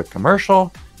into a quick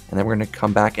commercial, and then we're going to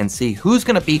come back and see who's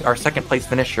going to be our second place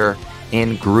finisher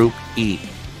in Group E.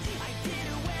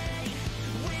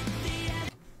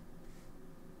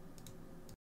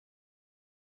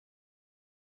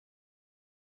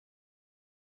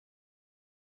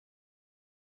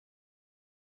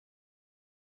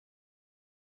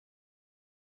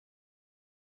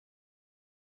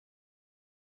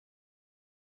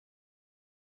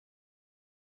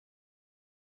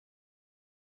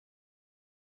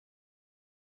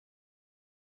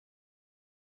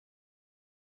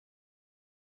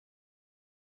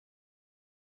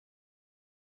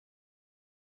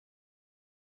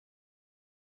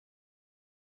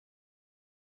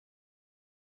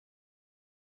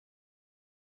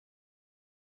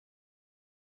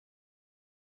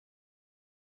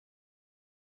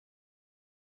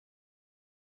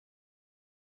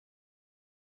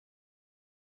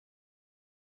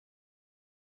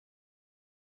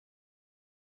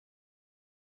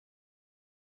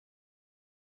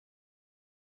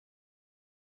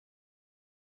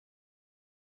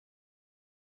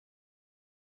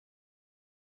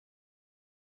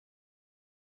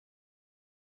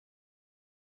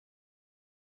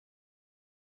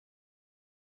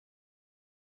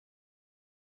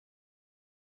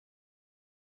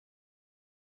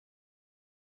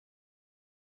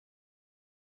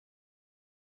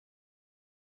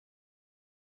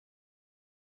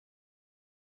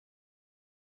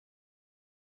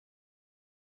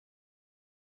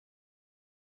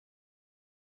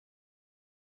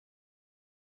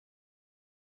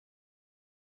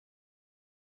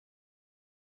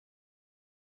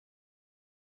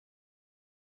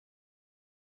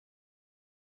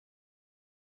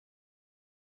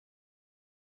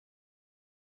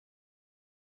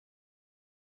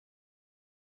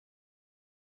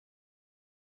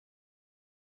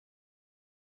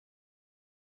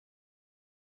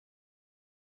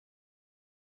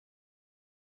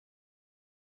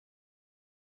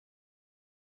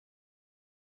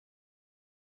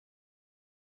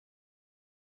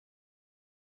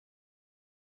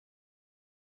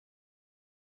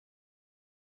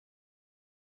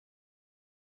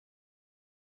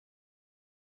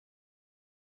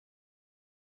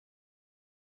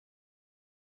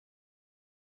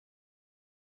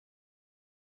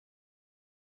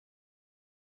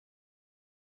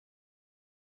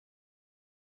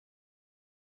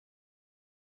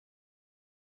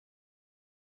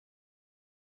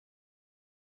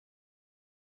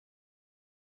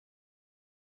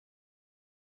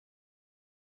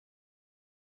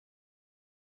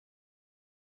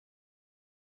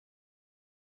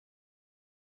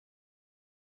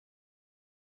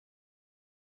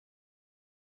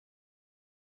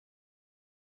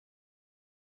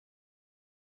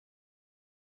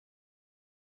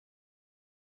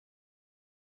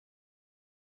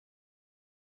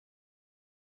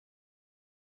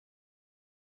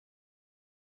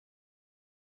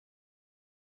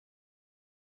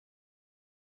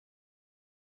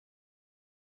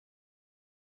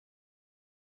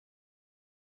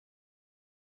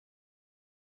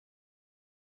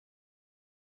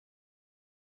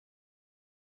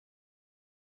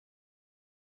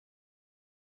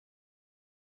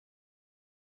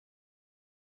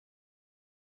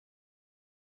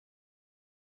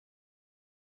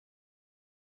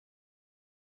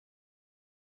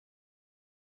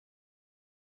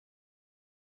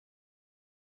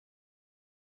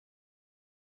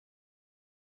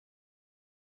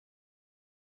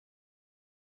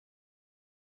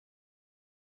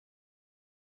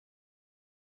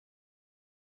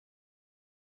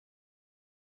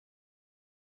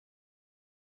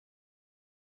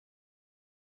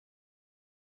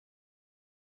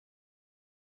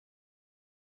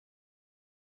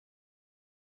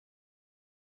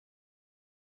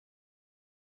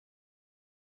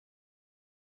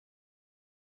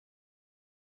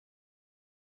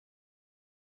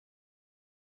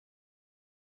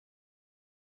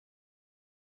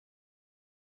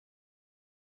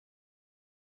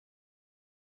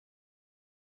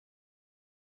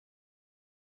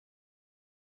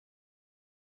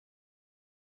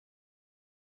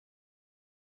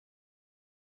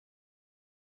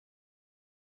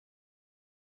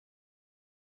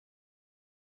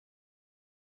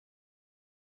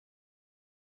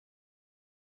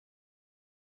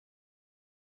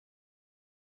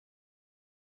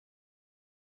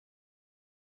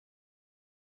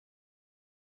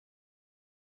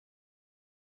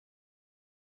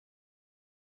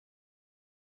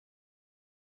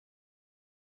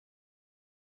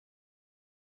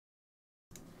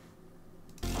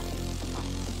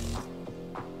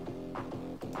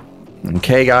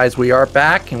 Okay, guys, we are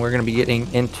back, and we're going to be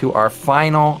getting into our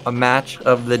final match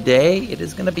of the day. It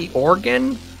is going to be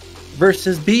Oregon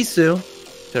versus Bisu,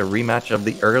 a rematch of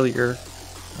the earlier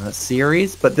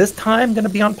series, but this time going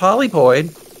to be on Polypoid.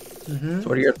 So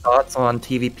what are your thoughts on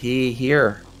TVP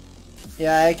here?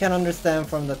 Yeah, I can understand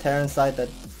from the Terran side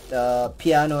that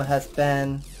Piano has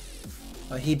banned.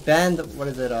 He banned, what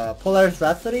is it, Polaris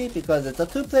Rhapsody, because it's a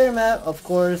two-player map. Of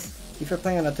course, if you're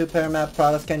playing on a two-player map,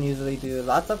 products can usually do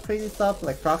lots of crazy stuff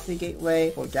like Proxy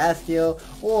Gateway or Gas Deal,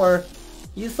 or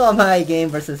you saw my game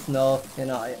versus Snow,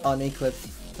 on Eclipse,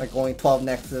 like going 12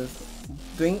 Nexus,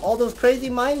 doing all those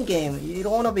crazy mind games. You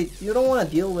don't want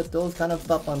to deal with those kind of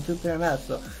stuff on two-player maps.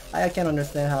 So I can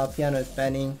understand how Piano is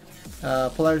banning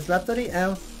Polaris Rhapsody.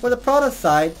 And for the product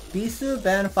side, Bisu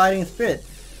banned Fighting Spirit.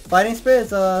 Fighting Spirit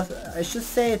is I should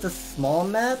say it's a small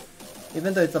map,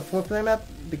 even though it's a 4-player map,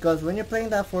 because when you're playing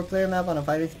that 4-player map on a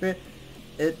Fighting Spirit,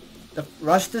 the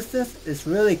rush distance is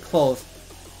really close.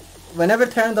 Whenever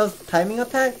Terran does timing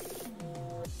attack,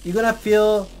 you're gonna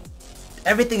feel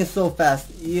everything is so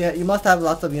fast. You must have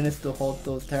lots of units to hold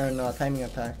those Terran timing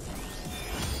attacks.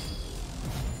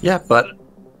 Yeah, but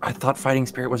I thought Fighting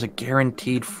Spirit was a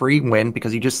guaranteed free win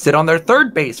because you just sit on their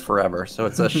third base forever. So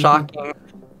it's a shocking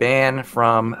ban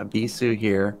from Bisu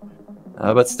here.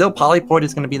 But still, Polypoid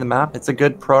is going to be the map. It's a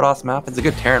good Protoss map. It's a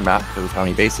good Terran map because of how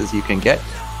many bases you can get.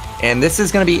 And this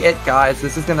is going to be it, guys.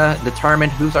 This is going to determine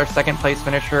who's our second place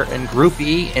finisher in Group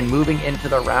E and moving into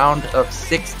the round of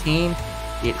 16.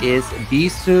 It is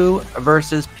Bisu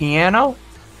versus Piano.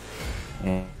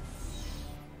 And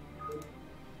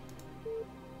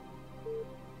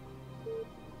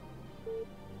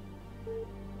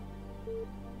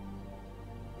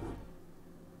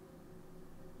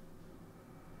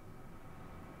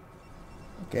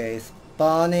okay,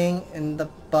 spawning in the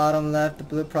bottom left, the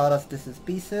blue Protoss, this is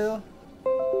Bisu.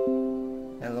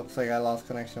 And looks like I lost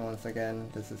connection once again.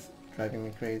 This is driving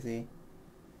me crazy.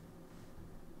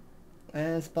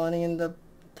 And spawning in the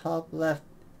top left.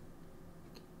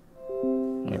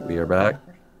 we are back.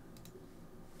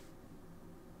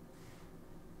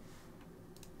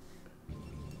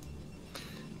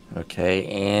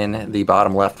 Okay, in the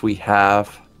bottom left we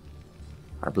have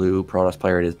our blue Protoss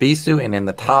player. It is Bisu, and in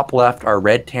the top left, our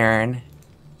red Terran,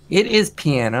 it is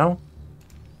Piano.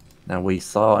 Now we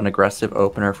saw an aggressive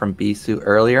opener from Bisu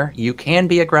earlier. You can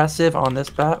be aggressive on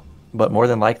this map, but more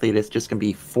than likely it is just going to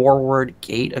be forward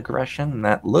gate aggression, and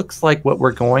that looks like what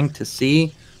we're going to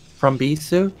see from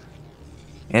Bisu.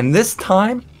 And this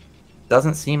time,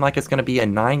 doesn't seem like it's going to be a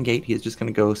 9 gate. He's just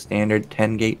going to go standard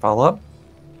 10 gate follow-up.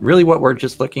 Really what we're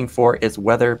just looking for is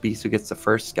whether Bisu gets the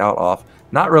first scout off.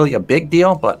 Not really a big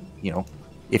deal, but,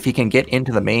 if he can get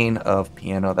into the main of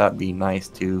Piano, that'd be nice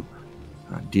to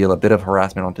deal a bit of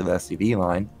harassment onto the SCV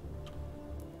line.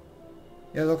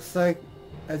 It looks like,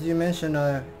 as you mentioned,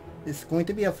 it's going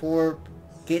to be a 4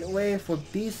 gateway for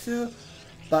Bisu,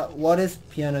 but what is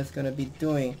Piano going to be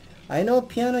doing? I know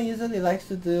Piano usually likes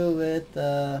to do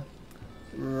with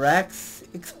Rex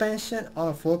expansion on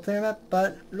a 4-player map,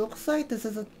 but looks like this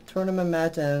is a tournament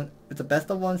match and it's a best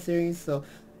of 1 series, so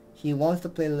he wants to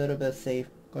play a little bit safe,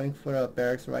 going for a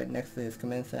barracks right next to his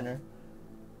command center.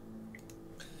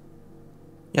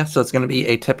 Yeah, so it's going to be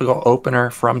a typical opener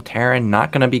from Terran.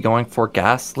 Not going to be going for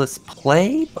gasless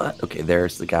play, but okay,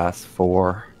 there's the gas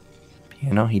for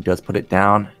Piano. He does put it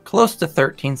down close to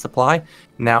 13 supply.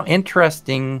 Now,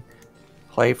 interesting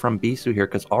play from Bisu here,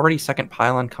 because already second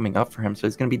pylon coming up for him, so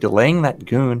he's going to be delaying that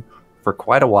goon for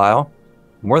quite a while.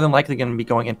 More than likely going to be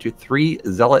going into 3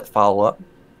 Zealot follow-up.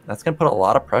 That's going to put a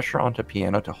lot of pressure onto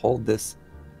Piano to hold this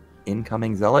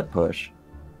incoming Zealot push.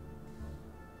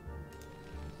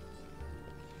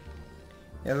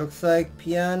 It looks like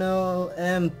Piano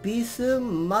and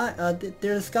Bisu,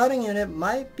 their scouting unit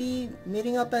might be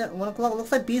meeting up at 1 o'clock.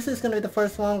 Looks like Bisu is going to be the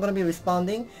first one going to be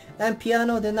responding, and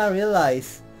Piano did not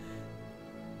realize.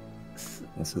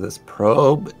 And so this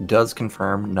probe does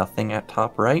confirm nothing at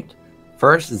top right.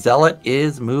 First, Zealot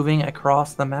is moving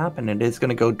across the map, and it is going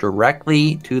to go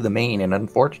directly to the main. And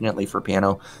unfortunately for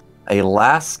Piano, a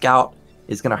last scout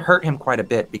is going to hurt him quite a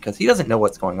bit because he doesn't know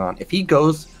what's going on. If he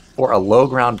goes for a low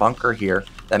ground bunker here,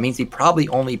 that means he probably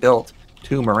only built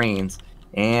 2 Marines.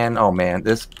 And, oh man,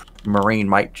 this Marine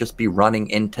might just be running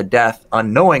into death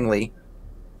unknowingly.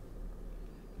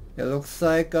 It looks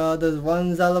like there's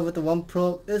 1 Zealot with the 1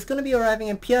 probe is going to be arriving,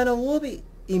 and Piano will be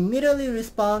immediately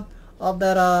respawn of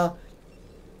that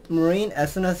Marine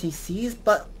as soon as he sees,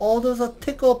 but all those are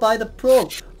tickled by the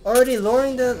probe, already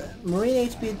lowering the Marine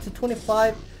HP to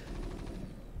 25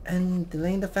 and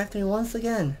delaying the factory once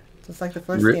again, just like the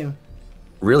first game.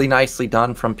 Really nicely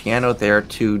done from Piano there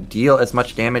to deal as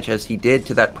much damage as he did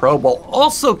to that probe while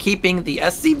also keeping the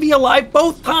SCV alive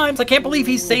both times. I can't believe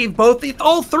he saved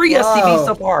all three SCVs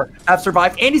so far have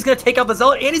survived. And he's going to take out the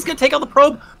Zealot and he's going to take out the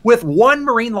probe with 1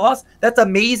 Marine loss. That's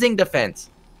amazing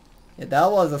defense. Yeah,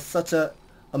 that was such a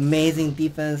amazing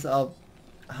defense of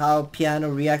how Piano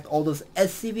react all those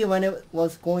SCV when it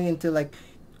was going into like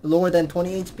lower than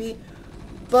 20 HP.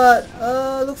 But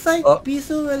looks like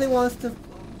Bisu really wants to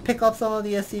pick up some of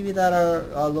the SCV that are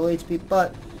low HP,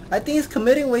 but I think he's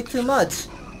committing way too much.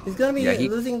 He's gonna be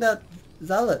losing that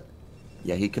Zealot.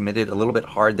 Yeah, he committed a little bit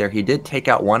hard there. He did take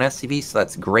out 1 SCV, so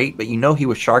that's great, but you know he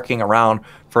was sharking around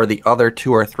for the other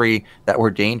 2 or 3 that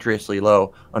were dangerously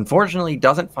low. Unfortunately, he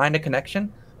doesn't find a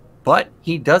connection, but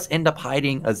he does end up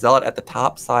hiding a Zealot at the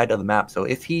top side of the map. So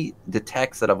if he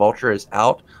detects that a Vulture is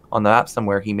out on the map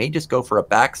somewhere, he may just go for a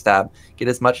backstab, get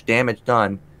as much damage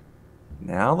done.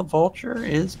 Now the Vulture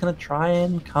is going to try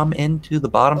and come into the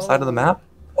bottom side of the map.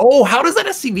 Oh, how does that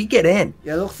SCV get in?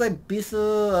 Yeah, looks like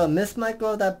Bisu missed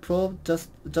micro that probe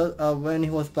just when he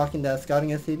was blocking that scouting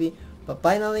SCV. But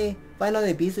finally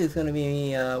Bisu is going to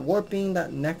be warping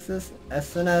that Nexus as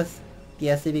soon as the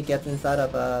SCV gets inside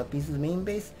of Bisu's main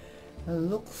base. And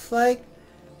looks like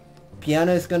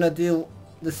Piano is going to do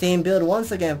the same build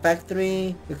once again,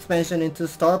 Factory expansion into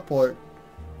Starport.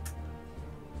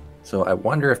 So I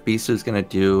wonder if Bisu is going to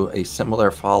do a similar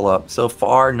follow-up. So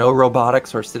far, no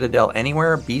robotics or Citadel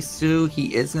anywhere. Bisu,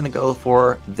 he is going to go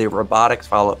for the robotics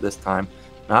follow-up this time.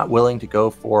 Not willing to go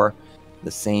for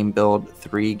the same build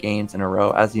 3 games in a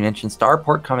row. As you mentioned,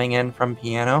 Starport coming in from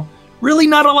Piano. Really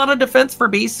not a lot of defense for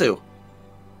Bisu.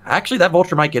 Actually, that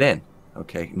Vulture might get in.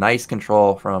 Okay, nice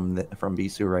control from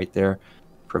Bisu right there,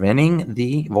 preventing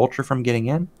the Vulture from getting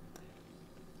in.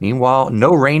 Meanwhile,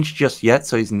 no range just yet,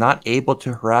 so he's not able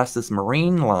to harass this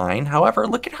Marine line. However,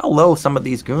 look at how low some of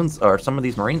these goons or some of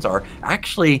these Marines are.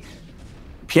 Actually,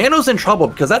 Piano's in trouble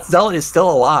because that Zealot is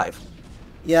still alive.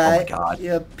 Yeah, oh my God.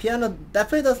 Yeah, Piano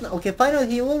definitely doesn't. Okay,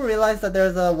 finally he will realize that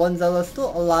there's a 1 Zealot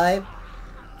still alive,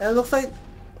 and it looks like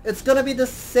it's gonna be the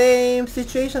same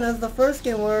situation as the first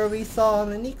game where we saw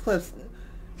on an Eclipse.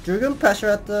 Dragoon pressure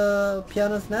at the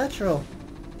Piano's natural.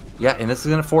 Yeah, and this is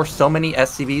going to force so many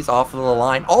SCVs off of the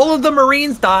line. All of the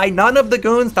Marines die, none of the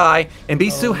goons die, and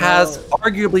Bisu has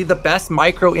arguably the best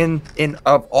micro in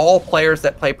of all players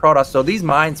that play Protoss. So these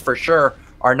mines for sure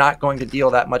are not going to deal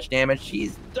that much damage.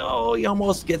 He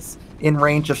almost gets in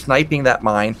range of sniping that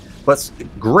mine, but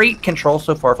great control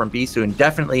so far from Bisu, and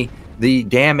definitely the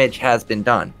damage has been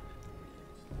done.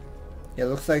 It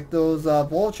looks like those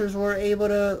Vultures were able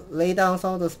to lay down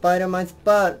some of the spider mines,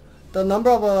 but the number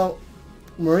of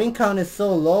Marine count is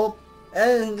so low,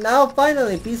 and now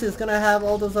finally Bisu is gonna have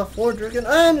all those 4 Dragon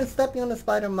and it's stepping on the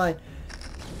spider mine.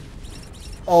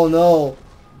 Oh no.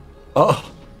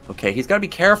 Oh, okay, he's got to be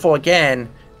careful again,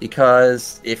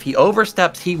 because if he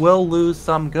oversteps, he will lose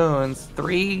some goons.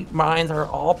 3 mines are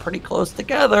all pretty close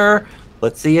together.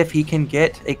 Let's see if he can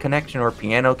get a connection, or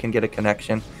Piano can get a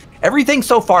connection. Everything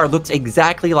so far looks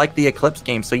exactly like the Eclipse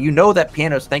game, so you know that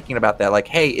Piano's thinking about that. Like,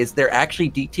 hey, is there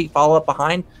actually DT follow-up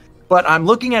behind? But I'm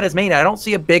looking at his main. I don't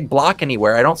see a big block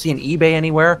anywhere. I don't see an eBay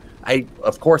anywhere.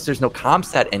 Of course, there's no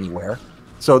comsat anywhere.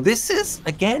 So this is,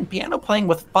 again, Piano playing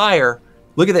with fire.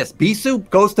 Look at this. Bisu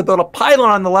goes to build a pylon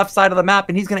on the left side of the map,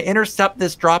 and he's going to intercept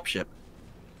this dropship.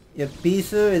 Yeah,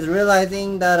 Bisu is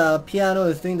realizing that Piano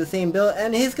is doing the same build,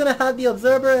 and he's going to have the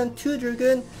Observer and 2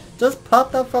 Dragoon just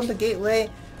popped up from the gateway.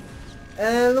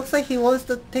 And it looks like he wants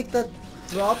to take that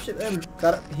dropship, and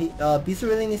Bisu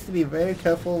really needs to be very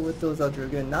careful with those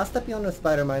Dragoon, not stepping on the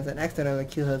spider mines and accidentally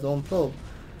kill his own probe.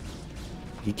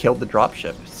 He killed the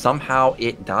dropship. Somehow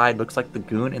it died. Looks like the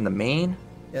goon in the main.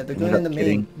 Yeah, the goon in the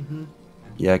main.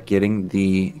 Yeah, getting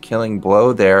the killing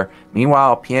blow there.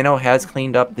 Meanwhile, Piano has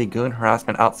cleaned up the goon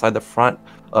harassment outside the front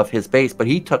of his base, but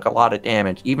he took a lot of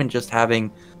damage. Even just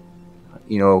having,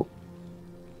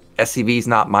 SCVs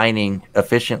not mining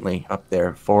efficiently up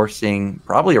there, forcing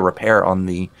probably a repair on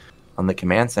the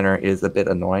command center is a bit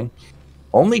annoying.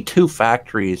 Only 2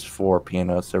 factories for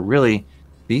Piano, so really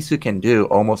Bisu can do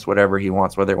almost whatever he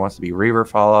wants, whether it wants to be Reaver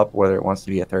follow-up, whether it wants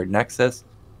to be a 3rd Nexus.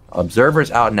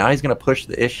 Observer's out. Now he's going to push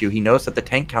the issue. He knows that the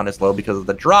tank count is low because of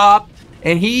the drop,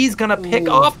 and he's going to pick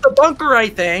off the bunker, I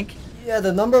think. Yeah,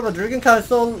 the number of a Dragon count is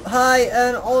so high,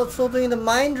 and also doing the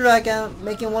Mind Dragon,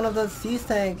 making one of the Siege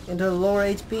tank into the lower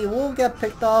HP will get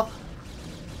picked off.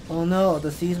 Oh no,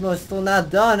 the Siege mode is still not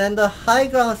done, and the high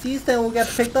ground Siege tank will get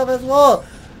picked up as well.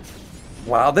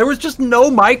 Wow, there was just no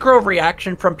micro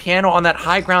reaction from Piano on that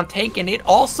high ground tank, and it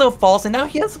also falls, and now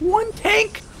he has 1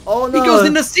 tank. Oh no. He goes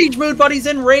into siege mode, but he's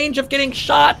in range of getting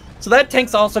shot. So that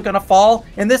tank's also going to fall,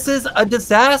 and this is a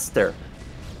disaster.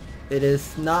 It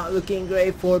is not looking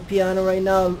great for Piano right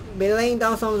now. They're laying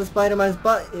down some of the Spider-Mans,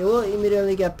 but it will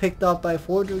immediately get picked up by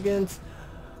 4 Dragons.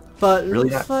 But Really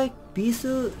looks like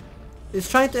Bisu is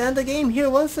trying to end the game here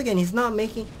once again. He's not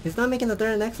making the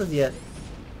third Nexus yet.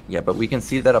 Yeah, but we can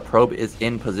see that a probe is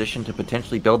in position to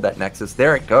potentially build that Nexus.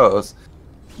 There it goes.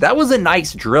 That was a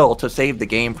nice drill to save the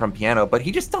game from Piano, but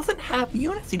he just doesn't have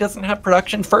units. He doesn't have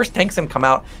production. First tanks him come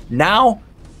out. Now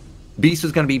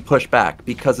Bisu's going to be pushed back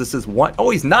because this is one. Oh,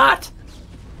 he's not.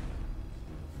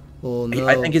 Oh no.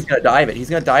 I think he's going to dive it. He's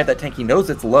going to dive that tank. He knows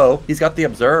it's low. He's got the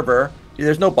observer.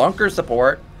 There's no bunker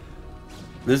support.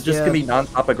 This is just going to be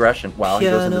non-stop aggression. Wow.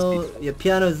 Piano,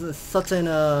 Piano is such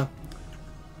a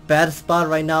bad spot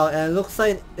right now, and it looks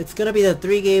like it's going to be the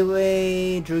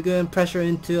 3-gateway Dragoon pressure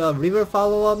into a river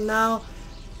follow-up now.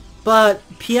 But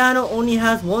Piano only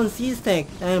has 1 siege tank,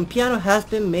 and Piano has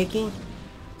been making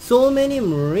so many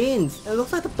Marines. It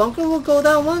looks like the bunker will go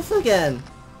down once again.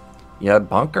 Yeah,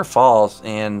 bunker falls,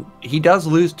 and he does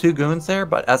lose 2 goons there,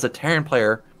 but as a Terran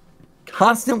player,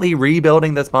 constantly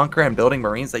rebuilding this bunker and building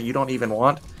Marines that you don't even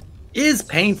want is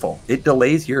painful. It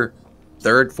delays your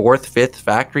 3rd, 4th, 5th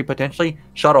factory potentially.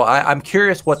 Shuttle, I'm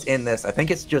curious what's in this. I think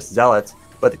it's just Zealots,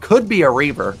 but it could be a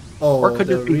Reaver, or it could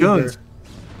just be goons.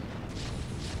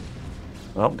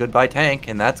 Well, goodbye tank,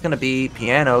 and that's going to be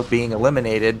Piano being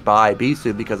eliminated by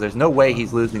Bisu because there's no way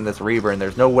he's losing this Reaver, and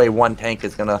there's no way one tank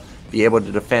is going to be able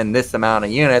to defend this amount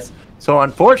of units. So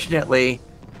unfortunately,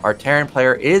 our Terran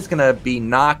player is going to be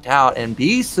knocked out, and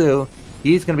Bisu,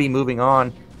 he's going to be moving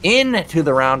on into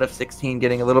the round of 16,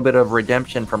 getting a little bit of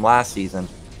redemption from last season.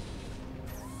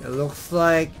 It looks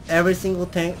like every single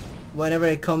tank, whenever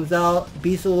it comes out,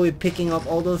 Bisu will be picking up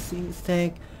all those siege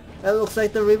tank. It looks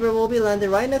like the Reaver will be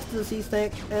landed right next to the siege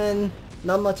tank, and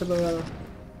not much of a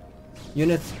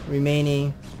units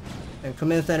remaining. And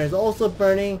command center is also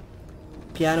burning.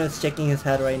 Piano is shaking his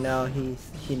head right now.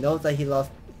 He knows that he lost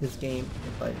his game,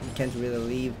 but he can't really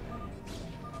leave.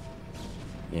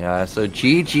 Yeah, so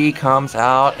GG comes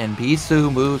out and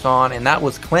Bisu moves on, and that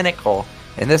was clinical.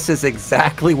 And this is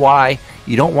exactly why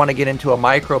you don't want to get into a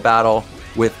micro battle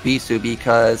with Bisu,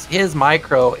 because his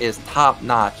micro is top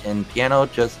notch, and Piano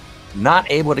just not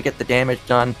able to get the damage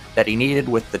done that he needed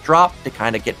with the drop to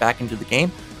kind of get back into the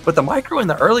game. But the micro in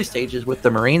the early stages with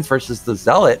the Marines versus the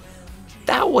Zealot,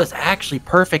 that was actually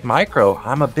perfect micro.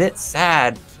 I'm a bit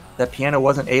sad that Piano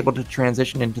wasn't able to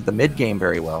transition into the mid game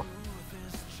very well.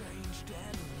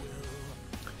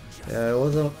 Yeah,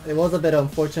 it was a bit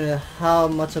unfortunate how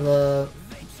much of a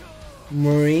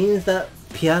Marines that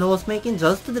Piano was making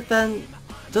just to defend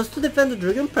the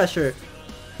Dragon pressure.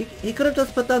 He could have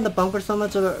just put down the bunker so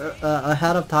much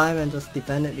ahead of time and just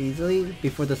defend it easily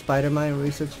before the Spider-Man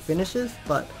research finishes,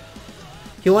 but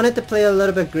he wanted to play a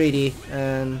little bit greedy,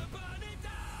 and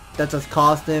that just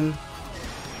cost him.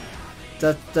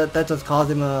 That just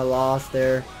caused him a loss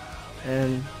there.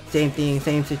 And same thing,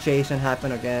 same situation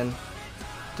happened again,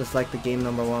 just like the game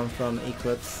number 1 from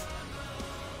Eclipse.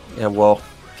 Yeah, well,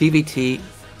 PVT.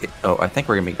 Oh, I think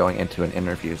we're going to be going into an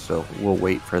interview, so we'll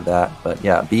wait for that. But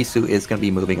yeah, Bisu is going to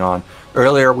be moving on.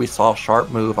 Earlier, we saw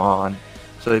Sharp move on.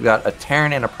 So we've got a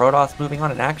Terran and a Protoss moving on,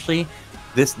 and actually,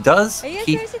 this does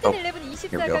keep... Oh,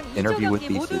 here we go. Interview with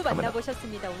Bisu coming up.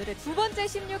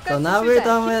 So now we're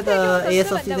done with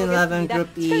ASL Season11 Group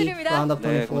E, Round of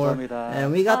 24.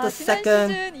 And we got the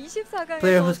second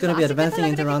player who's going to be advancing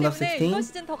into Round of 16. This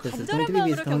is going to be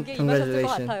Bisu.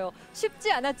 Congratulations.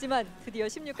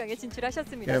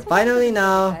 You're finally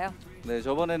now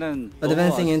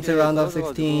advancing into Round of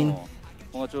 16.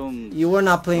 You were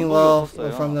not playing well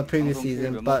from the previous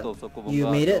season, but you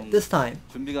made it this time.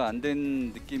 준비가 안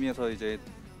된 느낌이어서 이제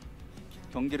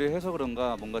경기를 해서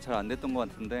그런가 뭔가 잘 안 됐던 것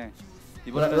같은데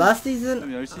이번에는 last season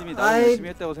좀 열심히 I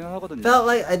했다고 생각하거든요. felt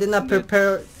like I did not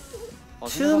prepare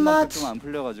too much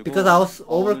because I was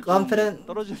overconfident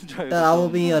that I will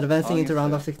be advancing into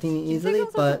round of 16 easily,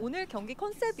 but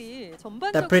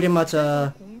that pretty much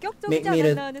made me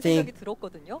to think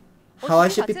how I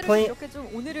should be playing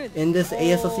in this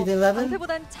ASL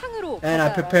Season11, and I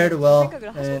prepared well,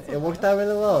 and it worked out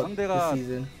really well this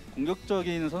season.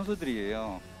 공격적인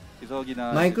선수들이에요.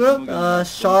 My group,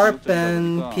 Sharp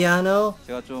and Piano,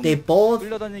 they both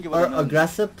are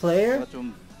aggressive players.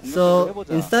 So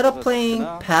instead of playing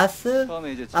passive,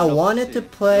 I wanted to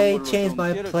change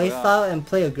my playstyle and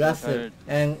play aggressive,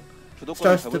 and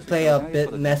starts to play a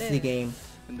bit messy game.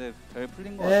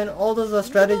 And all those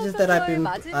strategies that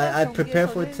I prepared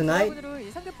for tonight,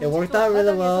 it worked out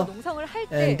really well,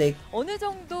 and they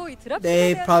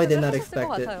probably did not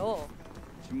expect it.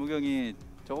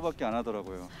 저거밖에 안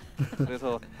하더라고요.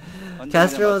 그래서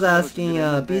Castro was asking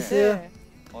Bisu, 네.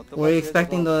 were you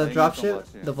expecting the dropship,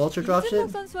 the vulture 임진목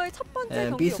dropship? 선수와의 첫 번째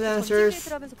And 경기였고 Bisu answers,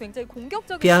 전진 하면서 굉장히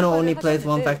공격적인 Piano 출발을 only plays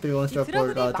one 하셨는데 factory, one 이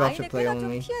support, 드라군이 dropship 마인에 play 꽤나 좀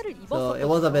only. 피해를 So it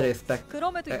was a bit 입었었거든요.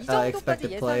 그럼에도 이 정도까지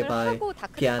expected play 예상을 by 하고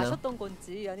다크를 Piano. 가셨던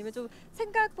건지 아니면 좀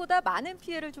생각보다 많은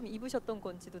피해를 좀 입으셨던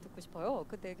건지도 듣고 싶어요.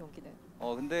 그때 경기는.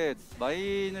 근데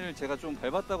마인을 제가 좀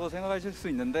밟았다고 생각하실 수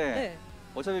있는데 네.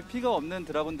 어차피 피가 없는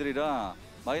드라군들이라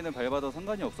마인을 밟아도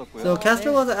상관이 없었고요. So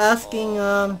Castro was asking,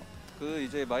 그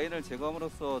이제 마인을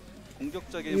제거함으로써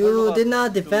공격적인 you did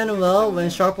not defend well when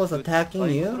Sharp was attacking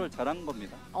you. 컨트롤 잘한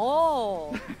겁니다.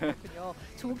 그렇군요.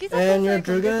 조기사 And your 선수의 경기에서도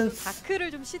Dragons-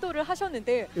 다크를 좀 시도를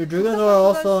하셨는데 Your Dragons were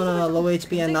also on a low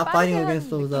HP and not fighting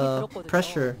against those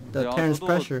pressure, the 야, Terran's 저도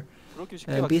pressure. 그렇게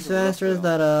쉽게 And 막힐 Bisu 줄 answers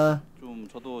몰랐어요. that 좀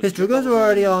저도 his Dragons were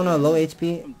already on a low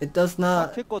HP. It does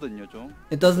not 막혔거든요, 좀.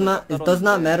 It does not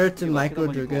matter to 이게 micro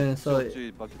막히다 Dragoon, 보니까 so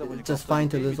어찌 막히다 보니까 it's just fine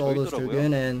to lose all those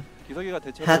Dragoon and 기석이가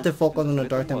대체로 had to focus on the 잘했던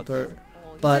Dark 것 같아요. Templar.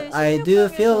 But I do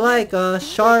feel like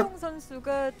Sharp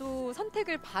선수가 또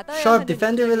선택을 받아야 Sharp 하는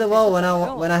defended really well when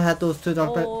I had those two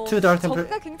Dark Templar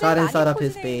적과 굉장히 got inside 많이 of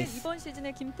his 포진해 있는 base. 이번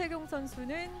시즌에 김태경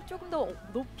선수는 조금 더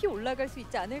높이 올라갈 수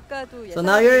있지 않을까도 So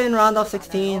now you're in round of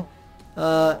 16.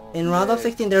 In round of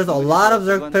 16, there's a lot of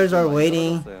Zerg players are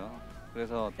waiting,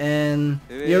 and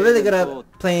you're really good at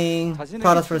playing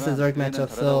Protoss versus Zerg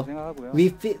matchups. So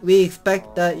we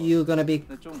expect that you're gonna be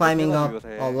climbing up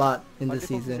a lot in this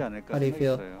season. How do you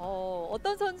feel?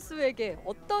 어떤 선수에게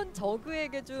어떤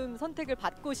저그에게 좀 선택을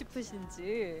받고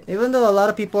싶으신지. Even though a lot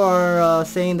of people are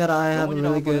saying that I have a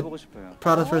really good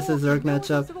Protoss versus Zerg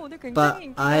matchup, but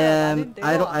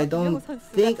I don't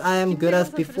think I am good as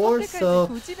before, so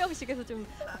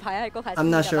I'm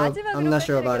not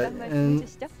sure about it. And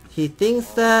he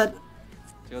thinks that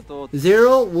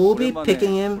Zero will be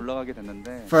picking him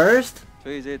first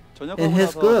in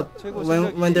his group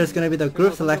when there's gonna be the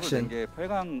group selection.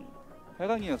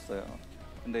 8강이었어요.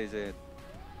 근데 이제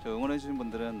저 응원해 주신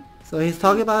분들은 So he's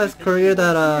talking about his career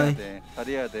that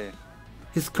잘해야 돼.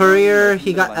 his career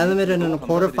he got eliminated in a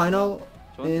quarterfinal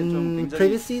in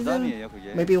previous season.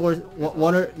 Maybe it was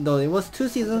one or no, it was 2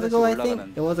 seasons ago I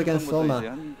think. It was against Soma.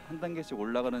 한 단계씩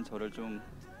올라가는 저를 좀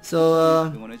So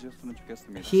응원해 주셨으면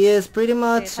좋겠습니다. he is pretty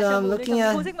much looking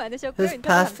at his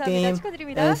past game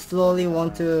and slowly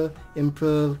want to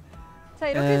improve. 자,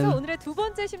 이렇게 해서 오늘의 두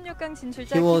번째 16강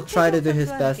진출자 He will try to do 김태경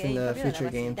his best 선수와 in the 함께 future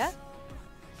인터뷰 games. 나눠봤습니다.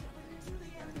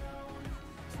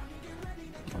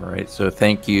 All right, so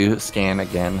thank you, Scan,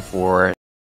 again for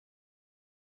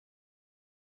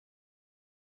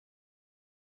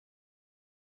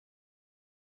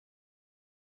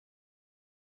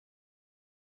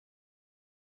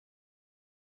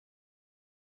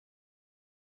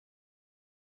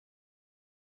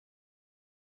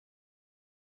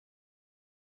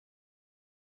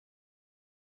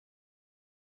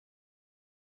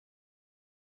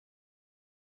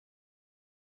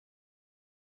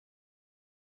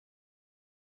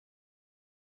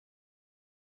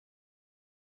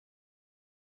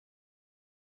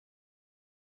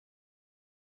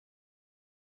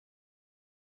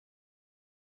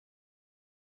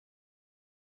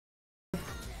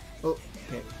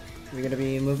Okay, we're gonna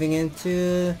be moving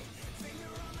into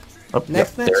oh,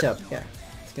 next yep, there. matchup. Yeah,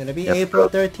 it's gonna be Yep. April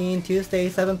 13, Tuesday,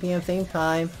 7 p.m. same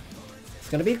time. It's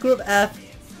gonna be Group F.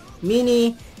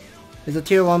 Mini is a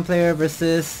tier 1 player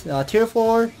versus tier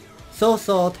 4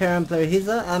 So-So Terran player. He's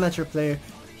an amateur player.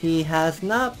 He has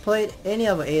not played any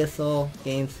of ASL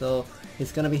games, so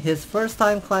it's gonna be his first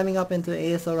time climbing up into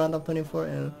ASL round of 24,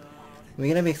 and we're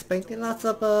gonna be expecting lots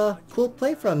of cool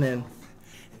play from him.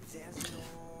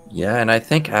 Yeah, and I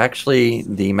think actually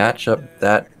the matchup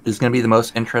that is going to be the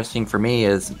most interesting for me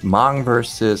is Mong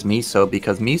versus Miso,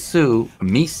 because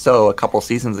Miso a couple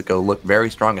seasons ago looked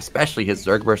very strong, especially his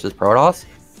Zerg versus Protoss,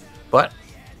 but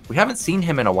we haven't seen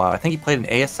him in a while. I think he played in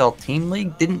ASL Team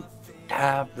League, didn't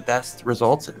have the best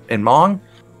results. And Mong,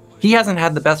 he hasn't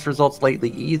had the best results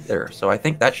lately either, so I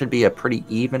think that should be a pretty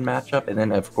even matchup. And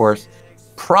then, of course,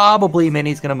 probably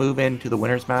Mini's going to move into the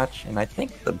winner's match, and I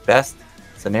think the best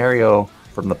scenario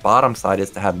from the bottom side is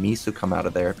to have Misu come out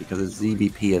of there because his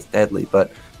ZVP is deadly.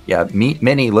 But yeah,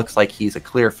 Mini looks like he's a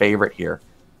clear favorite here.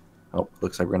 Oh,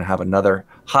 looks like we're going to have another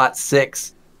hot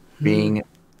 6 being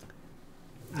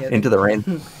into the rain.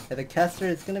 Yeah, the caster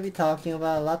is going to be talking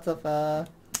about lots of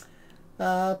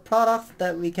products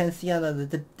that we can see on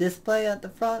the display at the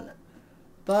front.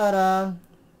 But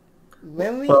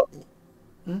when we...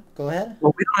 go ahead.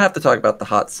 Well, we don't have to talk about the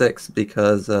hot 6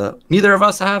 because neither of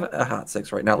us have a hot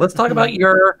 6 right now. Let's talk about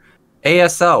your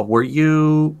ASL. Were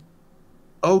you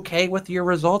okay with your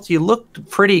results. You looked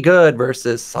pretty good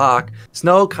versus Sock.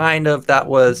 Snow that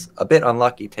was a bit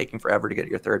unlucky, taking forever to get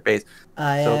your third base.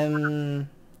 I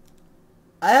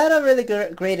had a really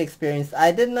great experience.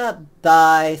 I did not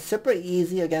die super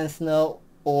easy against Snow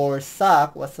or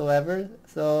Sock whatsoever.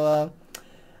 So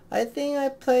I think I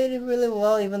played it really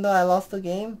well even though I lost the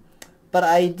game. But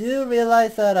I do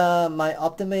realize that my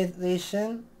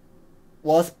optimization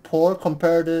was poor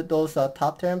compared to those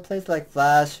top tier plays like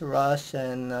Flash, Rush,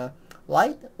 and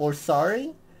Light or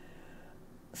Sorry.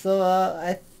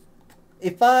 So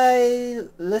if I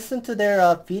listen to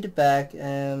their feedback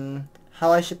and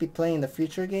how I should be playing the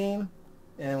future game,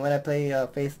 and when I play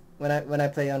when I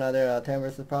play another Terran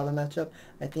versus Problem matchup,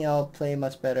 I think I'll play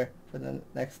much better for the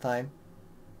next time.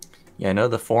 Yeah, I know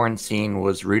the foreign scene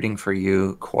was rooting for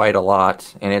you quite a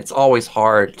lot, and it's always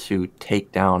hard to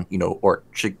take down, or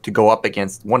to go up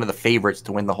against one of the favorites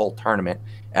to win the whole tournament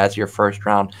as your first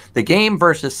round. The game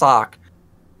versus Sock,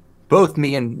 both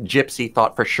me and Gypsy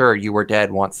thought for sure you were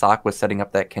dead once Sock was setting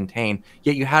up that contain,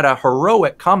 yet you had a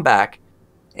heroic comeback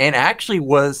and actually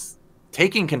was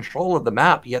taking control of the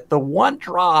map, yet the one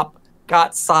drop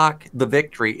got Sock the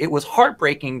victory. It was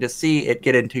heartbreaking to see it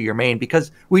get into your main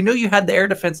because we knew you had the air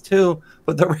defense too,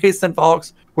 but the Wraiths and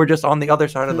Valks were just on the other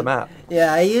side of the map.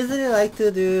 Yeah, I usually like to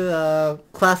do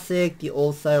classic, the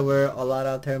old side where a lot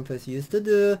of Terran players used to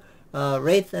do,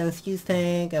 Wraiths and Siege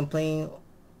Tank, and playing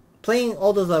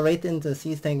all those Wraith into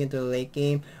Siege Tank into the late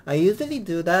game. I usually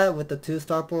do that with the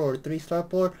 2-star port or 3-star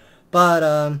port, but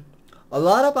a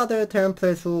lot of other Terran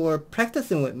players who were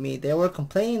practicing with me, they were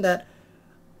complaining that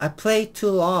I play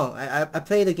too long. I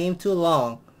play the game too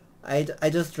long. I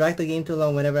just drag the game too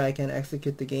long whenever I can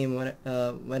execute the game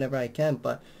whenever I can.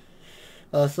 But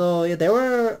so yeah, they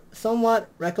were somewhat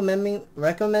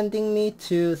recommending me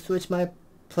to switch my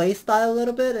play style a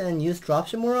little bit and use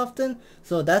dropship more often.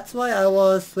 So that's why I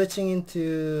was switching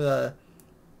into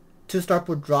 2-star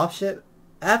port dropship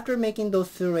after making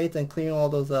those 2 raids and clearing all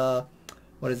those the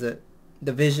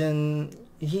vision.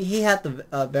 He had the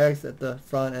barracks at the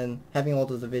front and having all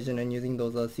those vision and using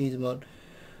those siege mode.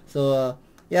 So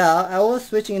yeah, I was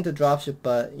switching into dropship,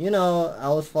 but I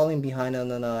was falling behind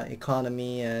on an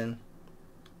economy and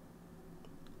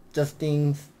just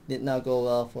things did not go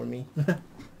well for me.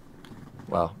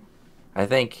 Well, I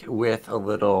think with a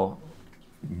little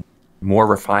more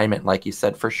refinement, like you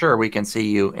said, for sure we can see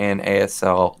you in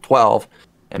ASL 12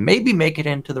 and maybe make it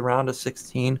into the round of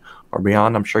 16 or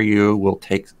beyond. I'm sure you will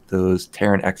take those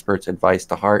Terran experts' advice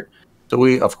to heart. So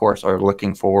we, of course, are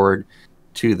looking forward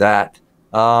to that.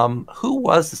 Who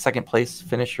was the second place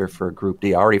finisher for Group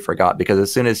D? I already forgot because as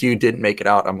soon as you didn't make it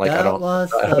out, I'm like, I don't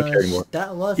care anymore.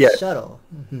 That was Shuttle.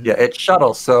 Yeah, it's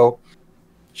Shuttle. So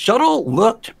Shuttle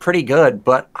looked pretty good,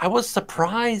 but I was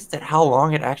surprised at how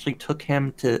long it actually took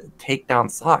him to take down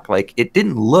Sock. Like, it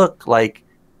didn't look like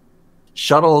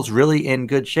Shuttle's really in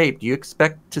good shape. Do you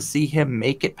expect to see him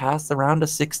make it past the round of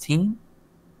 16?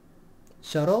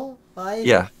 Shuttle?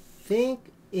 I think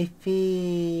if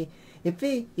his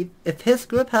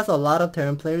group has a lot of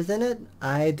Terran players in it,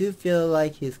 I do feel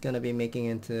like he's gonna be making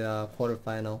into a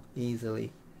quarterfinal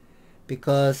easily.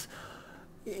 Because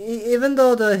even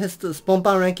though his spawn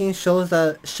bound ranking shows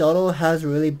that Shuttle has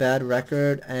really bad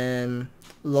record and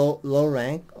low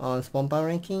rank on spawn bound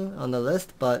ranking on the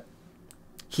list, but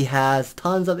he has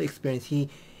tons of experience.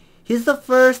 He's the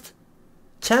first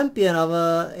champion of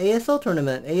a ASL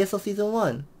tournament, ASL Season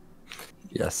 1.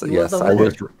 Yes,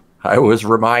 I was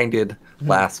reminded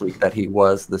last week that he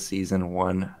was the Season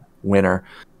 1 winner.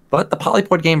 But the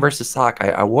Polypod game versus Sock,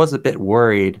 I was a bit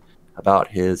worried about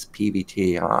his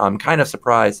PVT. I'm kind of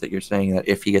surprised that you're saying that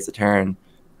if he gets a Terran,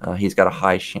 he's got a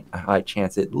high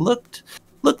chance. It looked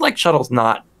like Shuttle's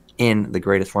not in the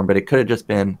greatest form, but it could have just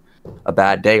been a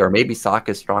bad day, or maybe Sock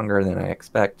is stronger than I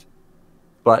expect.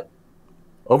 But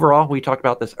overall, we talked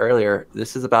about this earlier,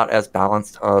 this is about as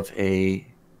balanced of a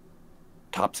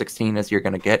top 16 as you're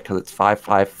going to get because it's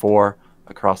 5-5-4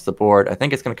 across the board. I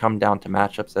think it's going to come down to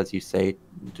matchups, as you say,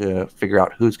 to figure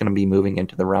out who's going to be moving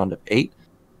into the round of 8.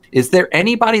 Is there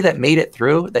anybody that made it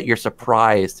through that you're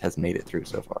surprised has made it through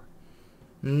so far?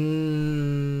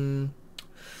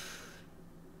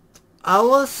 I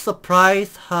was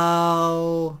surprised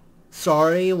how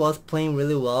Sorry was playing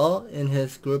really well in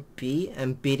his Group B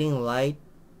and beating Light,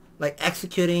 like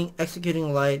executing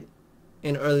Light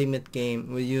in early mid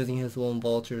game with using his own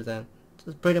vultures and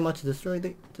just pretty much destroy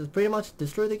the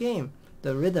game,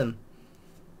 the rhythm.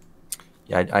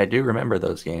 Yeah, I do remember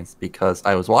those games because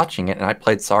I was watching it and I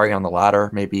played Sorry on the ladder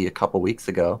maybe a couple weeks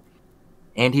ago,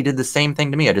 and he did the same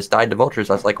thing to me. I just died to vultures.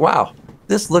 I was like, wow,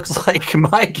 this looks like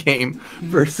my game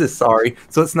versus Sorry.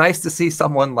 So it's nice to see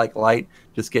someone like Light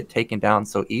just get taken down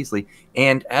so easily.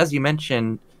 And as you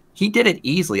mentioned, he did it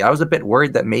easily. I was a bit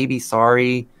worried that maybe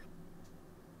Sorry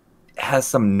has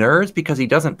some nerves because he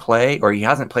doesn't play, or he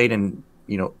hasn't played in,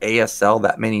 you know, ASL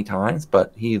that many times,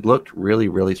 but he looked really,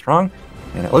 really strong.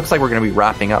 And it looks like we're going to be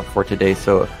wrapping up for today.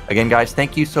 So again, guys,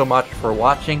 thank you so much for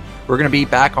watching. We're going to be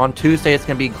back on Tuesday. It's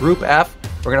going to be Group F.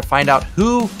 We're going to find out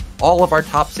who all of our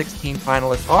top 16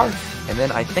 finalists are. And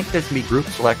then I think there's going to be group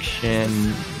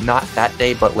selection, not that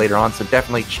day, but later on. So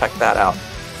definitely check that out.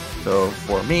 So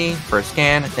for me, for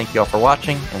Scan, thank you all for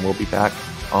watching, and we'll be back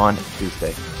on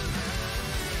Tuesday.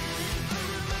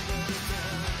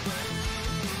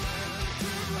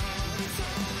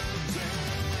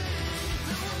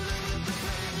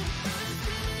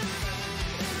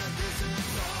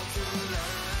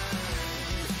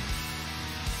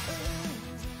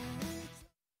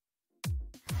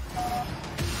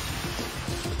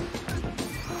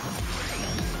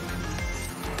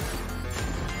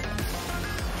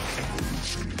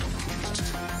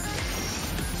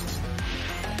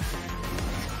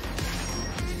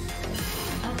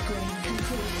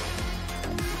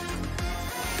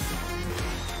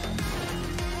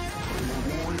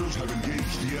 Warriors have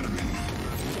engaged the enemy.